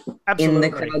socialite in the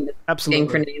crowd? Absolutely.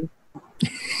 For name?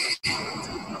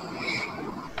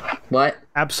 What?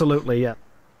 Absolutely, yeah.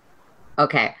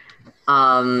 Okay.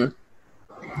 So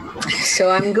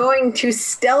I'm going to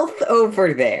stealth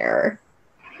over there.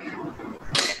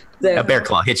 A bear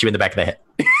claw hits you in the back of the head.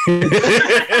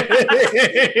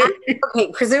 Okay,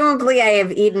 presumably I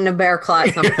have eaten a bear claw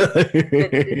at some point.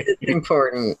 It's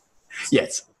important.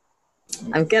 Yes.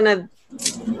 I'm gonna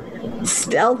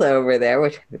stealth over there,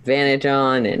 which I have advantage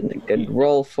on and a good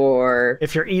roll for.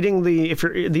 If you're eating these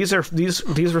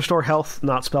restore health,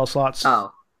 not spell slots.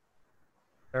 Oh.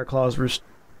 Bear claws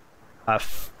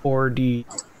 4D.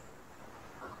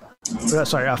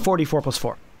 44 plus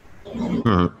 4.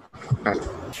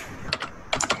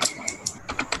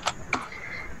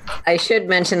 I should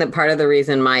mention that part of the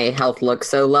reason my health looks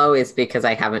so low is because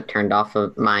I haven't turned off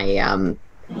my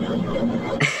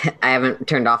I haven't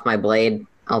turned off my blade.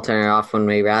 I'll turn it off when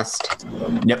we rest.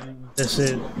 Yep. This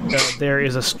is there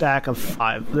is a stack of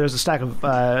 5. There's a stack of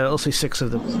let's say 6 of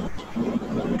them.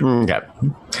 Okay.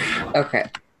 Okay.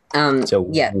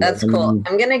 Yeah, that's cool.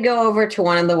 I'm gonna go over to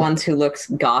one of the ones who looks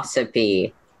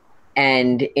gossipy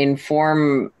and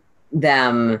inform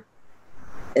them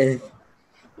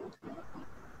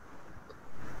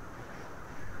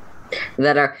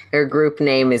that our group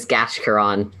name is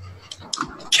Gashkaron.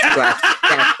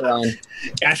 Gashkaron.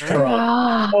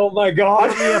 Gashkaron. Oh my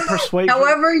god. Give me a persuasion.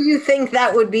 However you think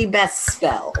that would be best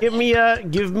spelled. Give me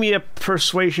a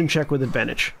persuasion check with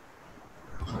advantage.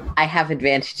 I have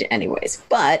advantage anyways,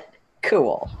 but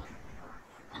cool.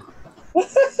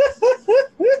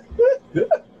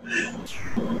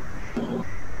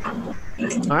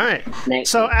 All right. Nice.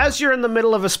 So as you're in the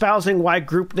middle of espousing why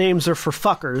group names are for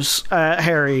fuckers,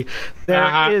 Harry,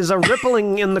 there is a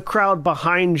rippling in the crowd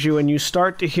behind you, and you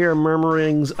start to hear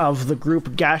murmurings of the group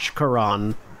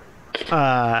Gashkaron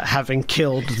having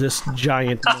killed this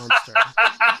giant monster.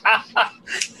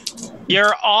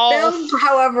 You're all Spelled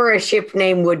however a ship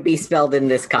name would be spelled in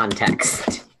this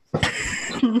context.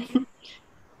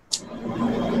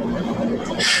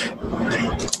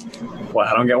 What?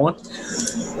 I don't get one.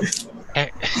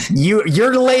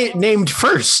 You're named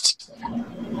first.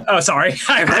 Oh, sorry.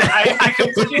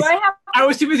 I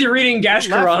was too busy reading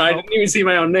Gashkaron. I didn't even see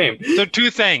my own name. So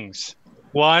 2 things.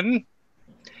 1,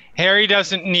 Harry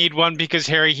doesn't need one because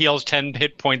Harry heals 10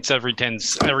 hit points every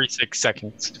 6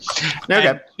 seconds. Okay.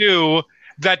 And 2,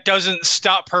 that doesn't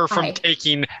stop her from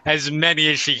taking as many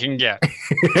as she can get.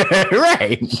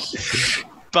 Right.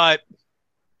 But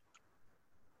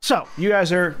So, you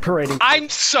guys are parading. I'm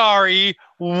sorry,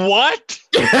 what?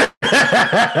 I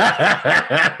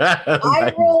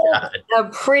rolled a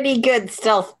pretty good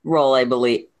stealth roll, I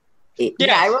believe. Yes.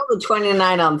 Yeah, I rolled a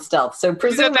 29 on stealth. So You said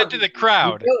presumably that to the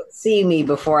crowd. you don't see me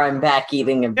before I'm back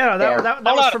eating a Yeah, bear. that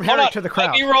was from Harry to the Let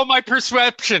crowd. me roll my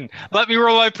perception.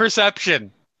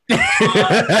 Roll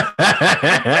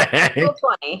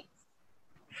 20.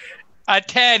 A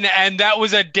 10, and that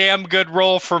was a damn good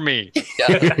roll for me.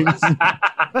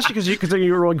 Especially because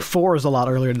you were rolling 4s a lot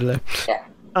earlier today. Yeah.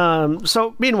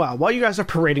 So, meanwhile, while you guys are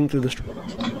parading through the street,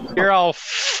 You're all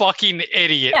fucking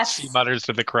idiots, Yes. he mutters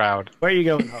to the crowd. where are you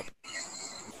going, Hope?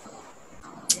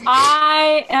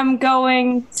 I am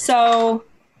going. So,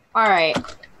 all right.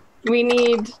 We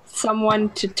need someone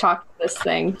to talk to this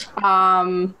thing.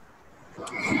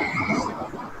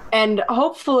 And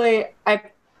hopefully, I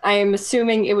am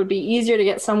assuming it would be easier to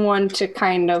get someone to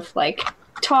kind of like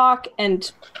talk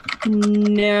and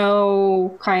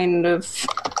know kind of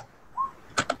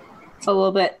a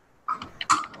little bit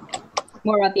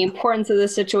more about the importance of the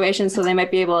situation, so they might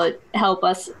be able to help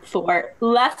us for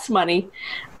less money.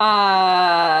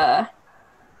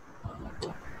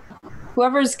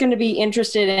 Whoever's going to be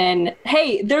interested in,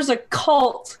 hey, there's a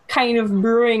cult kind of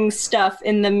brewing stuff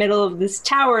in the middle of this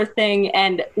tower thing,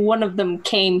 and one of them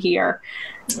came here.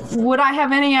 Would I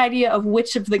have any idea of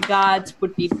which of the gods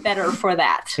would be better for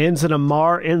that? Ends in a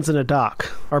mar, ends in a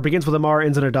dock. Or begins with a mar,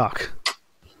 ends in a dock.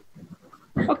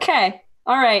 Okay.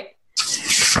 All right.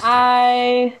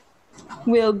 I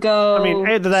will go. I mean,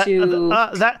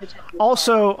 that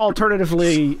also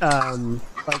alternatively,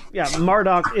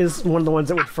 Marduk is one of the ones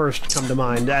that would first come to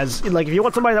mind as like if you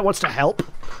want somebody that wants to help.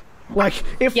 Like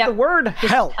if the word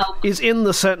help is in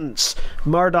the sentence,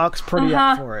 Marduk's pretty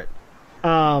up for it.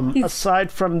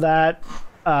 Aside from that,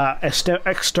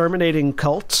 exterminating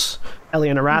cults,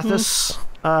 Elian Arathis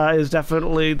is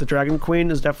definitely the Dragon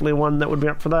Queen is definitely one that would be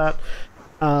up for that.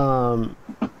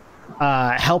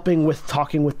 Helping with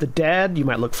talking with the dead, you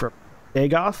might look for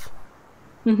Dagoth.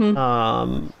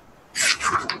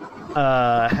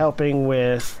 Helping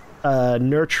with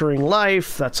nurturing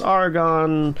life, that's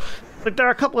Argon. Like, there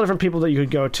are a couple of different people that you could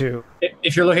go to.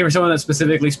 If you're looking for someone that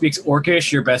specifically speaks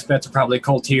Orcish, your best bets are probably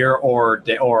Koltir or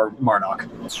Marduk.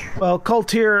 Well,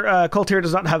 Koltir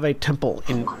does not have a temple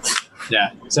in. Yeah,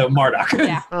 so Marduk.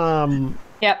 Yeah.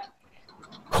 Yep.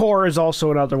 Kor is also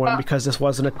another one because this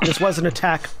was an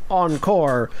attack on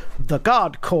Kor. The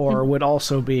god Kor would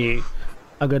also be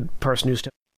a good person who's.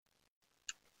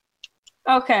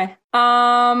 Okay.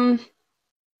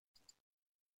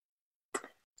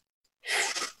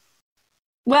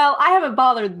 Well, I haven't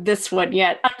bothered this one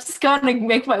yet. I'm just going to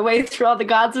make my way through all the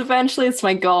gods eventually. It's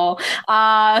my goal.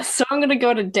 So I'm going to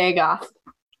go to Dagoth.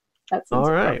 That seems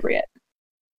appropriate.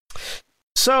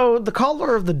 So the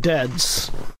Caller of the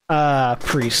Dead's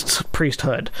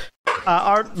priesthood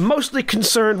are mostly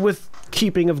concerned with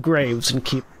keeping of graves and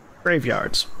keep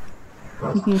graveyards.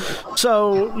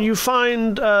 So you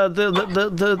find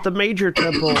the major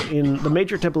temple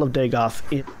of Dagoth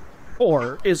in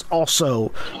Kor is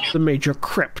also the major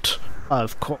crypt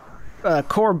of Kor.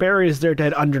 Kor buries their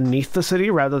dead underneath the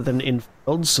city rather than in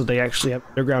fields, so they actually have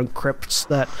underground crypts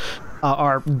that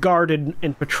are guarded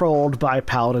and patrolled by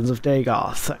paladins of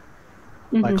Dagoth,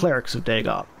 by clerics of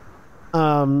Dagoth.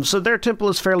 So their temple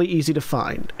is fairly easy to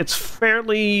find. It's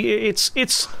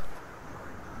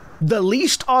the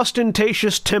least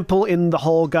ostentatious temple in the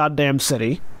whole goddamn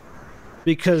city,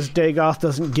 because Dagoth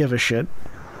doesn't give a shit.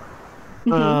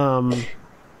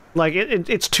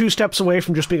 It's 2 steps away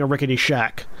from just being a rickety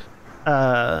shack.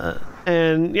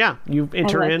 And yeah, you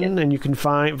enter and you can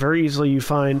find very easily. You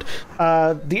find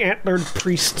the antlered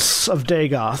priests of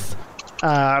Dagoth,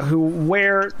 who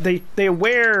wear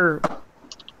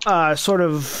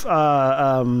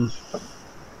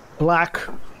black.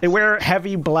 They wear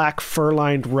heavy black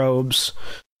fur-lined robes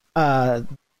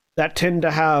that tend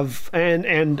to have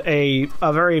and a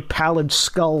very pallid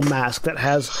skull mask that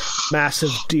has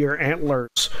massive deer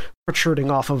antlers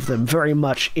protruding off of them, very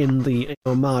much in the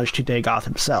homage to Dagoth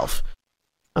himself.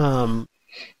 So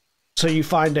you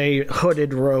find a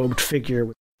hooded, robed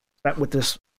figure with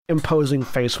this imposing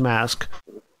face mask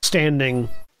standing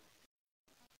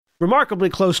remarkably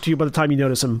close to you by the time you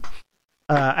notice him.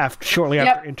 Shortly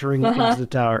after entering into the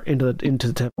tower, into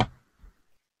the temple.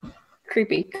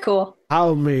 creepy. Cool.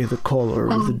 How may the caller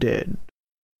of the dead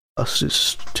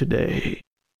assist today?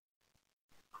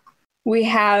 We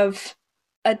have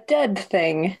a dead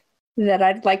thing that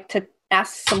I'd like to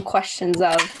ask some questions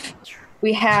of.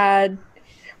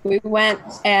 We went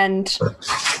and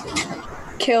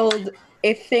killed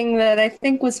a thing that I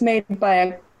think was made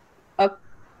by a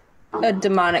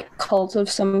demonic cult of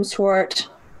some sort.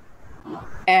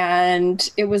 And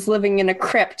it was living in a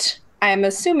crypt. I'm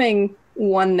assuming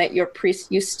one that your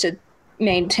priest used to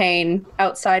maintain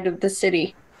outside of the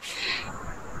city.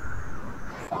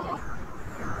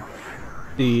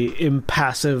 The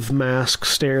impassive mask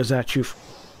stares at you for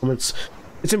moments.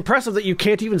 It's impressive that you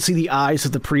can't even see the eyes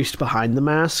of the priest behind the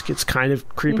mask. It's kind of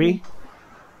creepy. Mm-hmm.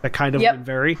 That kind of would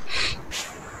vary.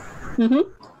 Mm-hmm.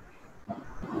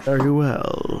 Very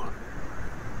well.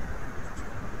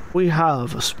 We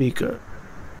have a speaker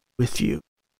with you.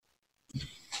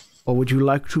 Or would you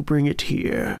like to bring it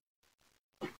here?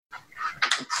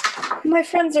 My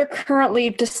friends are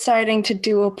currently deciding to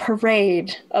do a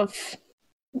parade of,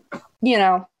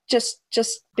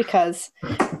 just because,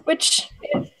 which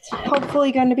is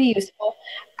hopefully going to be useful.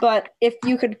 But if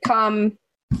you could come,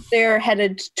 they're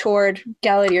headed toward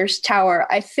Galadier's tower.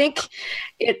 I think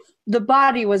the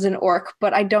body was an orc,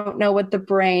 but I don't know what the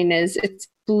brain is. It's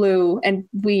blue and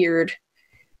weird.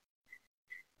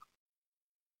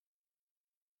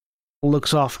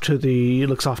 Looks off to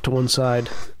one side.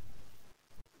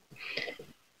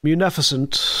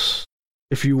 Munificent,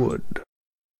 if you would.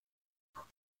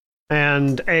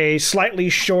 And a slightly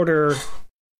shorter,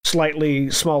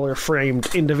 slightly smaller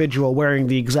framed individual wearing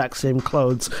the exact same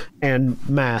clothes and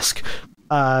mask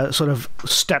sort of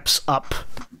steps up.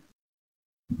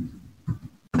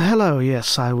 Hello,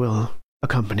 yes, I will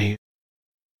accompany you.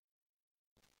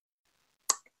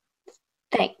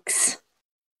 Thanks.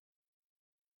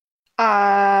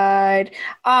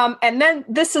 And then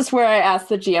this is where I ask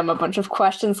the GM a bunch of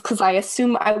questions because I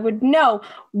assume I would know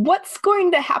what's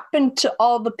going to happen to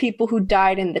all the people who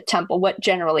died in the temple. What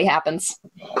generally happens?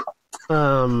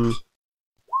 How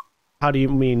do you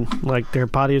mean? Like their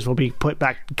bodies will be put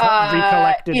back,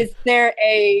 recollected? Is there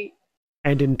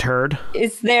and interred?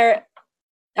 Is there?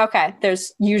 Okay,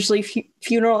 there's usually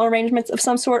funeral arrangements of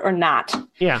some sort, or not?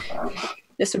 Yeah.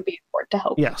 This would be important to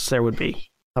hope. Yes, there would be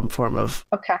some form of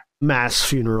okay mass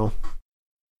funeral.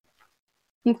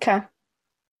 Okay.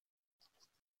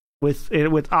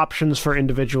 With options for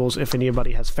individuals if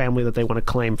anybody has family that they want to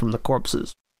claim from the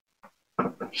corpses.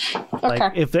 Like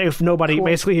okay. if nobody cool.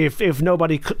 Basically if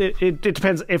nobody it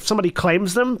depends. If somebody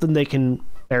claims them, then they can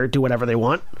do whatever they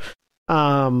want.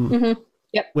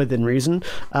 Yep. Within reason.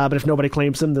 But if nobody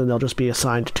claims them, then they'll just be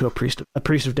assigned to a priest. A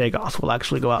priest of Dagoth will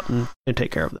actually go out and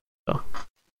take care of them. So.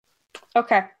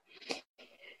 Okay.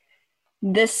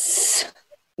 This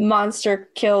monster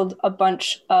killed a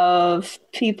bunch of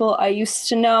people I used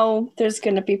to know. There's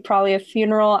going to be probably a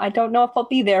funeral. I don't know if I'll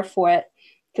be there for it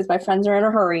because my friends are in a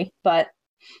hurry. But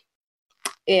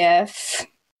if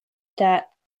that...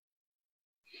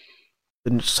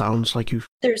 Then it sounds like you...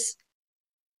 There's...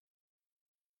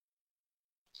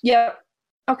 Yeah.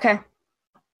 Okay.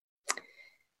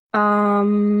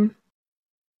 I'll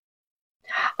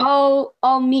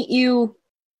meet you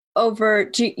over.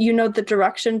 Do you know the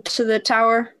direction to the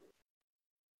tower?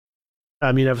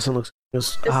 I mean, everything looks.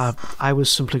 I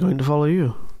was simply going to follow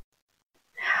you.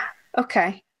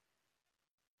 Okay.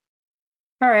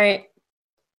 All right.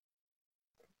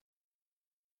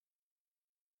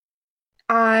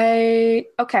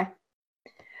 Okay.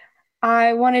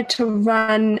 I wanted to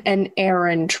run an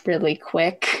errand really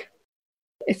quick.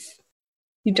 If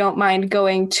you don't mind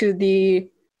going to the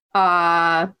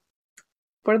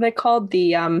what are they called?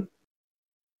 The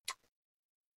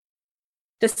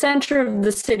center of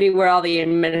the city where all the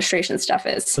administration stuff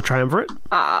is. The Triumvirate?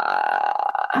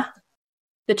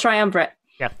 The Triumvirate.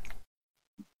 Yeah.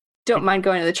 Don't mind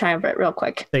going to the Triumvirate real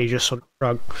quick. They just sort of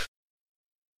shrug.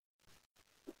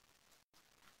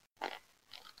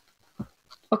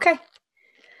 Okay.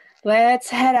 Let's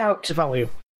head out. To follow you.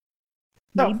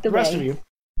 No, the rest of you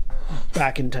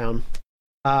back in town.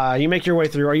 You make your way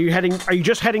through. Are you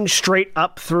just heading straight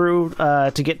up through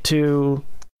to get to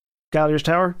Galadier's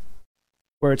Tower,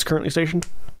 where it's currently stationed?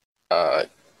 Thought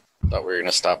we were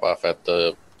gonna stop off at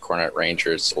the Cornet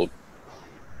Rangers old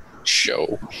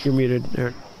show. You're muted,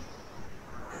 Aaron.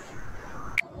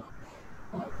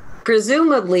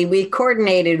 Presumably, we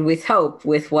coordinated with Hope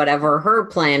with whatever her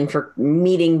plan for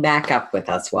meeting back up with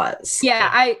us was. Yeah,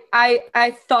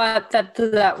 I thought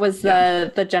that was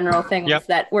the general thing was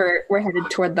that we're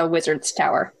headed toward the Wizard's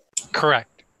Tower.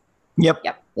 Correct. Yep.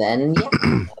 Then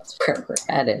that's where we're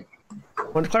headed. I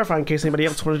wanted to clarify in case anybody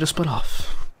else wanted to split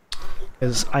off.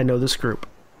 because I know this group.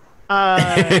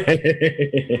 I'm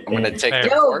going to take the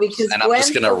corpse, and I'm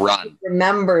just going to run.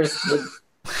 Remembers the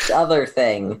other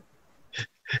thing.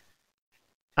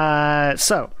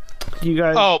 So, you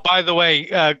guys... Oh, by the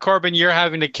way, Corbin, you're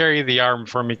having to carry the arm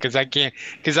for me because I can't,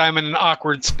 because I'm in an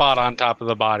awkward spot on top of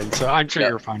the body. So I'm sure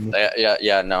you're fine.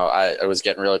 Yeah. No, I was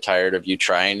getting really tired of you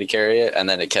trying to carry it, and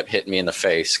then it kept hitting me in the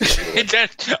face.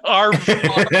 That arm.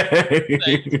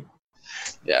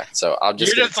 Yeah, so I'll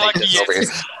just You're just take lucky this over here.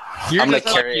 You're I'm gonna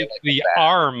just carry lucky it it's like the that.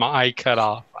 arm I cut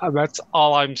off. That's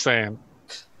all I'm saying.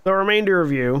 The remainder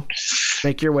of you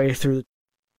make your way through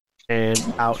and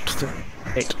out through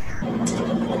the gate.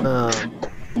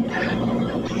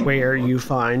 Where you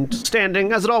find,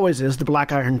 standing, as it always is, the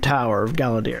Black Iron Tower of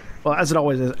Galadir. Well, as it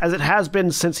always is, as it has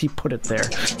been since he put it there.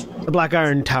 The Black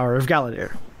Iron Tower of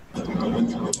Galadir.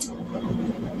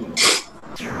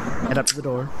 Head up to the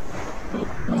door.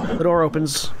 The door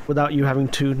opens without you having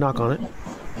to knock on it.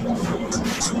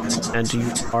 And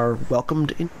you are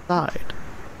welcomed inside.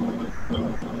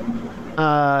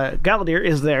 Galadir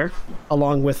is there,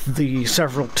 along with the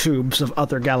several tubes of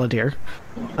other Galadir,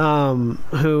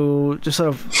 who just sort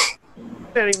of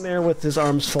standing there with his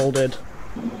arms folded,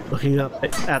 looking up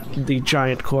at the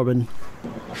giant Corbin.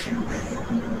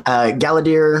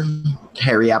 Galadir,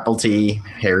 Harry Appletea,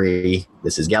 Harry,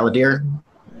 this is Galadir,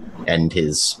 and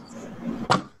his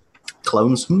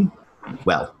clones.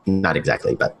 Well, not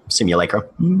exactly, but simulacra.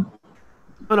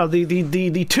 Oh no,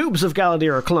 the tubes of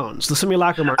Galadir are clones. The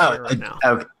simulacrum aren't here right now.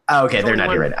 Okay, they're not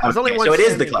here right now. Okay, so it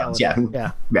is the clones, yeah.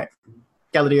 Right.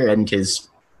 Galadir and his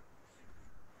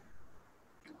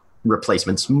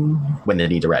replacements when the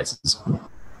need arises.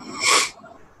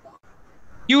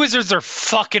 You wizards are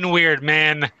fucking weird,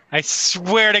 man. I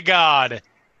swear to God.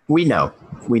 We know.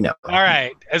 All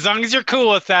right. As long as you're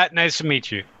cool with that, nice to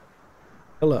meet you.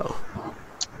 Hello.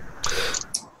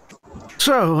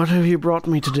 So, what have you brought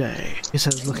me today? He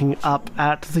says, looking up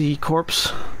at the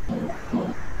corpse.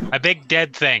 A big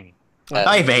dead thing.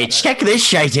 Hey, mate, check this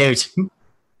shit out.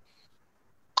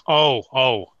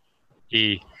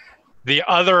 The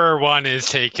other one is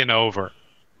taken over.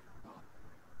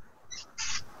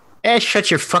 Shut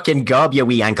your fucking gob, you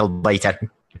wee ankle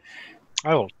biter.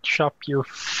 I will chop your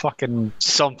fucking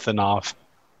something off.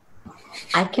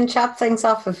 I can chop things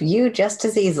off of you just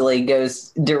as easily.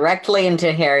 Goes directly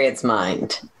into Harriet's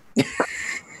mind.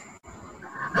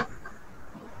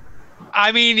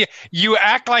 I mean, you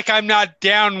act like I'm not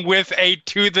down with a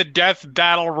to the death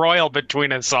battle royal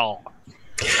between us all.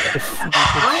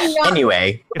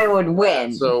 Anyway, I would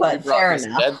win, So we but brought fair this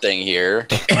enough. dead thing here.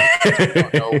 We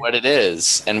don't know what it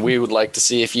is, and we would like to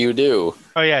see if you do.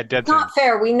 Oh yeah, dead It's thing. not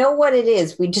fair. We know what it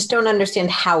is. We just don't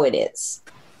understand how it is.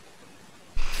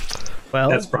 Well,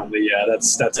 That's probably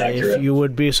that's accurate. if you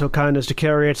would be so kind as to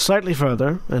carry it slightly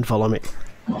further and follow me.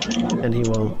 And he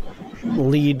will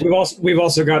lead. We've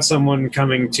also got someone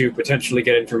coming to potentially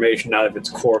get information out of its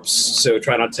corpse, so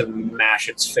try not to mash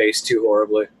its face too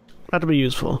horribly. That'd be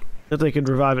useful. If they could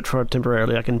revive it for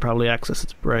temporarily, I can probably access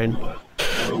its brain.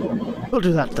 We'll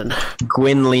do that then.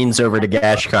 Gwyn leans over to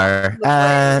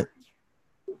Gashkar.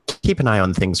 Keep an eye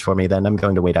on things for me then. I'm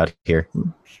going to wait out here.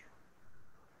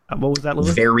 What was that,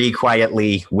 Lewis? Very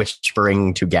quietly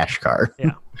whispering to Gashkar.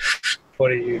 Yeah.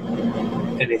 What are you?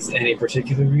 Any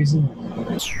particular reason?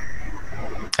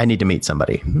 I need to meet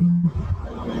somebody.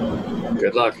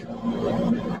 Good luck.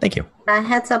 Thank you.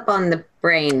 Heads up on the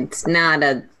brain. It's not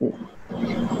a...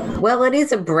 Well, it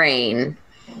is a brain,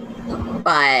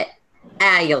 but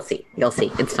you'll see. You'll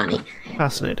see. It's funny.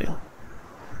 Fascinating.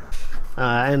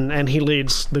 And he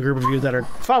leads the group of you that are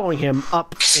following him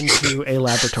up into a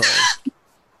laboratory.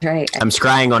 Right. I'm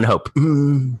scrying on hope.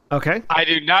 Okay. I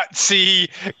do not see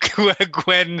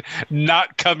Gwen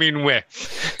not coming with.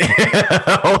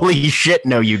 Holy shit,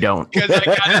 no you don't. Because I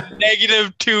got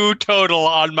a -2 total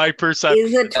on my perception.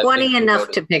 Is a 20 think you enough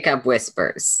voted. to pick up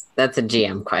whispers? That's a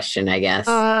GM question, I guess.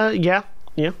 Yeah.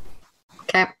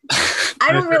 Okay.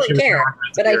 I don't really care,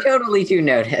 but I totally do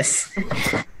notice.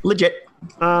 Legit.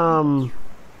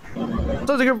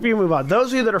 So the group of you move on. Those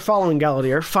of you that are following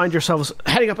Galadir find yourselves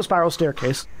heading up a spiral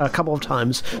staircase a couple of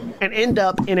times and end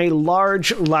up in a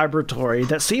large laboratory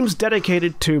that seems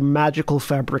dedicated to magical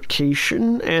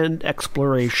fabrication and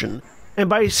exploration. And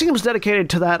by seems dedicated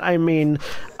to that, I mean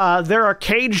there are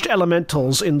caged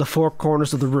elementals in the four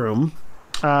corners of the room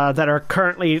that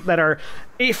are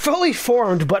fully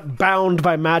formed but bound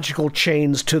by magical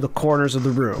chains to the corners of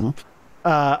the room.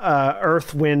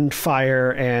 Earth, wind,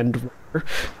 fire, and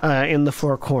in the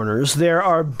four corners. There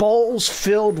are bowls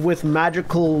filled with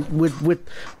magical, with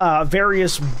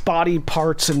various body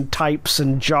parts and types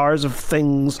and jars of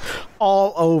things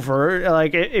all over.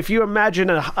 Like, if you imagine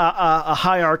a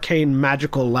high arcane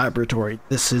magical laboratory,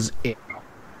 this is it.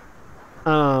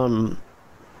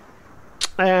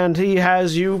 And he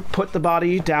has you put the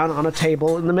body down on a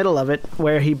table in the middle of it,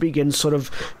 where he begins sort of,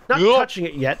 not touching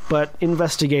it yet, but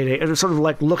investigating, and sort of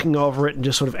like looking over it and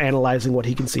just sort of analyzing what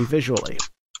he can see visually.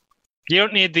 You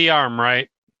don't need the arm, right?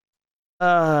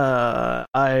 Not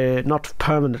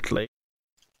permanently.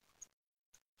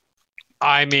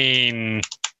 I mean,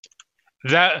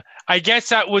 I guess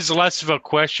that was less of a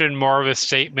question, more of a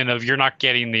statement of you're not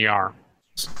getting the arm.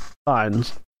 Fine.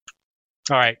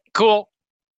 All right, cool.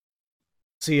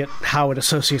 See it, how it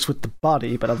associates with the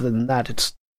body, but other than that,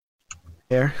 it's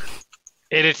there.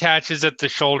 It attaches at the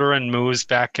shoulder and moves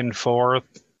back and forth.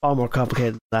 All more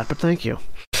complicated than that, but thank you.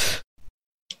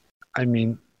 I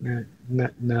mean,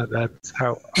 no, that's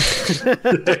how.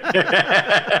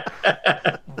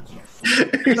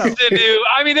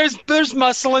 I mean, there's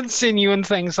muscle and sinew and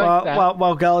things like that.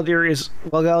 While Galadir is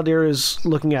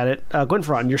looking at it,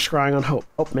 Gwynfron, you're scrying on Hope.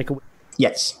 Hope, make a.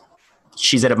 Yes.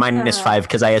 She's at a -5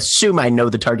 because I assume I know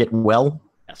the target well.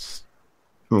 Yes.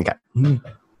 Okay. You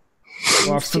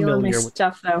are Stealing my familiar with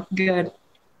stuff, though. Good.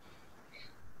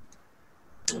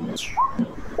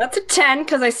 That's a 10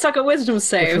 because I suck at wisdom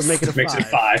saves. Which would make it a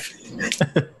 5.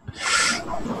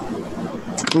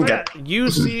 Okay. You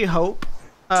see Hope.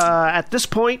 At this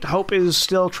point, Hope is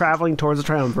still traveling towards the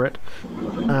Triumvirate.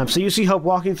 So you see Hope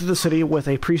walking through the city with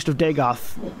a priest of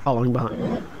Dagoth following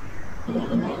behind.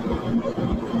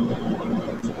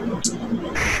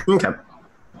 Okay.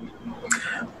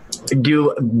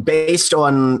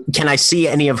 Can I see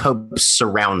any of Hope's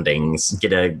surroundings?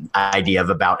 Get an idea of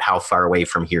about how far away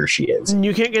from here she is?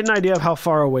 You can't get an idea of how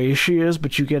far away she is,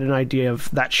 but you get an idea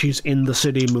of that she's in the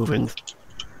city moving.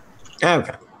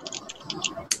 Okay.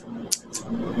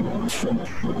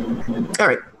 All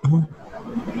right.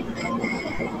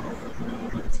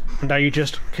 And are you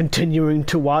just continuing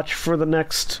to watch for the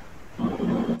next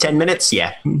 10 minutes?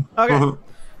 Yeah. Okay. Mm-hmm.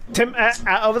 Tim,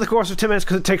 over the course of 10 minutes,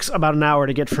 because it takes about an hour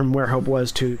to get from where Hope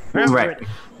was to... Right.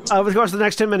 Over the course of the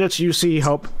next 10 minutes, you see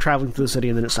Hope traveling through the city,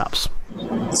 and then it stops.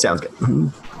 Sounds good.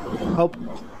 Hope,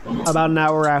 about an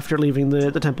hour after leaving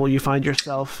the temple, you find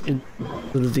yourself in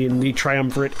the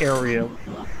triumvirate area,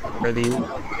 where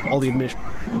all the admissions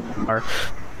are,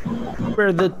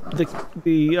 where the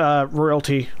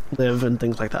royalty live and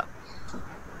things like that.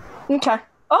 Okay.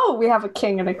 Oh, we have a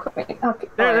king and a queen. Okay.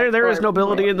 There is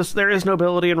nobility in this. There is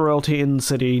nobility and royalty in the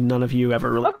city. None of you ever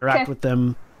really interact with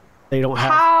them. They don't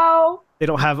have. How? They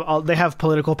don't have. They have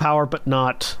political power, but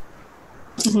not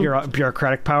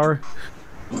bureaucratic power.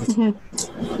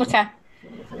 Mm-hmm. Okay.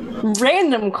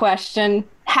 Random question: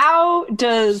 how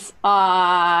does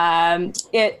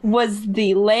it was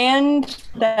the land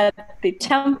that the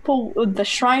temple, the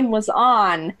shrine was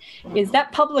on? Is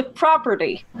that public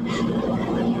property?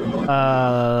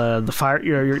 The fire,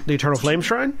 the Eternal Flame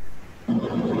Shrine?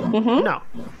 Mm-hmm. No,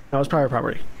 that was private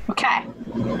property. Okay.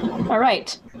 All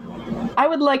right. I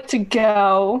would like to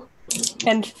go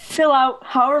and fill out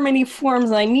however many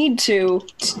forms I need to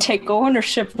take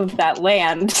ownership of that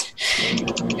land.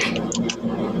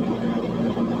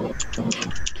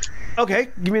 Okay,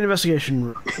 give me an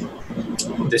investigation.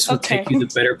 This will take you the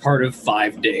better part of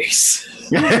 5 days.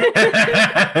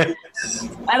 I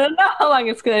don't know how long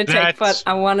it's going to take, but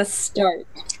I want to start.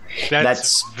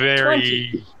 That's very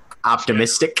 20.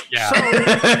 Optimistic. Yeah.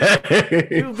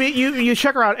 So, you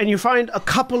check around and you find a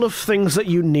couple of things that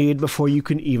you need before you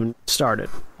can even start it.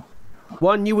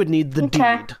 One, you would need the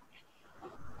deed,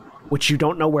 which you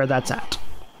don't know where that's at.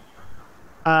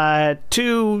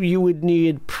 2, you would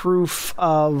need proof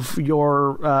of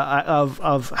your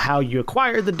of how you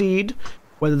acquired the deed,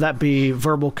 whether that be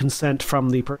verbal consent from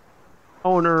the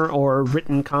owner or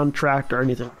written contract or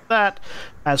anything like that,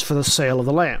 as for the sale of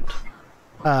the land.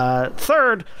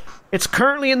 3rd, it's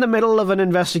currently in the middle of an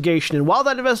investigation, and while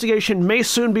that investigation may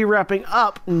soon be wrapping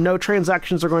up, no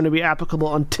transactions are going to be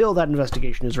applicable until that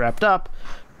investigation is wrapped up.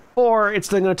 4, it's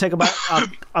then going to take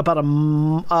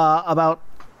about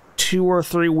 2 or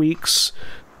 3 weeks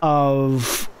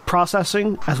of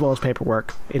processing as well as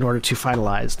paperwork in order to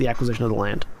finalize the acquisition of the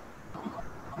land.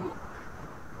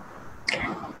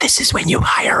 This is when you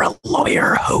hire a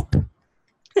lawyer, Hope.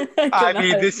 I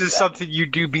mean, this is something you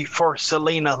do before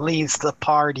Selena leaves the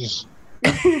party.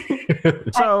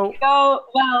 So, well,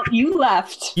 you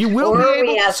left. You will Or be we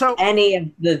able. ask So, any of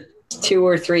the 2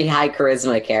 or 3 high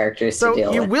charisma characters to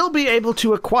deal you with. will be able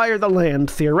to acquire the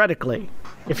land theoretically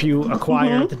if you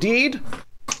acquire the deed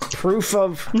proof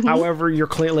of however you're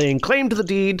laying claim to the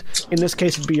deed. In this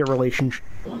case, it'd be your relationship.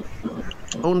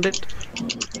 Owned it.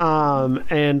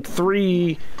 And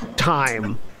 3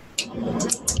 time.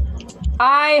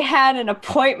 I had an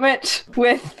appointment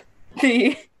with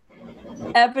the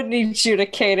Ebony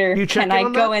Judicator. You check Can in I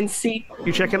on go that? and see?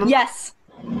 You check in on Yes.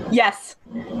 Yes.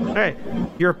 Hey,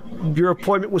 your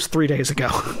appointment was 3 days ago.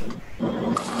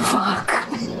 Fuck.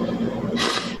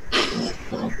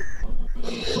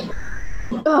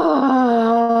 Your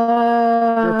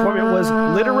appointment was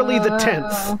literally the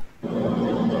 10th.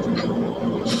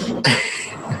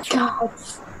 God.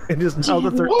 It is now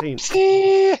the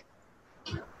 13th.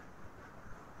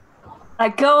 I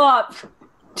go up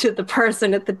to the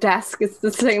person at the desk. It's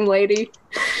the same lady.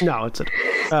 No, it's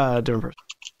a different person.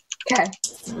 Okay.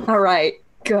 All right.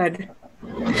 Good.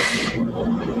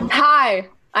 Hi.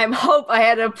 I'm Hope. I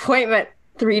had an appointment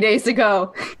 3 days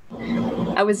ago.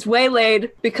 I was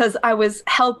waylaid because I was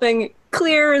helping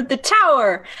clear the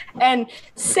tower and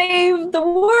save the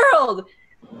world.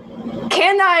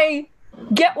 Can I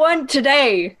get one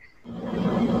today?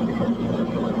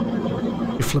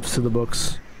 He flips through the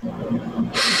books.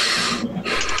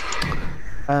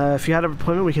 If you had an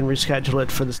appointment, we can reschedule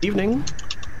it for this evening.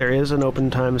 There is an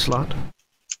open time slot.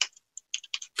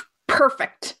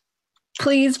 Perfect.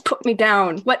 Please put me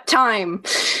down. What time?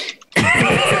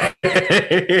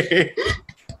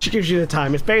 She gives you the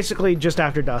time. It's basically just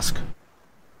after dusk.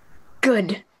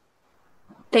 Good.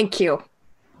 Thank you.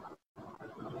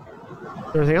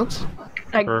 Anything else?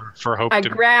 For Hope I to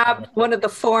grab one of the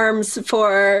forms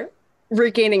for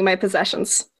regaining my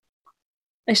possessions.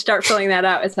 I start filling that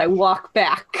out as I walk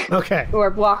back. Okay. Or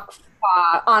walk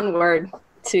onward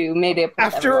to maybe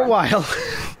After a while,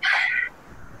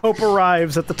 Hope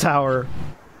arrives at the tower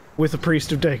with the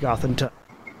priest of Dagoth and Just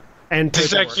out of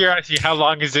paperwork. curiosity, how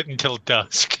long is it until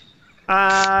dusk?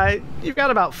 You've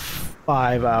got about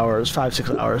 5 hours, 6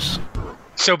 hours.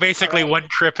 So basically, one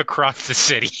trip across the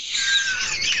city.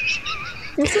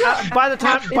 By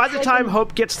the time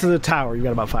Hope gets to the tower, you've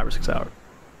got about 5 or 6 hours.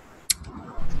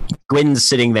 Gwyn's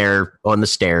sitting there on the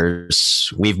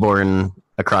stairs, Weaveborn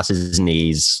across his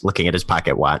knees, looking at his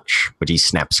pocket watch, which he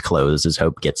snaps closed as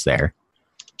Hope gets there.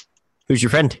 Who's your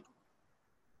friend?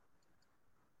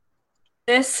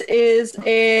 This is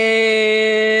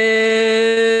a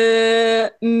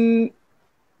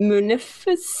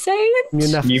Munificent?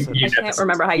 Munificent. I can't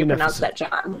remember how you pronounce that,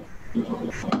 John.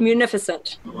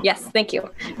 Munificent. Yes, thank you.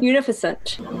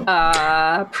 Munificent.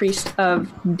 Priest of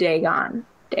Dagoth.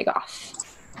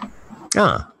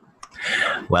 Ah.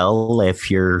 Well, if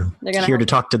you're here to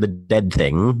talk to the dead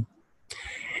thing,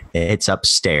 it's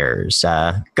upstairs.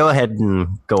 Go ahead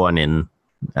and go on in.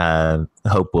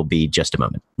 Hope will be just a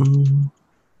moment.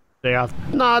 Dagoth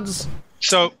nods.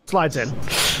 So Slides in.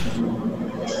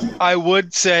 I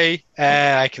would say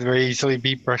I can very easily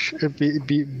be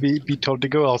told to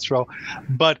go elsewhere,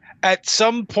 but at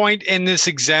some point in this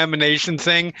examination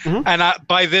thing, and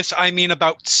by this I mean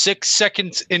about 6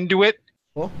 seconds into it,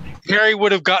 Cool. Harry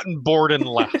would have gotten bored and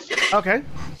left. Okay.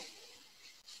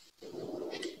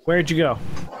 Where'd you go?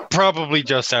 Probably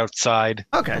just outside.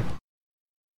 Okay.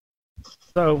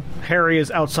 So Harry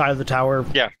is outside of the tower,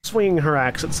 swinging her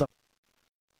axe at something.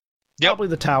 Probably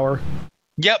the tower.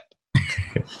 Yep.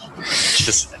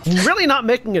 Just Really not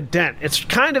making a dent. It's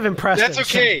kind of impressive. That's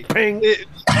okay. Bang.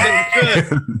 That's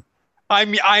good.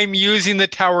 I'm using the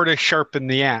tower to sharpen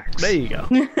the axe. There you go.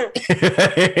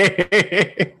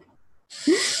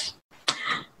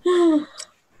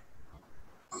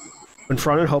 In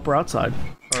front and Hope are outside.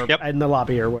 Or in the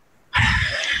lobby or whatever.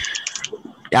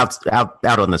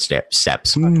 Out on the steps.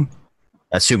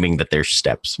 Assuming that there's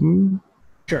steps.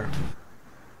 Sure.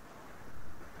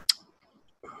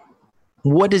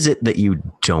 What is it that you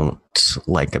don't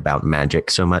like about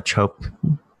magic so much, Hope?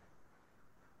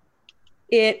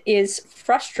 It is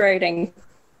frustrating.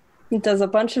 It does a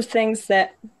bunch of things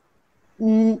that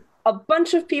a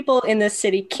bunch of people in this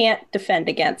city can't defend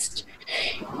against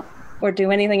or do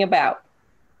anything about.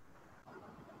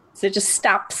 So it just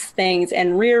stops things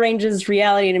and rearranges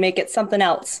reality to make it something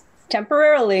else.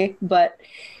 Temporarily, but...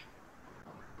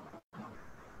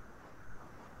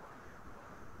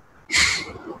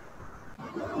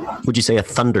 Would you say a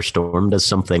thunderstorm does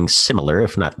something similar,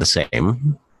 if not the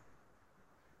same?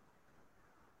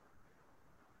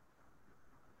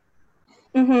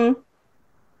 Mm-hmm.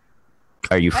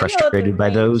 Are you frustrated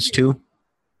by those two?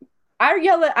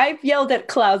 I've yelled at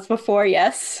clouds before,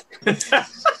 yes.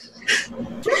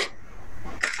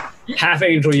 Half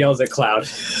angel yells at cloud.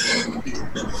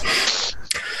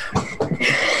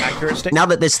 Accurate statement. Now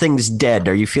that this thing's dead,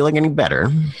 are you feeling any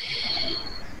better?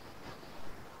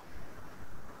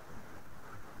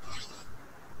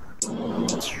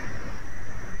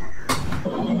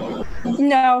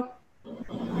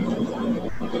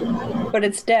 But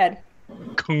it's dead.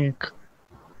 Kunk.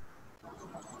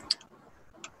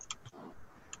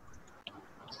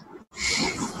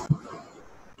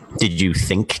 Did you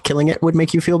think killing it would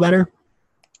make you feel better?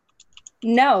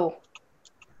 No.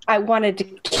 I wanted to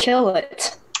kill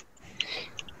it.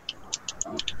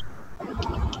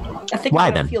 I think Why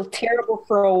I'm gonna then? feel terrible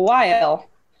for a while.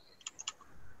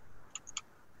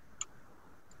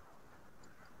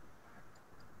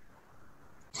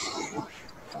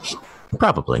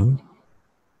 Probably.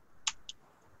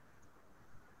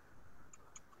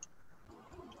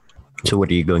 So what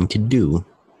are you going to do?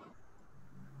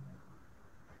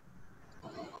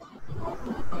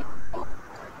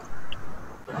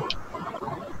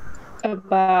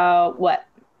 About what?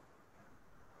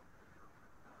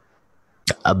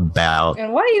 About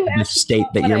And why are you the asking state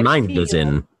about that what your I mind is feel?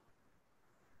 in.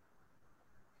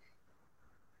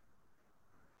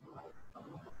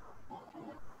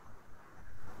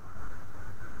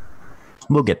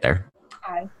 We'll get there.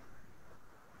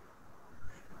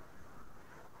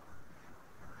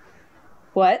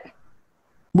 What?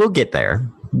 We'll get there.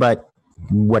 But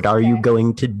what are you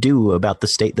going to do about the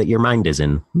state that your mind is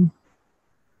in?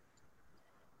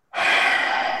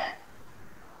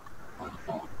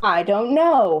 I don't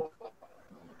know.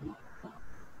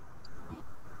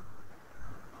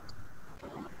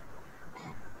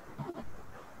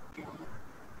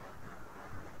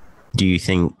 Do you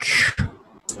think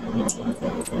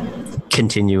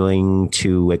continuing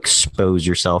to expose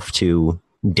yourself to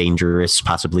dangerous,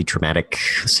 possibly traumatic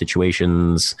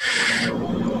situations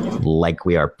like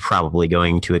we are probably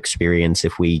going to experience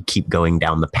if we keep going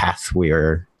down the path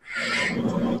we're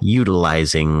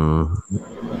utilizing,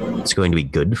 it's going to be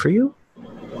good for you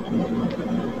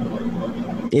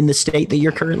in the state that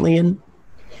you're currently in?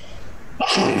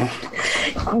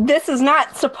 This is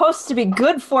not supposed to be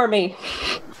good for me.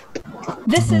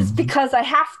 This is because I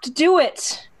have to do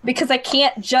it. Because I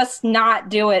can't just not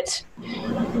do it.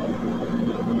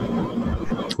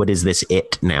 What is this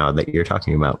it now that you're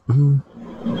talking about?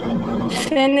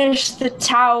 Finish the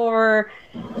tower.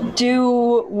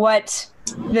 Do what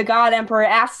the God Emperor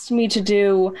asked me to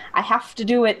do. I have to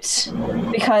do it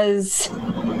because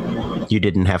You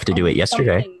didn't have to do it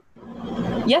yesterday.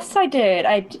 Yes, I did.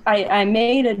 I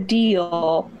made a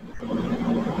deal.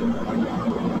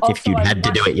 If you'd had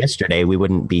to do it yesterday, we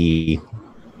wouldn't be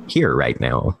here right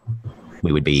now.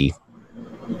 We would be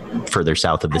further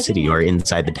south of the city or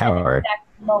inside the tower.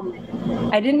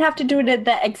 I didn't have to do it at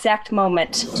that exact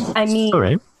moment. I mean, All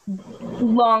right.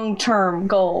 Long-term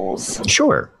goals.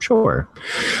 Sure.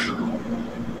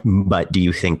 But do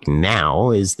you think now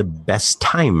is the best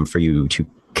time for you to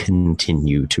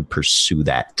continue to pursue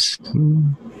that?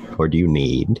 Or do you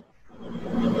need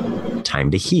time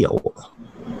to heal?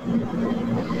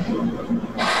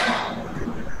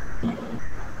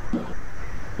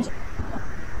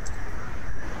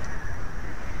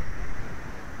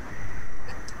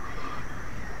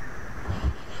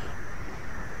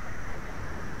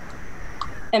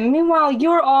 And meanwhile,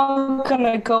 you're all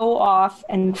gonna go off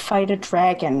and fight a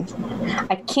dragon.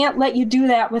 I can't let you do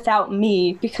that without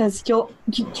me because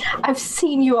I've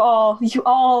seen you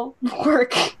all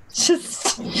work.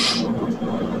 Just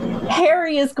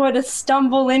Harry is going to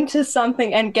stumble into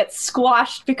something and get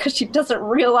squashed because she doesn't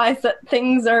realize that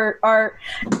things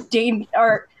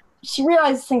she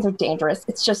realizes things are dangerous.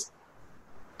 It's just,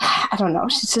 I don't know.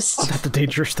 She's just That the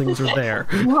dangerous things are there.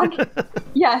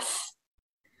 Yes.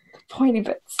 Pointy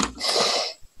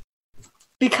bits.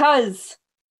 Because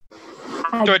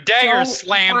So a dagger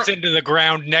slams into the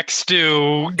ground next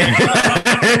to.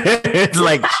 It's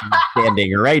like she's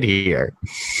standing right here.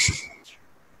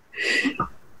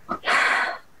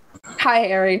 Hi,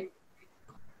 Harry.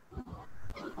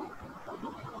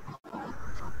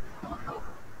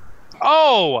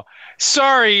 Oh,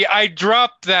 sorry, I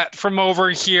dropped that from over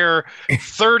here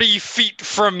 30 feet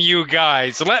from you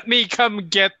guys. Let me come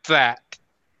get that.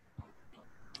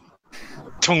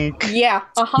 Tunk. Yeah.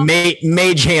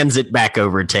 Mage hands it back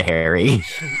over to Harry.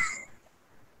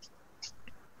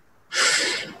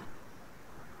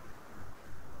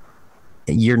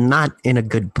 You're not in a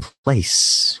good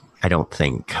place, I don't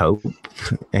think, Hope.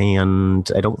 And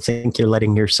I don't think you're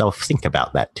letting yourself think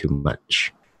about that too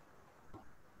much.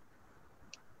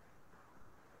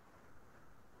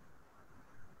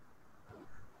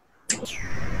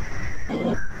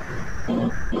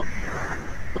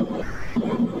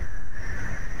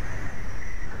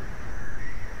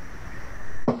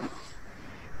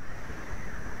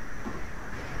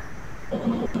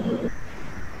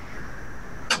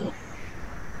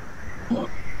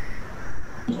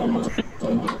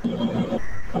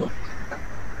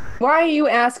 Why are you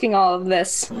asking all of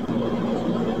this?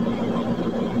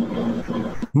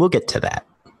 We'll get to that.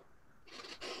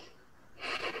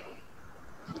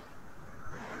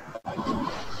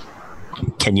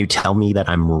 Can you tell me that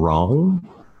I'm wrong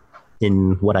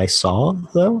in what I saw,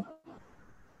 though?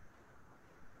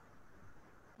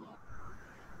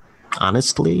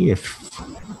 Honestly, if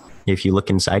you look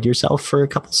inside yourself for a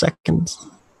couple seconds.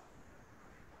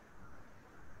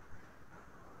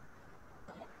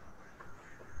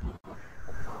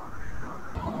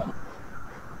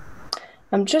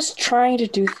 I'm just trying to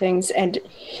do things, and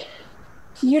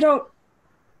you don't...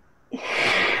 You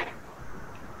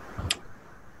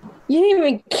didn't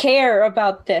even care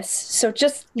about this, so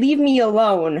just leave me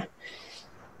alone.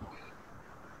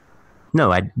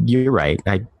 No, you're right.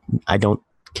 I don't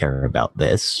care about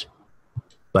this,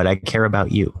 but I care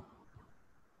about you.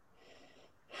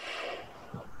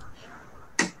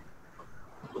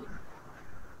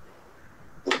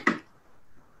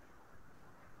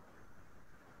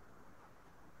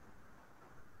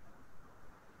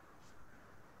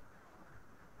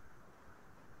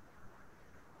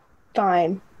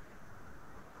 Fine.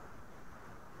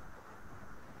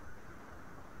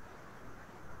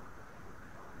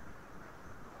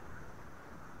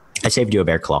 I saved you a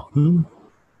bear claw.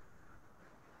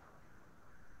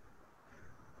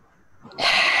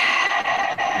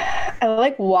 I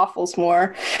like waffles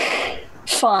more.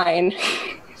 Fine.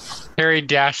 Harry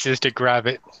dashes to grab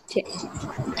it.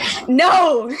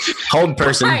 No! Hold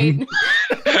person. Fine.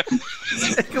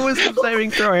 It was a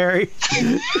saving throw, Harry.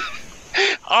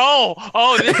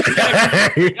 Oh, this is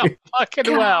gonna be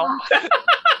fucking well.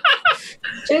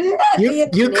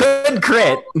 You could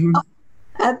crit.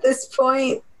 At this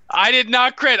point. I did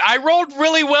not crit. I rolled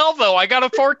really well though. I got a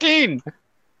 14.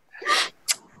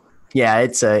 Yeah,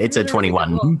 it's a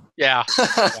 21. Yeah.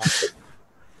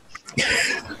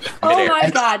 Oh my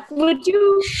god. Would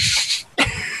you...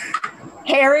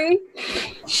 Harry?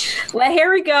 Let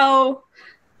Harry go.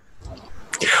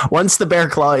 Once the bear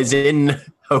claw is in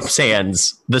Hope's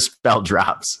hands, the spell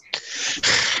drops.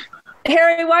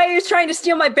 Harry, why are you trying to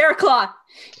steal my bear claw?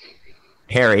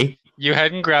 Harry, You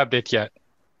hadn't grabbed it yet.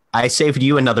 I saved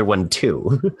you another one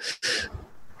too.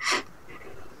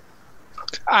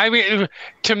 I mean,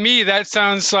 to me, that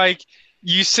sounds like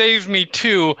you saved me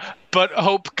 2, but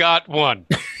Hope got 1.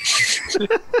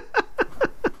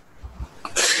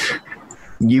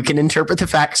 You can interpret the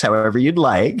facts however you'd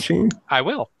like. I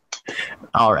will.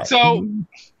 All right. So,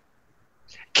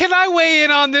 can I weigh in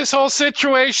on this whole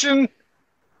situation?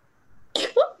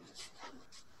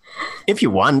 If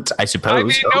you want, I suppose. I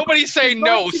mean, nobody's saying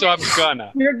no, so I'm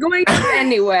gonna. You're going to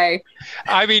anyway.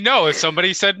 I mean, no. If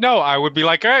somebody said no, I would be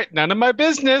like, all right, none of my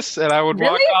business, and I would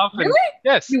walk Really? off. And, Really?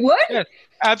 Yes. You would? Yes.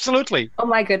 Absolutely. Oh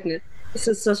my goodness. This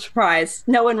is a surprise.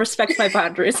 No one respects my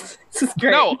boundaries. This is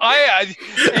great. No,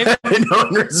 if, No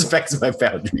one respects my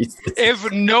boundaries.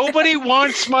 if nobody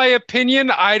wants my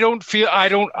opinion, I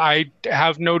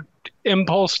have no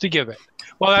impulse to give it.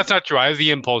 Well, that's not true. I have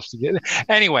the impulse to give it.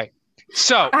 Anyway,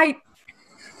 so I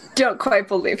don't quite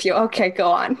believe you. Okay,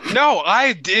 go on. no,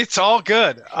 it's all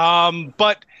good.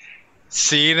 But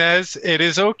seeing as it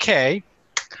is okay,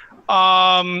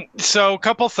 so a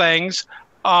couple things.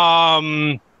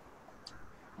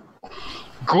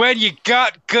 Gwen, you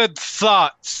got good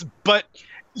thoughts, but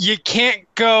you can't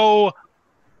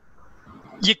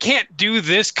do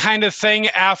this kind of thing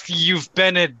after you've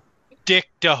been a dick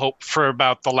to Hope for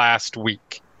about the last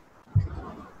week.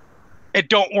 It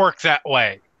don't work that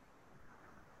way.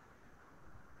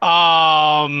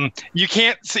 You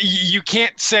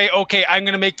can't say, okay, I'm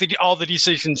going to make all the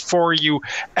decisions for you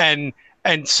and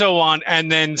so on,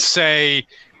 and then say,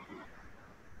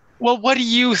 well, what do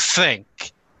you think?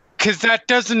 Because that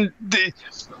doesn't.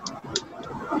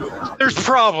 There's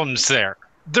problems there.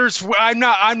 I'm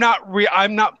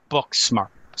not book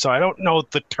smart, so I don't know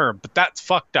the term, but that's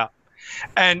fucked up.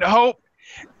 And Hope,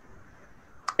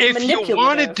 if you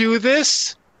want to do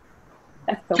this,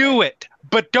 do it,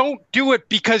 but don't do it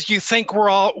because you think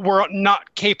we're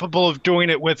not capable of doing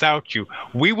it without you.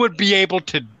 We would be able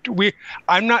to.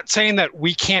 I'm not saying that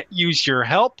we can't use your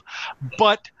help,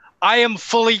 but I am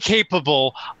fully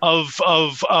capable of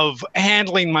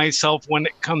handling myself when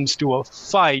it comes to a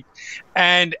fight,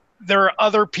 and there are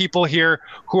other people here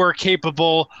who are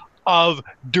capable of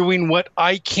doing what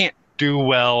I can't do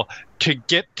well to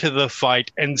get to the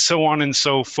fight, and so on and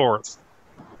so forth.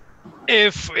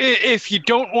 If you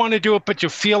don't want to do it, but you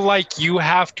feel like you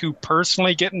have to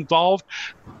personally get involved,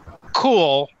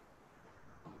 cool.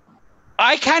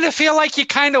 I kind of feel like you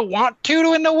kind of want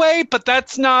to in a way, but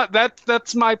that's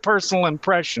my personal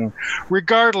impression.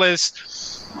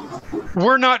 Regardless,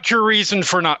 We're not your reason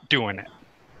for not doing it.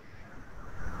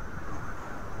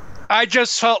 I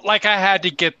just felt like I had to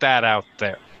get that out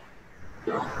there.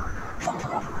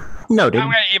 Noted. I'm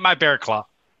gonna eat my bear claw.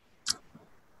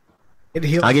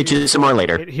 I'll get you some more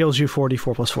later. It heals you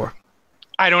 44 plus 4.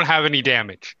 I don't have any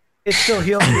damage. It still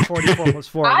heals you 44 plus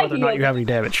 4, whether or not you have any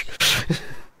damage.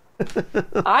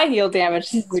 I heal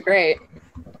damage. This is great.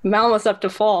 I'm almost up to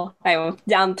full. I'm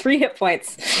down 3 hit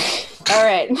points. All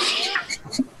right.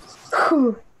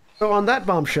 So on that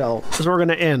bombshell is where we're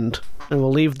going to end, and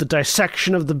we'll leave the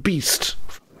dissection of the beast.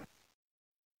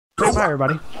 Say bye,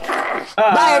 everybody.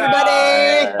 Bye,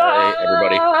 everybody. Bye,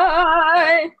 everybody.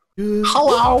 Bye.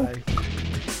 Hello. Bye.